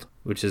World,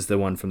 which is the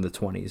one from the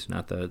 20s,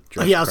 not the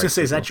Jurassic I was going to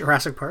say, is that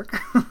Jurassic Park?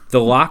 The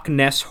Loch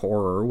Ness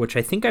Horror, which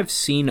I think I've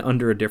seen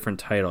under a different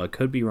title. I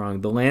could be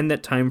wrong. The Land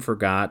That Time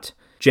Forgot,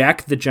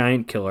 Jack the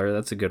Giant Killer,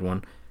 that's a good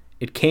one.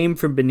 It Came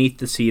from Beneath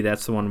the Sea,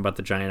 that's the one about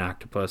the giant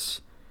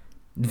octopus.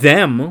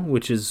 Them,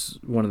 which is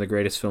one of the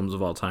greatest films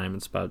of all time.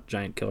 It's about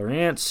giant killer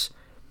ants.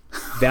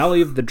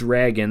 Valley of the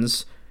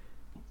Dragons.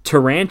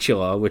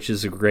 Tarantula, which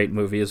is a great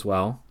movie as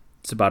well.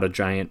 It's about a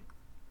giant...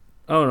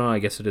 Oh, no, I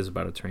guess it is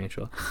about a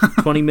tarantula.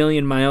 20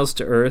 Million Miles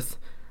to Earth.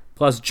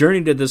 Plus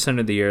Journey to the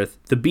Center of the Earth.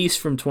 The Beast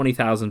from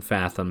 20,000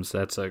 Fathoms.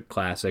 That's a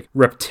classic.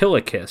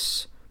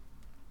 Reptilicus.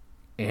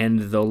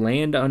 And The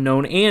Land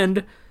Unknown.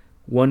 And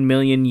 1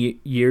 Million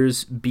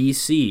Years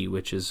BC,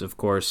 which is, of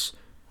course,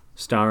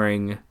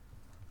 starring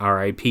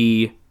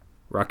R.I.P.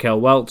 Raquel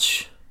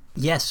Welch.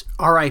 Yes,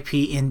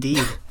 R.I.P.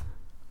 indeed.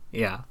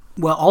 Yeah.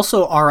 Well,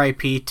 also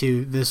R.I.P.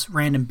 to this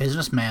random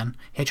businessman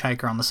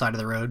hitchhiker on the side of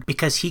the road,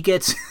 because he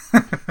gets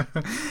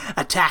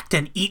attacked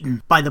and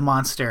eaten by the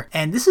monster.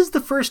 And this is the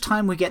first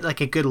time we get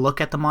like a good look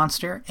at the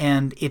monster,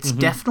 and it's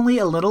definitely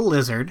a little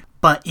lizard,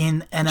 but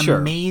in an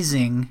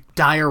amazing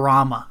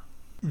diorama.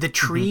 The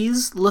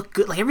trees look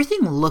good. Like,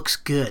 everything looks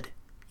good.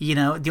 You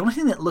know, the only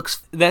thing that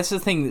looks... That's the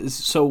thing.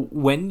 So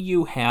when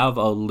you have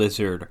a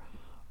lizard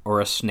or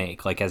a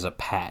snake, like as a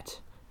pet,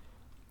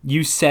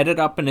 you set it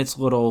up in its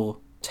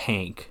little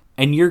tank,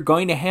 and you're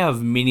going to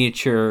have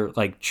miniature,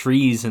 like,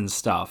 trees and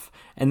stuff.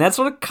 And that's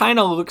what it kind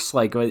of looks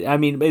like. I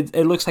mean,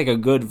 it looks like a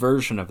good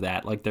version of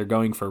that. Like, they're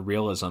going for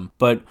realism.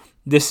 But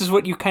this is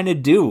what you kind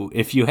of do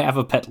if you have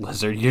a pet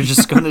lizard. You're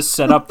just going to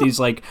set up these,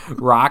 like,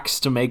 rocks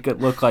to make it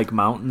look like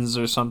mountains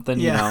or something,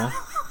 you know?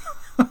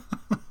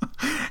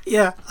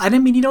 Yeah. I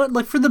mean, you know what?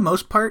 Like, for the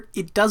most part,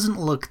 it doesn't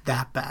look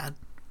that bad.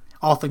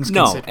 All things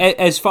considered. No,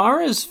 as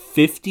far as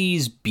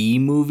 50s B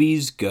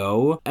movies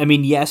go, I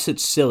mean, yes,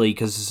 it's silly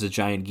because it's a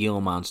giant Gila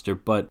monster,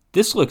 but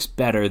this looks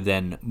better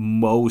than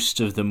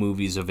most of the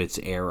movies of its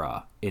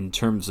era in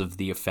terms of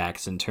the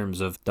effects, in terms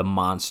of the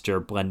monster,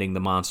 blending the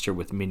monster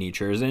with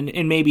miniatures, and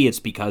maybe it's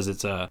because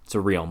it's a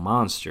real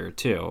monster,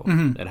 too,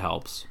 that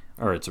helps.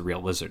 Or it's a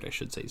real lizard, I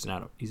should say. He's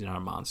not a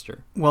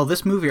monster. Well,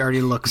 this movie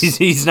already looks...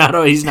 He's not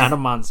a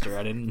monster.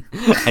 I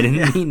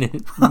didn't mean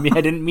it.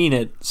 I didn't mean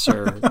it,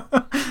 sir.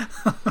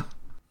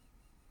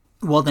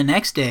 Well, the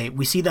next day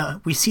we see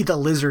the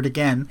lizard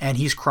again, and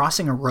he's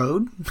crossing a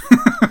road,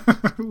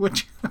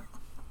 which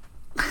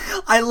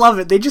I love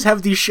it. They just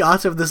have these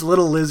shots of this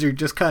little lizard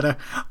just kind of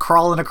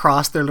crawling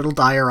across their little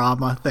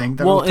diorama thing.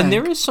 Well, and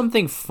there is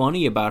something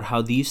funny about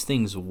how these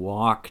things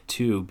walk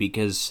too,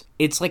 because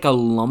it's like a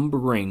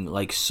lumbering,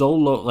 like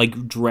solo,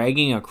 like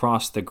dragging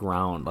across the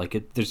ground.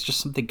 Like there's just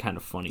something kind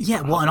of funny.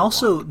 Yeah, well, and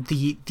also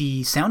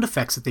the sound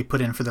effects that they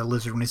put in for the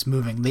lizard when he's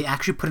moving, they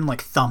actually put in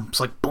like thumps,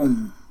 like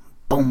boom,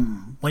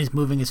 boom, when he's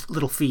moving his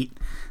little feet.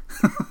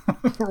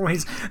 Or when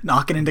he's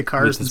knocking into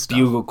cars and stuff.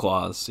 Bugle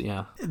claws,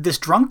 yeah. This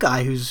drunk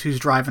guy who's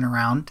driving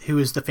around, who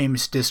is the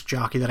famous disc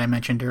jockey that I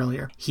mentioned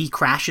earlier, he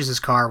crashes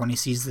his car when he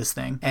sees this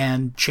thing,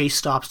 and Chase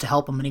stops to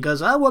help him, and he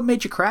goes, "Oh, what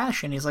made you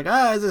crash?" And he's like,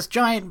 this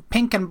giant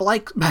pink and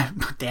black...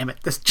 Damn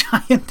it, this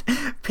giant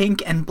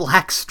pink and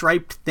black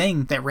striped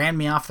thing that ran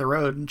me off the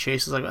road. And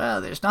Chase is like,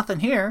 "Well, there's nothing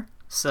here,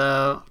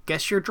 so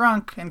guess you're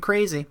drunk and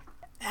crazy."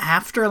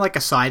 After, like,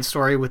 a side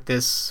story with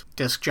this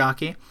disc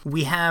jockey,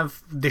 we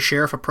have the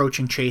sheriff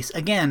approaching Chase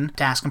again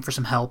to ask him for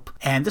some help.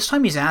 And this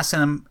time he's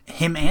asking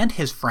him and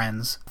his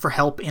friends for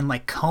help in,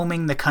 like,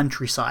 combing the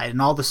countryside and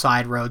all the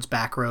side roads,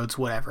 back roads,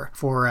 whatever,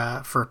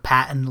 for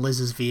Pat and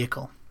Liz's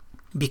vehicle.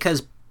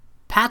 Because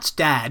Pat's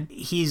dad,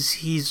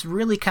 he's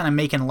really kind of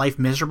making life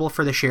miserable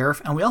for the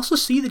sheriff. And we also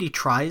see that he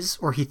tries,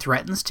 or he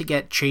threatens, to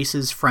get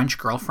Chase's French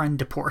girlfriend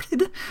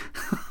deported.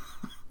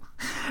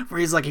 Where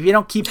he's like, "If you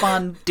don't keep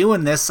on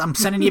doing this, I'm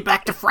sending you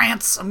back to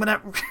France. I'm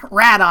gonna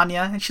rat on you."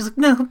 And she's like,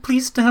 "No,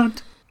 please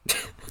don't."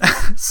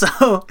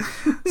 So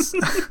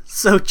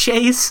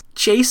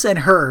Chase and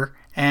her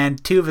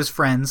and two of his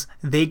friends,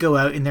 they go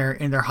out in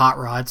their hot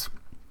rods,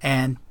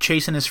 and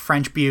Chase and his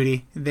French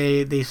beauty,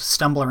 they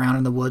stumble around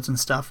in the woods and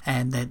stuff,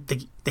 and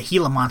the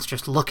Gila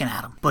monster's looking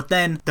at them. But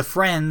then the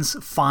friends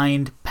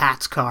find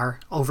Pat's car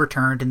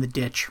overturned in the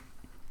ditch.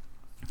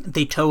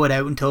 They tow it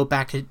out and tow it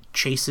back to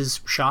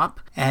Chase's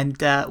shop.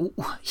 And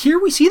here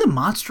we see the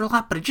monster a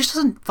lot, but it just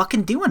doesn't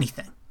fucking do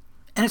anything.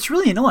 And it's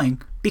really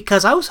annoying,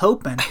 because I was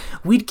hoping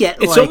we'd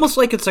get It's almost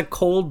like it's a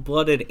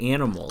cold-blooded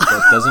animal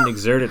that doesn't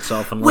exert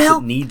itself unless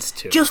it needs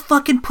to. Just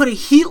fucking put a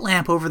heat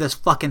lamp over this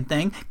fucking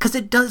thing, because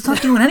it's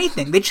not doing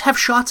anything. They just have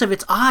shots of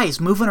its eyes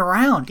moving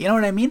around, you know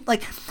what I mean?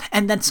 Like,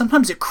 and then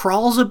sometimes it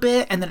crawls a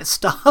bit, and then it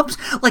stops.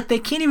 Like, they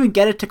can't even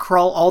get it to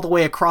crawl all the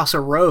way across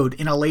a road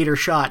in a later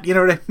shot, you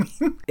know what I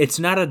mean? It's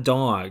not a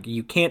dog.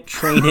 You can't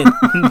train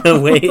it the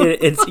way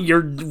it's...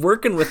 You're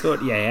working with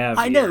what you have.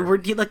 I know.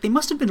 Like, they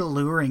must have been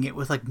luring it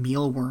with, like,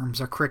 mealworms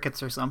or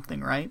crickets or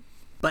something, right?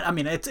 But I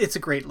mean, it's a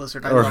great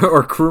lizard.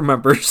 Or crew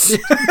members,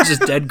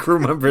 just dead crew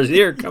members.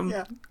 Here, come.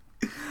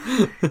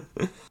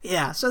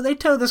 Yeah. So they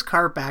tow this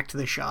car back to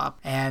the shop,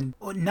 and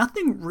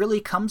nothing really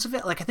comes of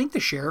it. Like, I think the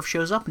sheriff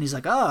shows up, and he's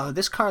like, "Oh,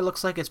 this car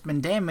looks like it's been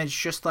damaged,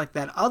 just like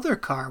that other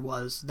car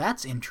was.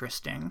 That's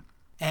interesting."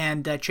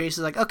 And Chase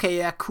is like, "Okay,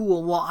 yeah,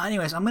 cool. Well,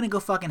 anyways, I'm gonna go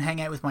fucking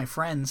hang out with my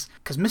friends,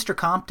 because Mr.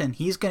 Compton,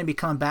 he's gonna be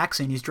coming back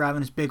soon. He's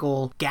driving his big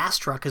old gas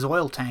truck, his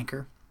oil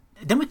tanker."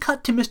 Then we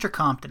cut to Mr.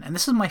 Compton, and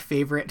this is my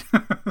favorite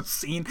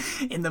scene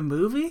in the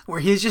movie, where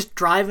he's just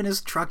driving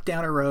his truck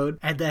down a road,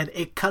 and then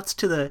it cuts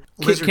to the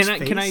lizard's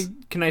face.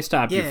 Can I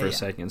stop you for a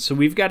second? So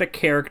we've got a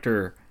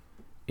character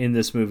in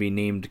this movie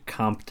named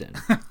Compton.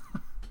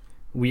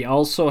 We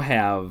also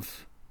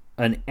have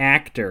an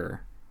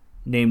actor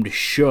named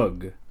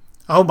Suge.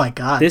 Oh my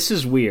god. This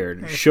is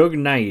weird. Suge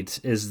Knight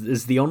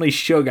is the only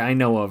Suge I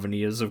know of, and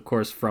he is, of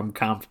course, from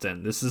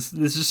Compton. This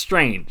is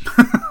strange.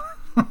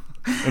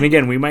 And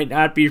again, we might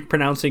not be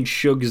pronouncing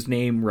Suge's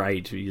name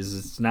right, because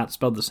it's not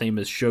spelled the same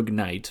as Suge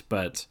Knight,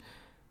 but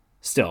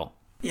still.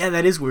 Yeah,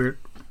 that is weird.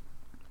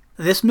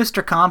 This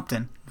Mr.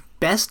 Compton,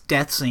 best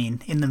death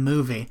scene in the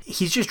movie.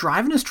 He's just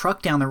driving his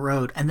truck down the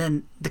road, and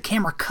then the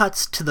camera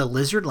cuts to the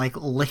lizard,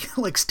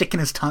 like sticking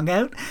his tongue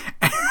out.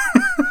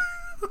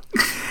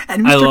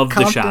 And I love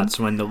the shots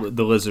when the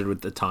lizard with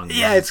the tongue.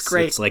 Yeah, it's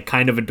great. It's like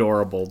kind of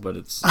adorable, but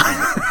it's...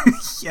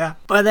 Yeah.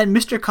 But then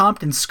Mr.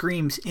 Compton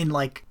screams in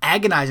like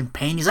agonizing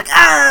pain. He's like,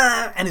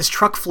 ah! And his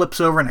truck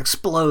flips over and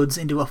explodes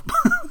into a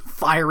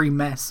fiery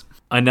mess.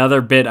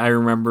 Another bit I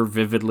remember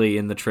vividly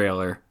in the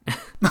trailer.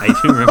 I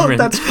do remember.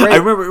 That's great. I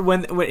remember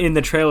when in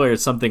the trailer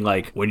it's something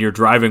like when you're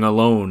driving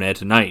alone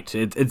at night.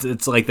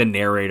 It's like the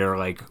narrator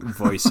like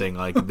voicing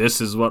like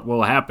this is what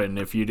will happen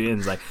if you do. And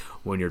it's like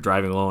when you're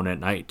driving alone at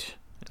night.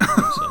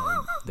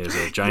 So there's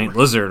a giant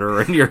lizard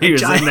or in your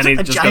ears, and then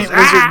it just giant goes,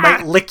 lizard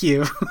might lick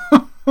you.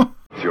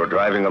 If you're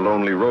driving a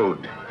lonely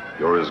road,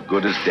 you're as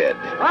good as dead.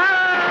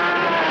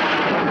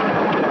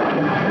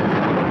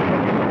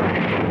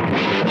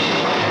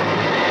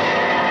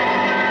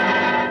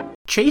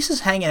 Chase is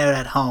hanging out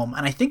at home,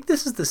 and I think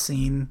this is the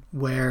scene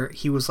where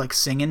he was like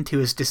singing to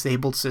his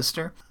disabled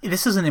sister.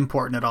 This isn't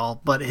important at all,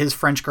 but his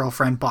French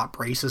girlfriend bought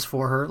braces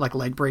for her, like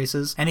leg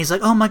braces, and he's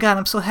like, "Oh my god,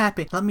 I'm so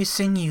happy. Let me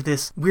sing you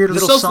this weird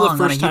little song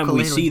on a ukulele." This is also the first time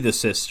we see the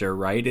sister,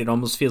 right? It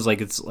almost feels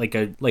like it's like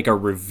a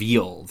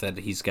reveal that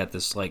he's got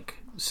this like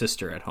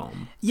sister at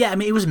home. Yeah, I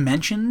mean, it was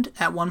mentioned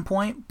at one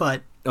point,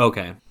 but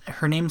okay.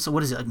 Her name's,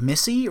 what is it, like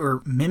Missy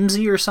or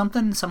Mimsy or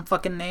something? Some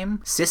fucking name?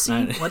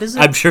 Sissy? What is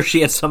it? I'm sure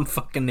she has some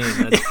fucking name,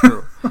 that's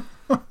true.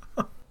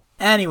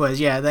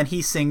 Anyways, yeah, then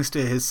he sings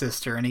to his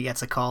sister and he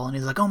gets a call and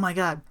he's like, oh my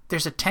god,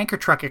 there's a tanker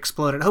truck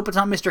exploded. I hope it's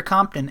not Mr.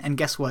 Compton. And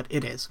guess what?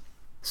 It is.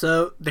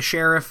 So the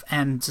sheriff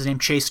and his name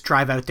Chase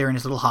drive out there in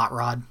his little hot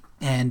rod.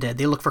 And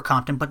they look for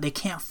Compton, but they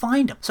can't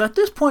find him. So at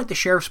this point, the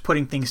sheriff's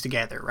putting things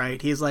together,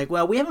 right? He's like,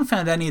 well, we haven't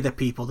found any of the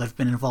people that have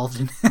been involved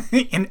in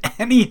in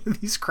any of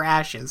these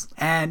crashes.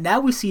 And now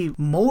we see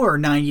more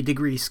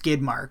 90-degree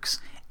skid marks.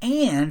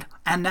 And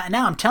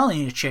now I'm telling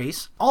you,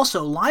 Chase,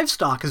 also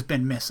livestock has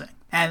been missing.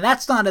 And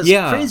that's not as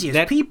crazy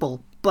as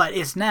people, but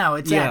it's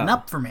adding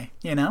up for me,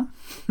 you know?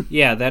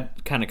 Yeah,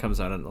 that kind of comes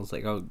out, and I was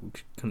like, oh,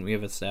 couldn't we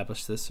have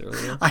established this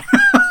earlier? I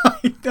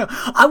know.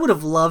 I would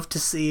have loved to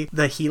see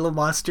the Gila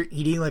monster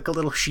eating like a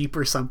little sheep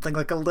or something,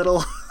 like a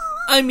little...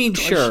 I mean,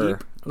 sure.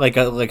 Sheep. Like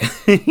a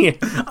yeah.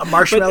 A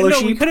marshmallow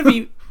sheep?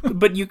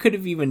 But you could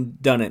have even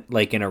done it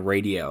like in a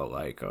radio,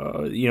 like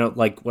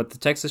like what the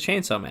Texas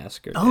Chainsaw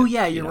Massacre did. Oh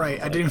yeah, you're right.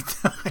 Like, I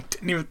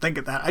didn't even think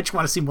of that. I just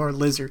want to see more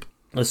lizard.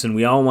 Listen,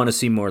 we all want to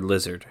see more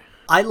lizard.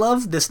 I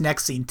love this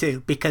next scene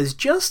too, because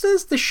just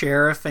as the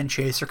sheriff and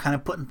Chase are kind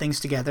of putting things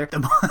together,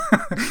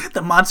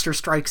 the monster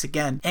strikes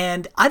again.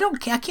 And I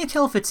can't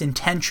tell if it's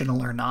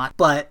intentional or not,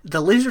 but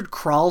the lizard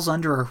crawls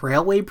under a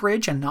railway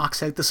bridge and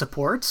knocks out the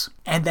supports,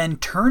 and then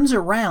turns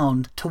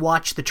around to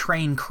watch the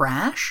train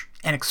crash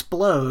and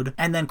explode,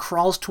 and then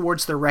crawls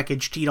towards the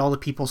wreckage to eat all the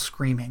people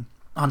screaming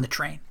on the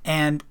train.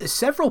 And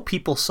several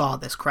people saw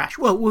this crash.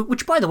 Well,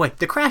 which, by the way,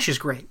 the crash is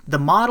great. The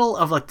model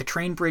of like the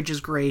train bridge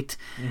is great.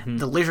 Mm-hmm.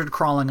 The lizard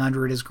crawling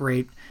under it is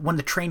great. When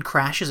the train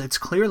crashes, it's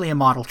clearly a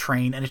model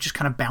train and it's just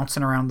kind of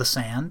bouncing around the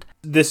sand.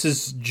 This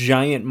is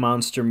giant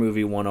monster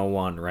movie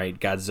 101, right?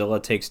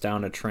 Godzilla takes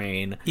down a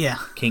train. Yeah.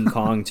 King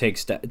Kong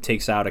takes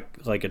out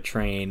a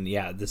train.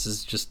 Yeah, this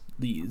is just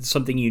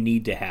something you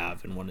need to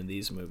have in one of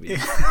these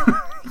movies.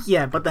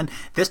 Yeah, but then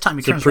this time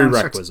he turns around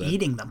and starts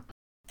eating them.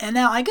 And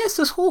now, I guess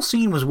this whole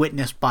scene was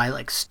witnessed by,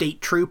 like,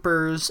 state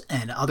troopers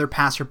and other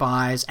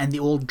passerbys and the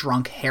old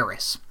drunk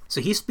Harris.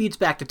 So he speeds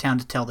back to town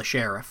to tell the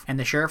sheriff. And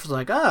the sheriff was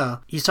like, oh,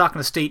 he's talking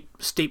to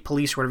state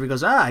police or whatever. He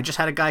goes, I just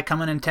had a guy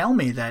come in and tell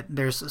me that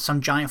there's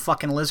some giant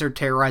fucking lizard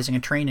terrorizing a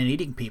train and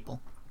eating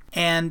people.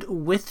 And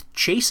with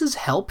Chase's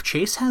help,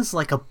 Chase has,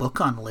 like, a book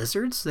on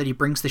lizards that he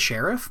brings the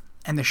sheriff.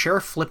 And the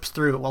sheriff flips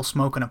through it while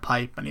smoking a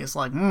pipe. And he's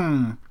like,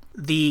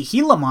 The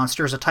Gila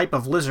monster is a type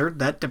of lizard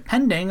that,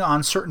 depending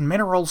on certain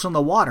minerals in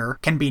the water,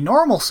 can be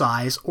normal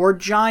size or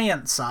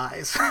giant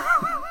size.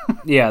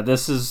 Yeah,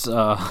 this is,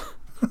 who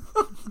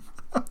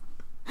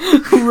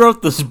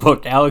wrote this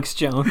book? Alex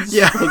Jones?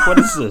 Yeah. Like, what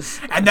is this?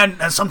 And then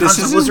sometimes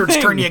the lizards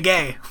turn you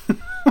gay.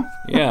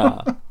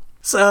 Yeah.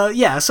 So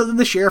then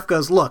the sheriff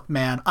goes, look,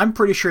 man, I'm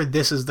pretty sure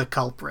this is the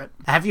culprit.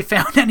 Have you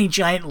found any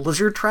giant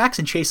lizard tracks?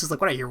 And Chase is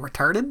like, what, are you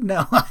retarded?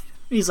 No.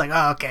 He's like,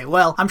 oh, okay,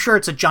 well, I'm sure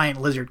it's a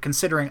giant lizard,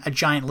 considering a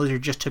giant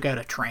lizard just took out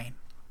a train.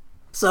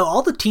 So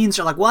all the teens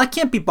are like, well, I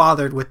can't be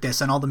bothered with this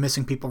and all the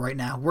missing people right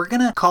now. We're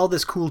going to call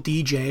this cool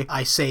DJ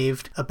I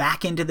saved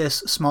back into this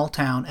small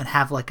town and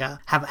have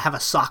a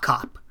sock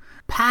hop.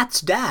 Pat's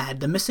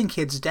dad, the missing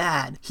kid's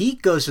dad, he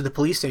goes to the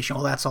police station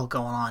while that's all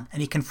going on,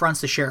 and he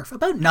confronts the sheriff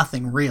about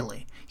nothing,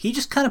 really. He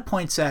just kind of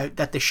points out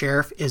that the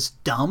sheriff is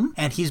dumb,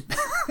 and he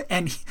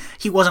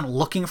wasn't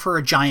looking for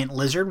a giant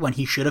lizard when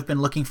he should have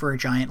been looking for a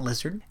giant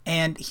lizard.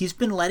 And he's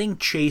been letting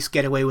Chase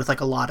get away with like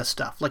a lot of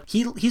stuff. Like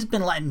he's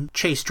been letting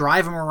Chase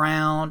drive him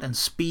around and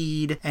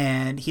speed,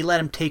 and he let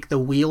him take the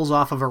wheels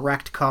off of a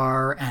wrecked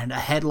car and a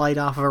headlight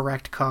off of a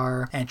wrecked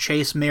car. And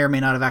Chase may or may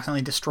not have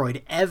accidentally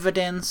destroyed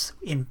evidence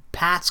in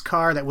Pat's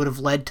car that would have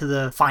led to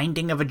the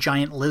finding of a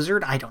giant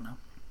lizard. I don't know.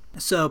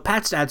 So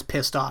Pat's dad's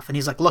pissed off, and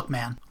he's like, look,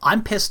 man,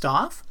 I'm pissed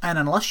off, and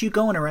unless you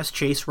go and arrest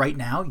Chase right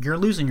now, you're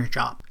losing your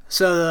job.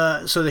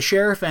 So the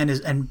sheriff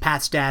and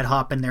Pat's dad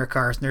hop in their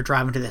cars, and they're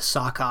driving to this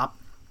sock hop.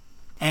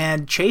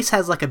 And Chase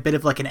has like a bit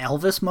of like an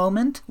Elvis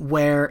moment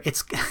where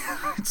it's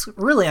it's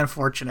really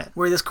unfortunate,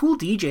 where this cool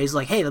DJ is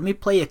like, hey, let me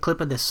play a clip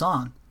of this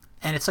song.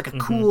 And it's like a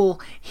cool,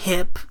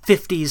 hip,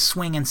 50s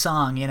swinging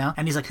song, you know?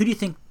 And he's like, who do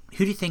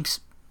you think's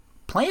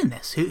playing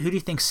this? Who do you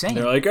think's singing?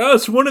 They're like, oh,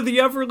 it's one of the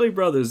Everly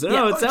Brothers.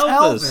 No, it's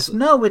Elvis.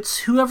 No, it's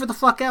whoever the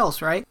fuck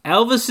else, right?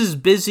 Elvis is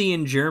busy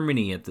in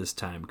Germany at this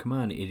time. Come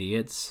on,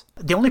 idiots.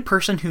 The only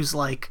person who's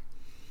like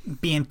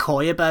being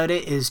coy about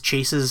it is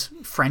Chase's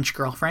French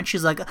girlfriend.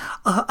 She's like,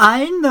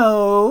 I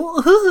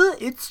know.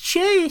 It's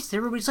Chase.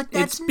 Everybody's like,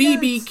 that's It's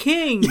BB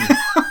King.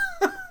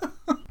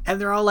 And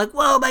they're all like,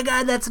 whoa, my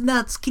God, that's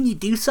nuts. Can you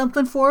do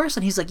something for us?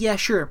 And he's like, yeah,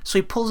 sure. So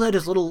he pulls out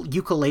his little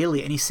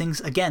ukulele and he sings,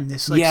 again,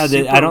 this like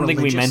I don't think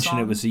we mentioned song.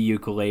 It was a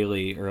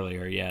ukulele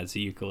earlier. Yeah, it's a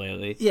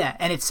ukulele. Yeah,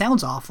 and it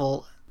sounds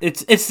awful.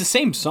 It's the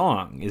same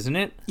song, isn't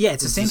it? Yeah,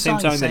 it's the same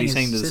song that he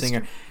sang to the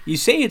singer. You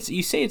say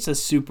it's a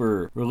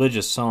super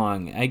religious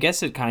song. I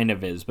guess it kind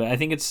of is, but I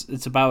think it's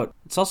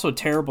also a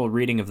terrible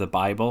reading of the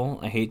Bible.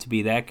 I hate to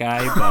be that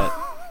guy, but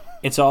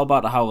it's all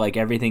about how like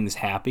everything's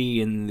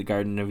happy in the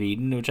Garden of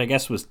Eden, which I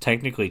guess was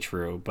technically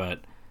true,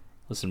 but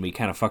listen, we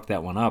kind of fucked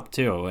that one up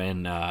too,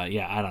 and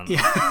yeah, I don't know.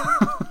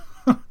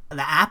 Yeah.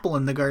 The apple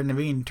in the Garden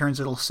of Eden turns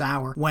a little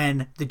sour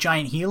when the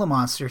giant Gila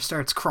monster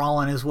starts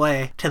crawling his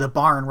way to the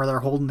barn where they're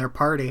holding their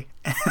party.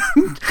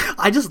 And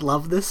I just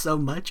love this so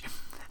much.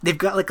 They've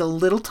got like a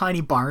little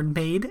tiny barn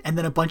made and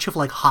then a bunch of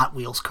like Hot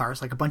Wheels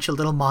cars, like a bunch of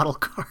little model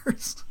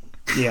cars.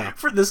 Yeah.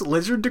 For this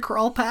lizard to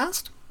crawl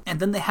past. And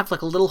then they have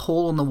like a little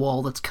hole in the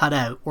wall that's cut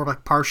out or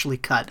like partially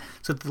cut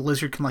so that the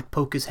lizard can like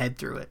poke his head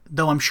through it.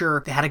 Though I'm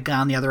sure they had a guy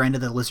on the other end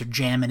of the lizard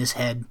jamming his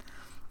head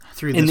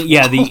through this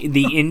wall.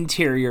 The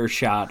interior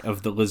shot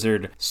of the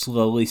lizard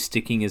slowly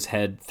sticking his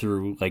head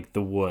through like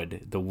the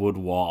wood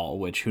wall,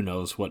 which who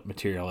knows what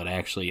material it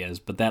actually is,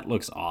 but that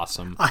looks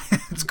awesome.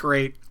 It's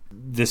great.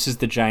 This is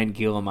the giant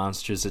Gila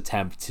monster's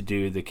attempt to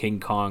do the King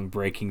Kong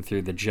breaking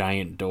through the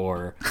giant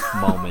door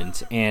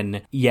moment.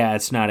 And yeah,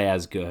 it's not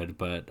as good,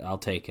 but I'll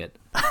take it.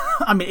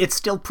 I mean, it's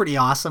still pretty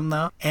awesome,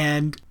 though.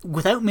 And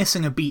without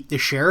missing a beat, the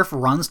sheriff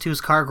runs to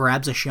his car,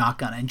 grabs a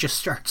shotgun, and just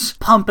starts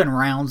pumping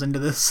rounds into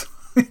this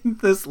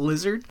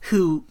lizard,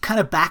 who kind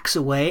of backs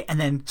away and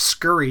then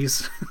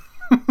scurries,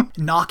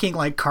 knocking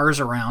like cars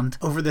around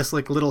over this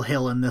like little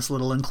hill in this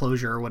little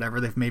enclosure or whatever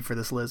they've made for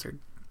this lizard.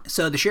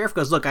 So the sheriff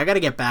goes, look, I gotta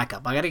get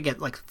backup. I gotta get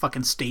like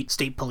fucking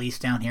state police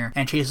down here.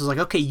 And Chase is like,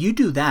 okay, you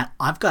do that.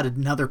 I've got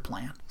another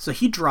plan. So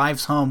he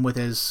drives home with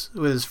his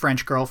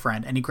French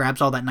girlfriend and he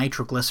grabs all that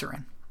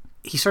nitroglycerin.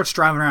 He starts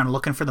driving around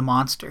looking for the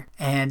monster,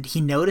 and he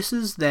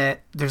notices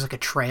that there's like a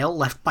trail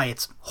left by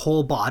its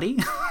whole body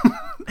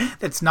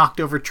that's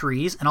knocked over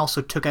trees and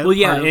also took out. Well,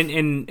 yeah,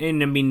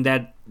 and I mean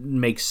that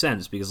makes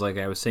sense because, like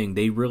I was saying,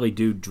 they really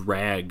do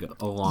drag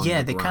along.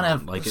 Yeah, they kind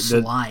of like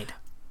slide.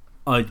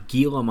 A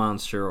Gila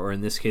monster, or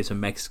in this case, a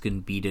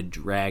Mexican beaded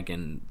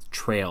dragon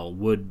trail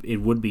would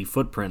be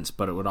footprints,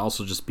 but it would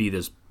also just be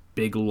this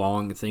big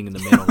long thing in the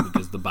middle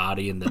because the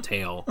body and the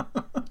tail.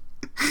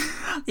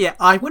 Yeah,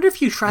 I wonder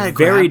if you try to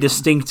very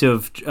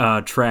distinctive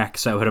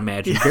tracks, I would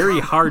imagine. Yeah. Very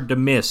hard to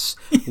miss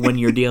when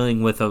you're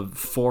dealing with a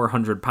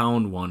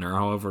 400-pound one, or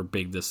however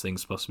big this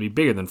thing's supposed to be.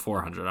 Bigger than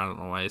 400. I don't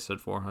know why I said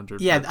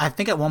 400. Yeah, but I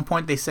think at one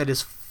point they said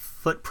his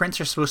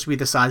footprints are supposed to be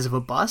the size of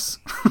a bus.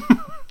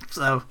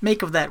 So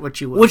make of that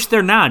what you will. Which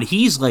they're not.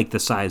 He's like the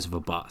size of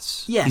a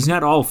bus. Yeah. He's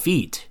not all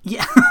feet.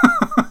 Yeah.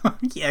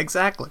 Yeah,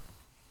 exactly.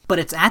 But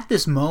it's at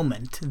this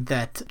moment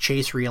that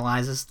Chase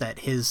realizes that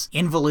his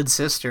invalid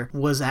sister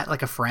was at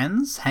like a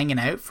friend's hanging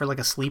out for like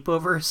a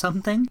sleepover or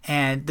something,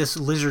 and this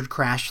lizard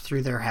crashed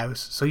through their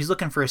house. So he's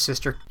looking for his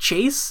sister.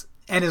 Chase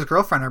and his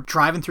girlfriend are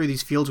driving through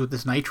these fields with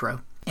this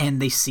nitro,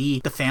 and they see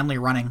the family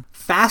running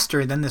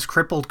faster than this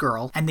crippled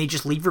girl, and they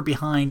just leave her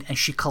behind, and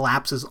she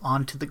collapses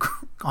onto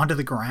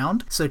the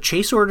ground. So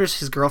Chase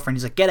orders his girlfriend,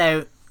 he's like, get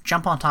out,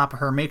 jump on top of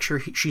her, make sure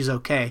she's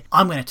okay.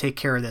 I'm going to take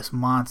care of this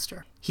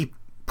monster. He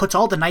puts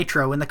all the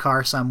nitro in the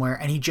car somewhere,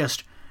 and he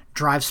just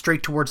drives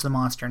straight towards the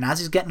monster. And as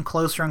he's getting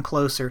closer and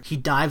closer, he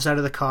dives out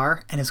of the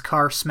car, and his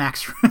car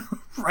smacks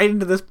right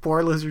into this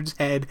poor lizard's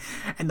head,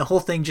 and the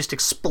whole thing just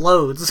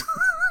explodes.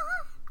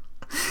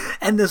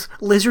 And this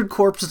lizard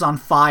corpse is on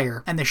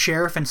fire, and the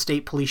sheriff and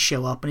state police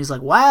show up, and he's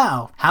like,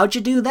 wow, how'd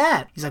you do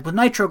that? He's like, with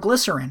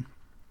nitroglycerin.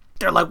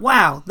 They're like,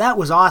 wow, that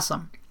was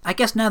awesome. I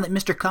guess now that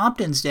Mr.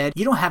 Compton's dead,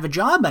 you don't have a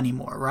job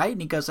anymore, right?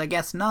 And he goes, I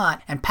guess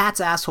not. And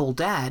Pat's asshole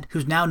dad,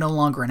 who's now no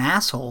longer an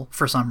asshole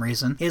for some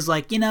reason, is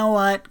like, you know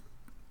what?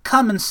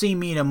 Come and see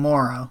me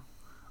tomorrow.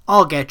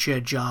 I'll get you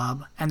a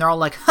job. And they're all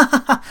like, ha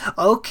ha ha,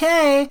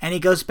 okay. And he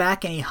goes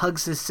back and he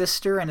hugs his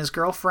sister and his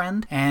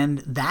girlfriend,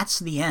 and that's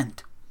the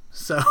end.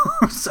 So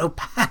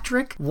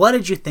Patrick, what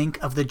did you think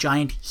of the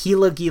giant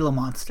Gila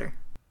monster?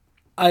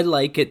 I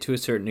like it to a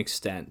certain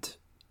extent.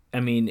 I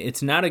mean,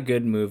 it's not a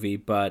good movie,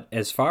 but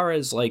as far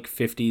as like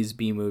 50s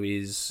B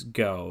movies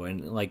go,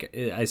 and like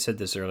I said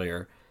this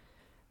earlier,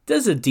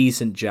 does a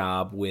decent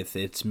job with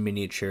its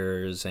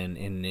miniatures and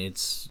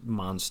its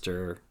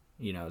monster.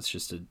 You know, it's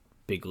just a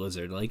big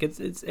lizard. Like,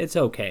 it's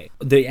okay.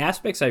 The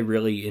aspects I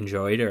really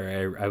enjoyed,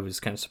 or I was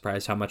kind of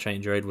surprised how much I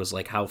enjoyed, was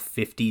like how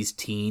 50s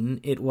teen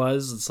it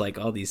was. It's like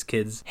all these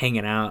kids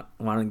hanging out,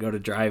 wanting to go to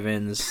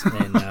drive-ins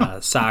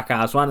and sock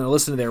offs, wanting to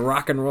listen to their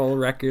rock and roll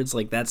records.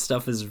 Like, that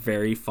stuff is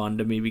very fun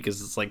to me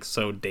because it's like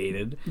so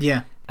dated.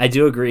 Yeah. I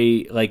do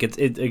agree. Like,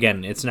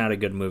 again, it's not a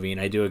good movie,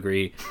 and I do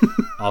agree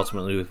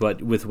ultimately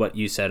with what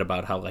you said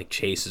about how like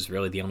Chase is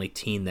really the only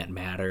teen that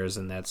matters,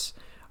 and that's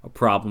a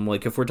problem.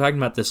 Like, if we're talking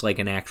about this like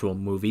an actual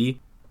movie,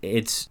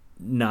 it's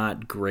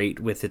not great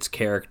with its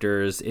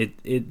characters.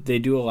 They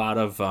do a lot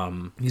of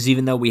because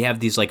even though we have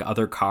these like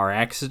other car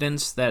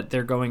accidents that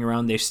they're going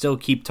around, they still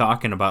keep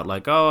talking about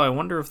like, oh, I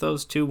wonder if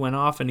those two went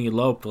off and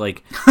eloped.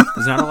 Like,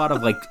 there's not a lot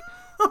of like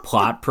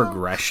plot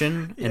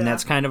progression, and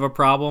that's kind of a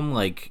problem.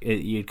 Like,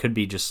 it could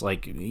be just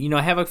like, you know,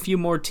 have a few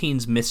more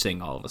teens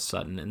missing all of a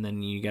sudden, and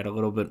then you get a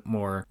little bit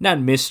more, not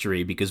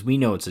mystery, because we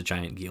know it's a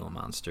giant Gila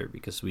monster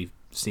because we've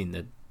seen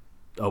the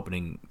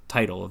opening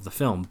title of the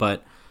film,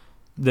 but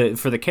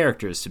for the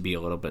characters to be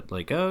a little bit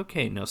like, oh,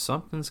 okay, no,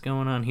 something's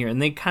going on here,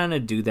 and they kind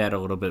of do that a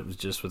little bit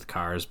just with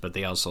cars, but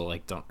they also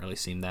like don't really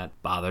seem that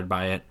bothered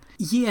by it.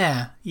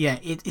 Yeah.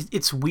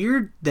 It's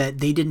weird that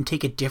they didn't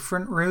take a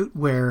different route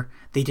where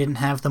they didn't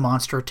have the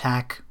monster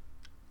attack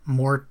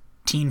more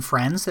teen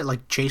friends that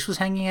like Chase was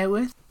hanging out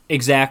with.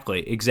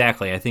 Exactly.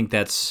 I think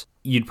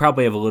you'd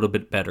probably have a little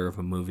bit better of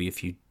a movie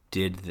if you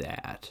did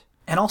that.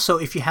 And also,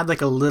 if you had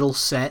like a little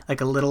set,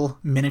 like a little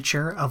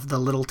miniature of the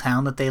little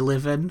town that they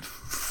live in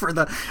for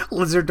the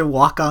lizard to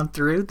walk on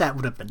through, that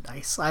would have been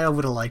nice. I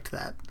would have liked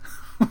that.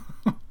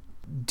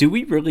 Do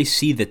we really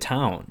see the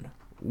town,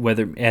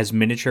 whether as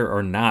miniature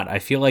or not? I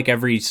feel like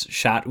every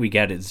shot we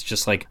get is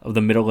just like of the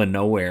middle of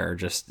nowhere, or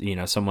just, you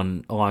know,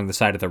 someone along the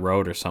side of the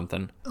road or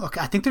something. Look,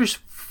 I think there's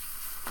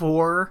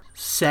 4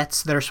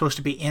 sets that are supposed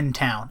to be in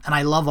town, and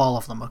I love all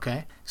of them,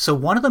 okay? So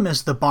one of them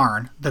is the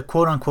barn, the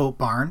quote-unquote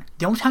barn.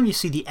 The only time you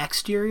see the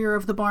exterior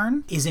of the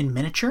barn is in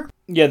miniature.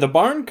 Yeah, the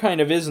barn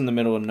kind of is in the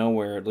middle of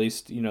nowhere, at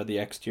least, you know, the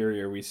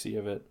exterior we see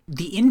of it.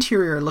 The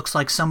interior looks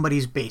like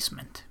somebody's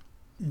basement.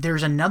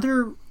 There's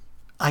another,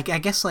 I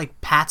guess,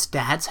 like Pat's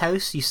dad's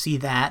house, you see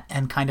that,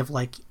 and kind of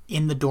like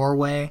in the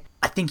doorway.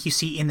 I think you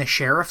see in the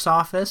sheriff's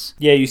office.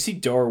 Yeah, you see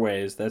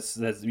doorways. That's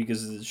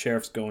because the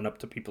sheriff's going up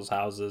to people's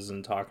houses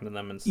and talking to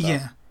them and stuff.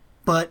 Yeah,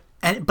 but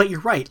you're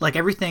right. Like,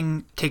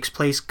 everything takes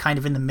place kind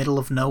of in the middle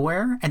of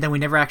nowhere, and then we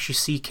never actually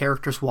see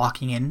characters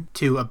walking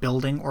into a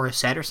building or a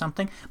set or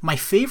something. My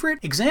favorite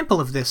example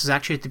of this is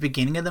actually at the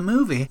beginning of the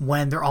movie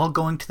when they're all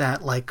going to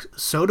that like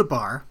soda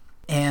bar.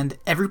 And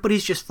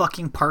everybody's just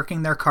fucking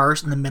parking their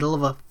cars in the middle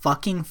of a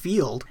fucking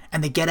field,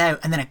 and they get out,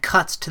 and then it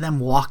cuts to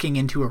them walking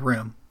into a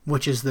room,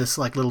 which is this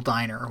like little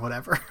diner or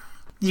whatever.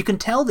 You can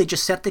tell they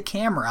just set the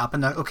camera up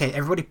and they're, okay,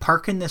 everybody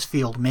park in this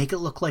field, make it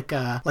look like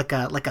a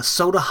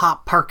soda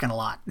hop parking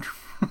lot.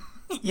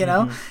 You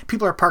know,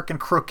 people are parking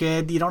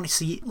crooked. You don't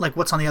see like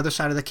what's on the other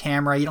side of the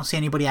camera. You don't see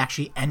anybody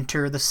actually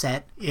enter the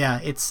set. Yeah,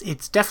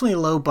 it's definitely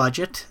low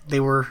budget. They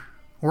were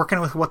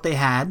working with what they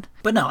had.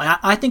 But no,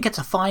 I think it's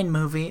a fine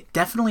movie.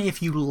 Definitely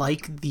if you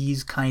like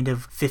these kind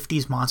of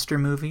 50s monster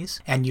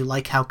movies and you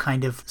like how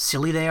kind of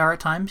silly they are at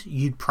times,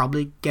 you'd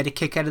probably get a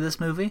kick out of this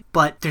movie.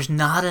 But there's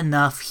not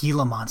enough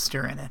Gila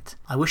monster in it.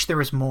 I wish there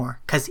was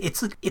more, because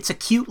it's a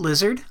cute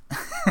lizard.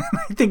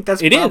 I think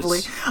that's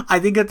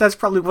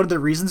probably one of the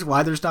reasons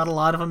why there's not a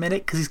lot of him in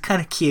it, because he's kind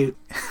of cute.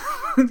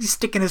 He's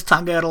sticking his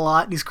tongue out a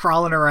lot, and he's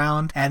crawling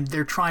around, and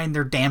they're trying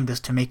their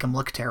damnedest to make him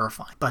look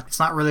terrifying, but it's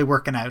not really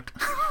working out.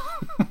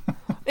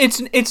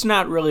 It's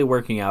not really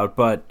working out,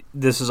 but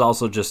this is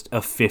also just a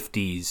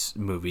 50s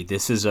movie.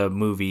 This is a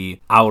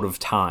movie out of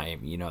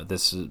time. You know,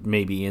 this is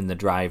maybe in the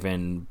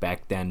drive-in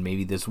back then.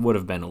 Maybe this would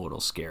have been a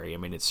little scary. I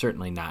mean, it's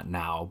certainly not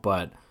now,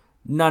 but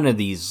none of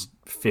these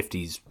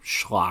 50s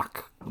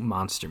schlock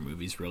monster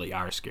movies really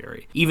are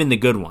scary. Even the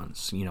good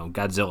ones, you know,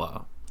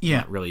 Godzilla.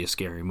 Yeah, not really a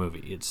scary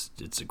movie.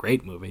 It's a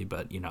great movie,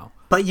 but you know.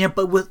 But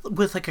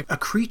with like a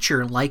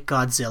creature like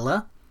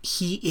Godzilla,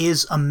 he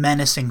is a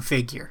menacing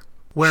figure.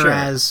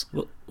 Whereas,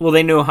 sure. Well,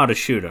 they know how to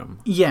shoot him.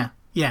 Yeah.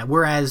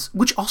 Whereas,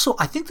 which also,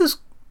 I think this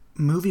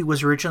movie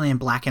was originally in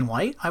black and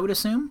white, I would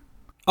assume.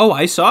 Oh,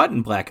 I saw it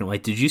in black and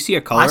white. Did you see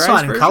a colorized version? I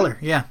saw it in color.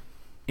 Yeah.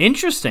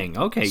 Interesting.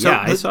 Okay, so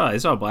I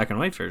saw a black and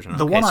white version.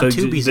 The one on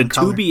Tubi's in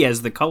color. The Tubi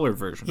as the color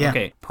version. Yeah.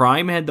 Okay,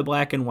 Prime had the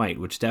black and white,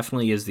 which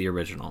definitely is the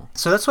original.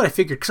 So that's what I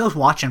figured, because I was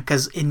watching,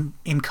 because in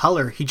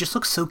color, he just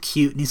looks so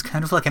cute, and he's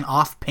kind of like an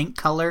off pink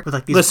color with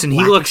like these. Listen,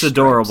 he looks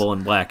adorable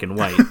in black and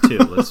white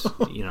too.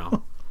 You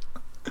know.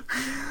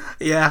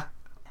 Yeah.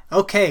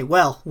 Okay.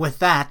 Well, with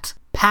that,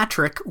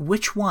 Patrick,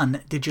 which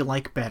one did you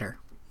like better?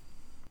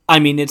 I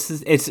mean, it's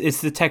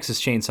the Texas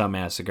Chainsaw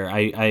Massacre.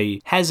 I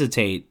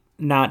hesitate.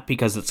 Not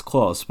because it's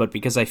close, but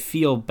because I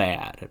feel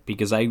bad.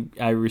 Because I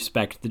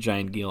respect the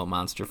giant Gila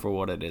monster for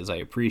what it is. I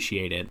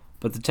appreciate it.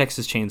 But the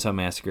Texas Chainsaw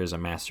Massacre is a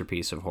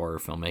masterpiece of horror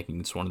filmmaking.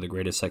 It's one of the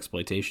greatest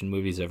exploitation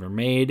movies ever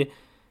made.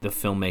 the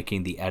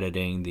filmmaking, the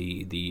editing,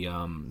 the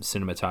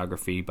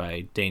cinematography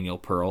by Daniel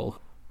Pearl.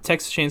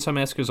 Texas Chainsaw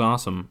Massacre is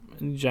awesome.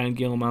 Giant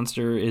Gila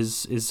Monster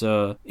is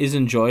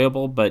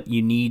enjoyable, but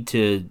you need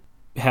to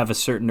have a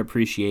certain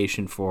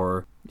appreciation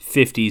for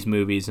 50s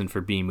movies and for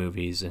B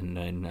movies,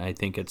 and I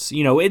think it's,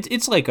 you know,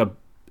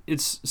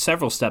 it's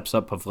several steps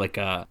up of like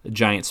a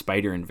giant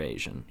spider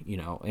invasion, you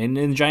know,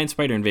 and Giant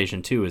Spider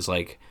Invasion 2 is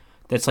like,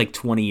 that's like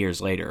 20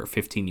 years later or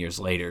 15 years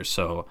later,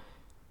 so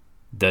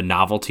the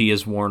novelty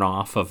is worn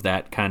off of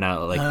that kind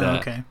of like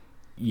okay.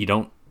 You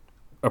don't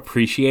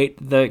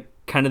appreciate the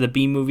kind of the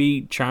B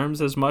movie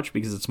charms as much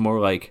because it's more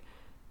like,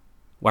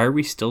 why are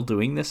we still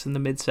doing this in the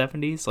mid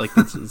 70s? Like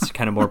it's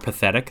kind of more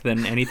pathetic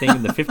than anything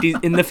in the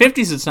 50s. In the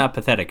 50s, it's not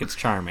pathetic; it's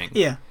charming.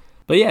 Yeah.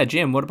 But yeah,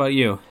 Jim, what about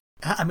you?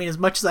 I mean, as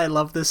much as I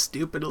love this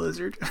stupid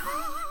lizard,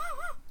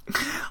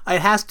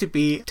 it has to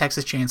be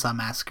Texas Chainsaw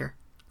Massacre.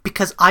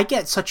 Because I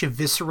get such a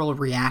visceral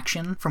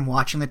reaction from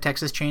watching the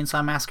Texas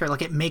Chainsaw Massacre.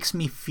 Like, it makes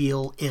me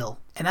feel ill.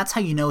 And that's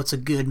how you know it's a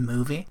good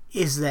movie,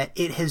 is that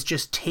it has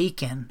just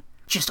taken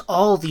just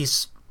all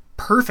these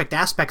perfect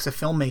aspects of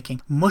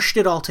filmmaking, mushed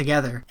it all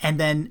together, and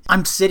then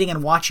I'm sitting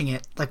and watching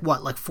it,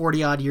 like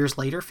 40 odd years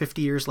later,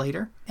 50 years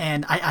later,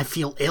 and I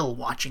feel ill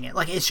watching it.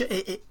 Like,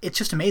 it's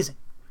just amazing.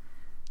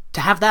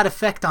 To have that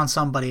effect on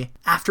somebody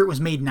after it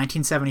was made in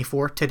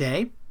 1974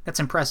 today,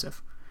 that's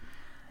impressive.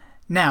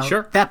 Now,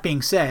 sure. That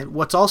being said,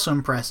 what's also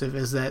impressive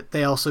is that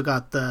they also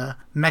got the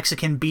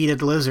Mexican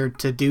beaded lizard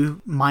to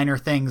do minor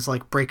things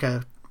like break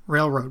a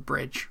railroad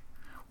bridge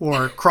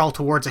or crawl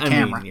towards a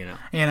camera. Mean,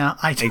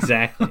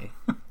 exactly.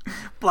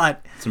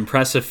 But it's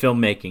impressive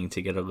filmmaking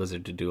to get a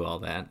lizard to do all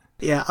that.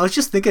 Yeah, I was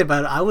just thinking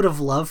about it. I would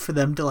have loved for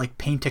them to like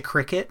paint a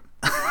cricket,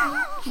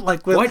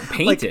 like with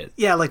paint it.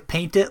 Yeah, like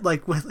paint it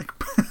like with like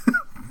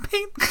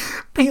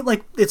paint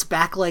like its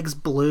back legs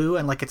blue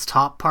and like its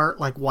top part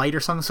like white or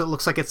something, so it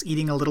looks like it's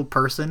eating a little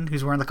person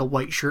who's wearing like a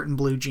white shirt and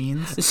blue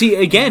jeans. See,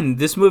 again,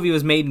 this movie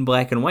was made in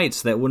black and white,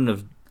 so that wouldn't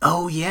have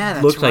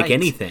looked like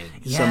anything.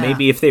 Yeah. So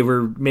maybe if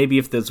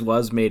this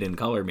was made in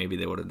color, maybe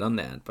they would have done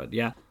that. But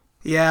yeah.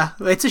 Yeah,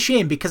 it's a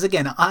shame because,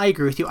 again, I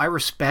agree with you. I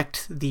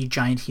respect the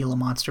giant Gila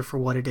monster for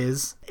what it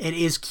is. It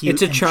is cute.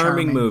 It's a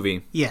charming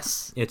movie.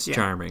 Yes. It's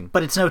charming.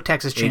 But it's no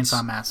Texas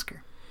Chainsaw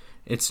Massacre.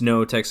 It's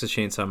no Texas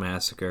Chainsaw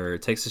Massacre.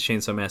 Texas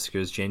Chainsaw Massacre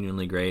is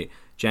genuinely great.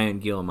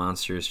 Giant Gila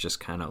Monster is just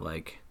kind of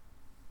like,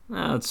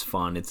 it's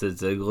fun. It's a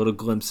little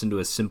glimpse into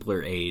a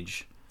simpler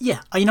age.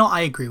 Yeah,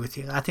 I agree with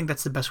you. I think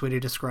that's the best way to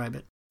describe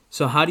it.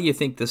 So how do you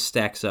think this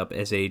stacks up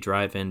as a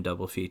drive-in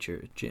double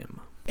feature,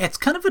 Jim? It's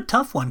kind of a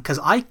tough one because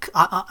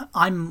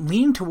I'm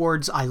leaning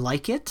towards I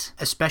like it,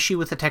 especially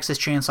with the Texas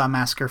Chainsaw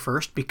Massacre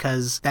first,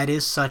 because that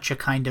is such a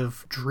kind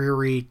of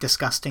dreary,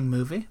 disgusting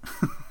movie.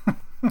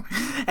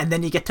 And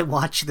then you get to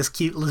watch this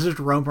cute lizard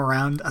roam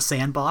around a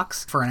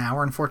sandbox for an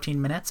hour and 14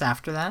 minutes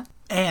after that.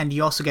 And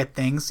you also get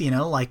things,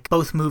 like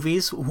both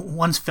movies.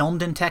 One's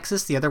filmed in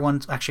Texas. The other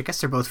one's, actually, I guess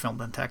they're both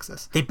filmed in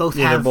Texas. They both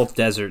have... they're both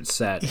desert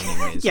set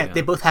anyways. Yeah,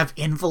 they both have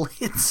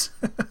invalids.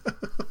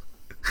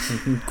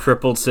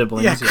 Crippled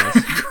siblings, yes.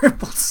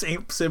 Crippled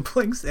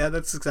siblings. Yeah,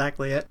 that's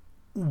exactly it.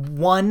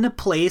 One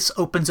place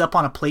opens up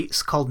on a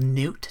place called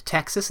Newt,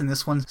 Texas, and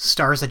this one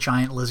stars a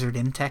giant lizard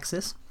in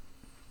Texas.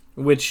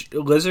 Which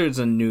lizards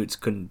and newts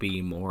couldn't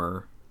be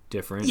more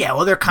different. Yeah,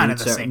 well, they're kind of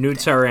the same.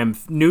 Newts are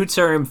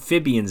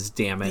amphibians,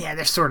 damn it. Yeah,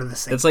 they're sort of the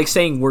same. It's like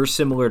saying we're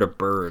similar to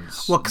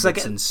birds. Well, because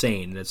it's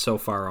insane. It's so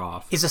far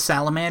off. Is a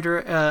salamander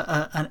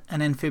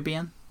an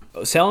amphibian?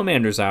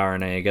 Salamanders are,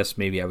 and I guess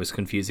maybe I was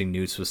confusing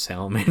newts with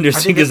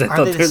salamanders because I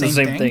thought they were the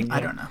same thing.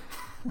 I don't know.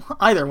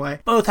 Either way,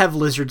 both have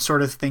lizard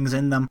sort of things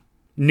in them.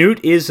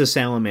 Newt is a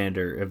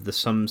salamander of the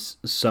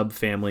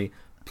subfamily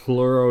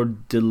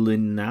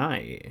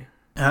Pleurodilinae.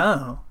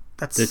 Oh,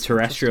 that's the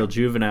terrestrial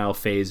juvenile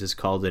phase is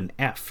called an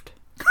eft.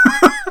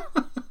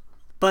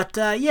 But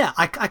yeah,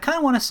 I kind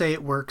of want to say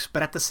it works,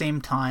 but at the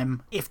same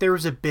time, if there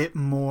was a bit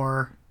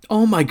more...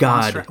 Oh my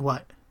god.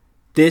 What?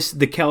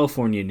 The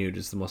California newt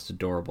is the most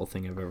adorable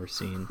thing I've ever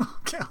seen.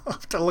 Okay, I'll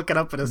have to look it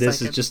up in a second.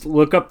 This is just,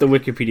 look up the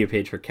Wikipedia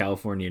page for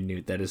California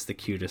newt. That is the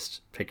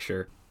cutest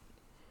picture.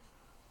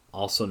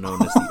 Also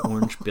known as the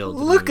orange-billed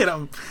newt. Look at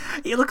him.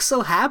 He looks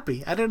so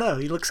happy. I don't know.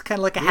 He looks kind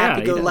of like a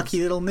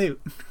happy-go-lucky little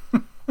newt.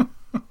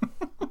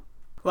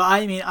 Well,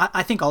 I mean,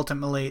 I think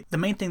ultimately the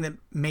main thing that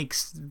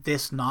makes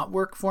this not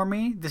work for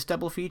me, this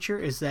double feature,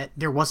 is that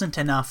there wasn't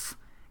enough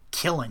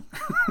killing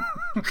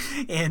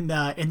in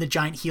the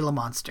giant Gila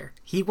monster.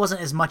 He wasn't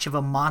as much of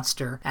a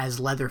monster as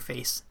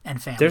Leatherface and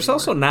family. There's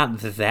also not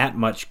that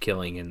much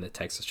killing in the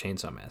Texas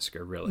Chainsaw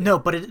Massacre, really. No,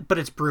 but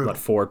it's brutal. What,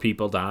 4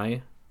 people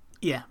die?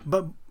 Yeah,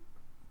 but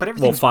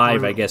everything's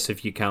 5, brutal. I guess,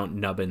 if you count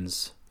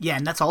Nubbins. Yeah,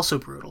 and that's also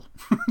brutal.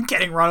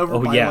 Getting run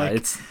over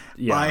by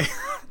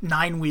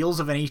 9 wheels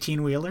of an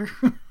 18-wheeler.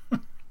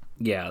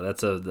 Yeah,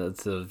 that's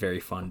a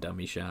very fun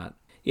dummy shot.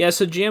 Yeah,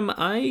 so Jim,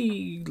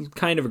 I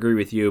kind of agree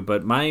with you,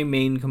 but my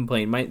main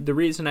complaint, the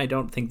reason I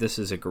don't think this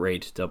is a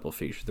great double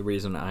feature, the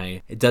reason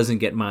it doesn't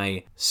get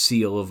my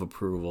seal of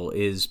approval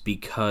is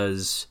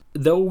because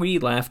though we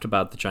laughed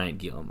about the giant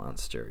Gila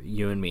monster,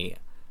 you and me,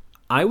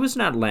 I was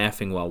not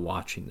laughing while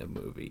watching the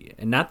movie.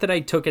 And not that I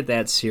took it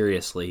that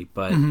seriously,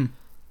 but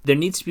there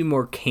needs to be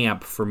more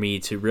camp for me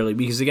to really...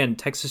 Because, again,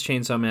 Texas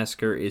Chainsaw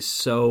Massacre is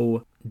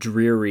so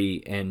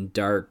dreary and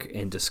dark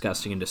and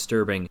disgusting and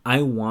disturbing.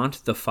 I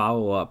want the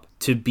follow-up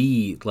to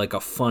be like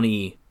a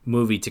funny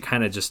movie to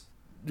kind of just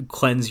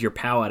cleanse your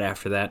palate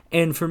after that.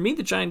 And for me,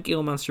 the giant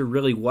Gila monster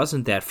really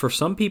wasn't that. For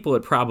some people,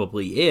 it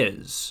probably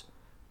is.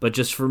 But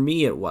just for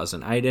me, it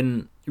wasn't. I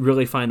didn't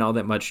really find all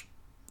that much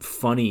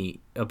funny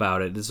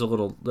about it. It's a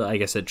little,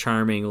 like I said,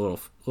 charming, a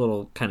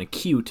little kind of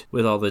cute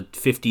with all the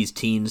 50s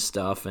teen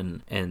stuff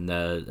and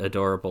the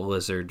adorable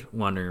lizard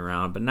wandering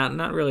around, but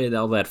not really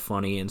all that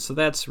funny. And so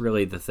that's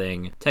really the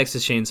thing.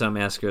 Texas Chainsaw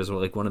Massacre is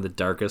like one of the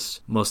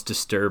darkest, most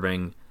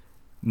disturbing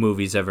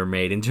movies ever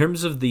made. In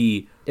terms of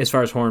as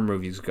far as horror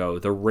movies go,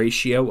 the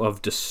ratio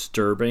of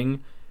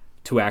disturbing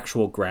to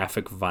actual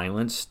graphic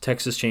violence,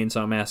 Texas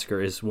Chainsaw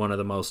Massacre is one of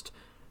the most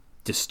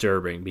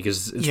disturbing,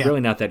 because it's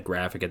really not that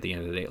graphic at the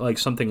end of the day. Like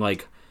something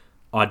like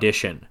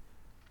Audition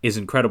is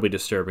incredibly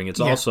disturbing. It's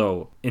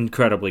also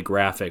incredibly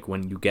graphic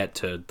when you get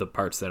to the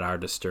parts that are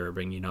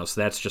disturbing, so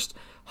that's just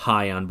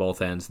high on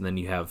both ends. And then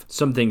you have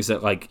some things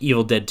that, like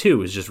Evil Dead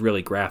 2 is just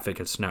really graphic.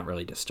 It's not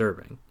really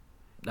disturbing.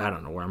 I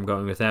don't know where I'm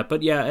going with that,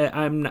 but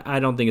I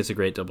don't think it's a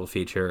great double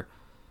feature.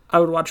 I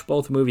would watch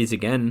both movies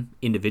again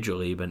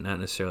individually, but not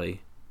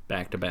necessarily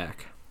back to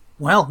back.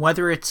 Well,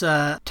 whether it's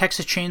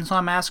Texas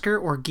Chainsaw Massacre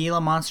or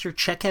Gila Monster,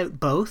 check out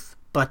both,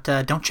 but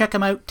don't check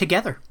them out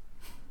together.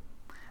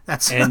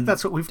 That's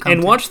what we've come to.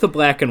 And watch the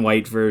black and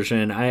white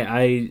version.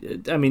 I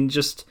mean,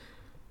 just...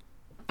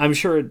 I'm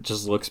sure it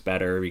just looks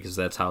better because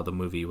that's how the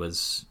movie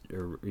was,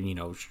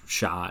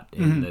 shot.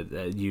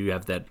 And you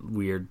have that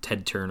weird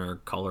Ted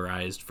Turner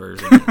colorized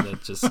version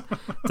that just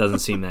doesn't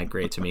seem that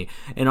great to me.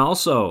 And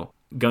also,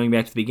 going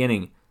back to the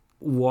beginning...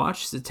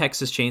 Watch the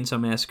Texas Chainsaw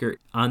Massacre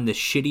on the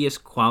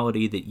shittiest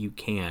quality that you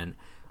can.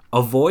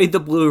 Avoid the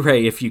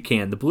Blu-ray if you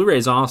can. The Blu-ray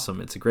is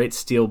awesome. It's a great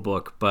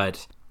steelbook,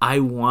 but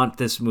I want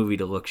this movie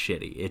to look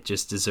shitty. It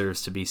just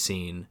deserves to be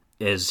seen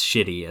as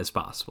shitty as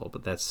possible.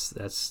 But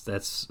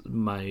that's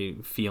my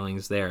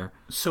feelings there.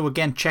 So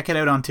again, check it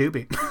out on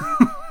Tubi.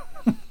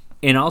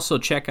 And also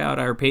check out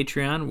our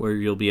Patreon, where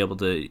you'll be able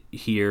to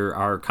hear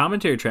our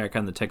commentary track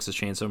on the Texas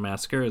Chainsaw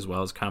Massacre, as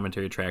well as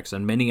commentary tracks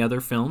on many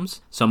other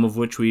films, some of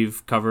which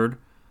we've covered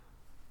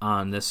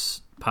on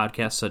this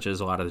podcast, such as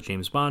a lot of the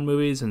James Bond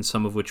movies, and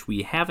some of which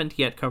we haven't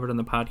yet covered on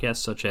the podcast,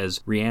 such as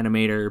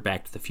Reanimator,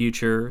 Back to the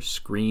Future,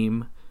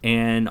 Scream.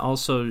 And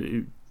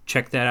also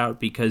check that out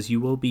because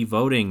you will be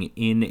voting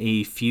in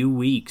a few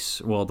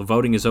weeks. Well, the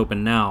voting is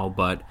open now,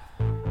 but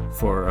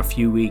for a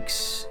few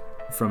weeks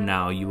from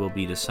now, you will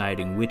be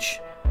deciding which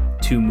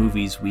 2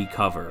 movies we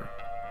cover.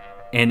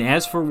 And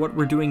as for what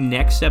we're doing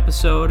next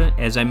episode,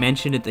 as I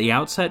mentioned at the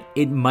outset,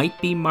 it might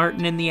be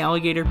Martin and the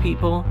Alligator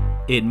People.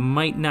 It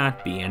might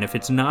not be. And if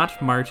it's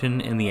not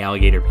Martin and the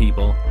Alligator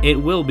People,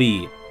 it will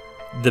be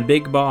The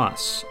Big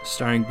Boss,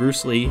 starring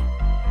Bruce Lee,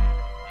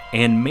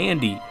 and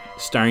Mandy,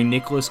 starring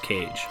Nicolas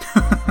Cage.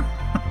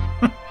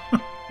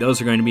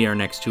 Those are going to be our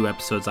next 2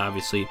 episodes,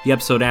 obviously. The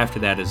episode after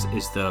that is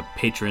the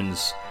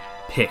patrons'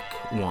 pick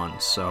one,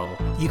 so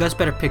you guys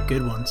better pick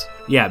good ones.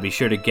 Yeah, be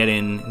sure to get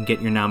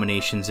your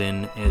nominations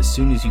in as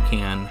soon as you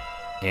can,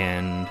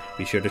 and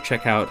be sure to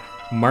check out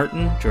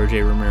Martin, George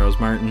A. Romero's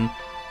Martin,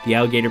 the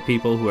Alligator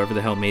People, whoever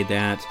the hell made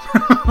that,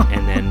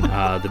 and then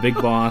The Big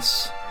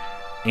Boss,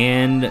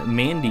 and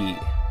Mandy,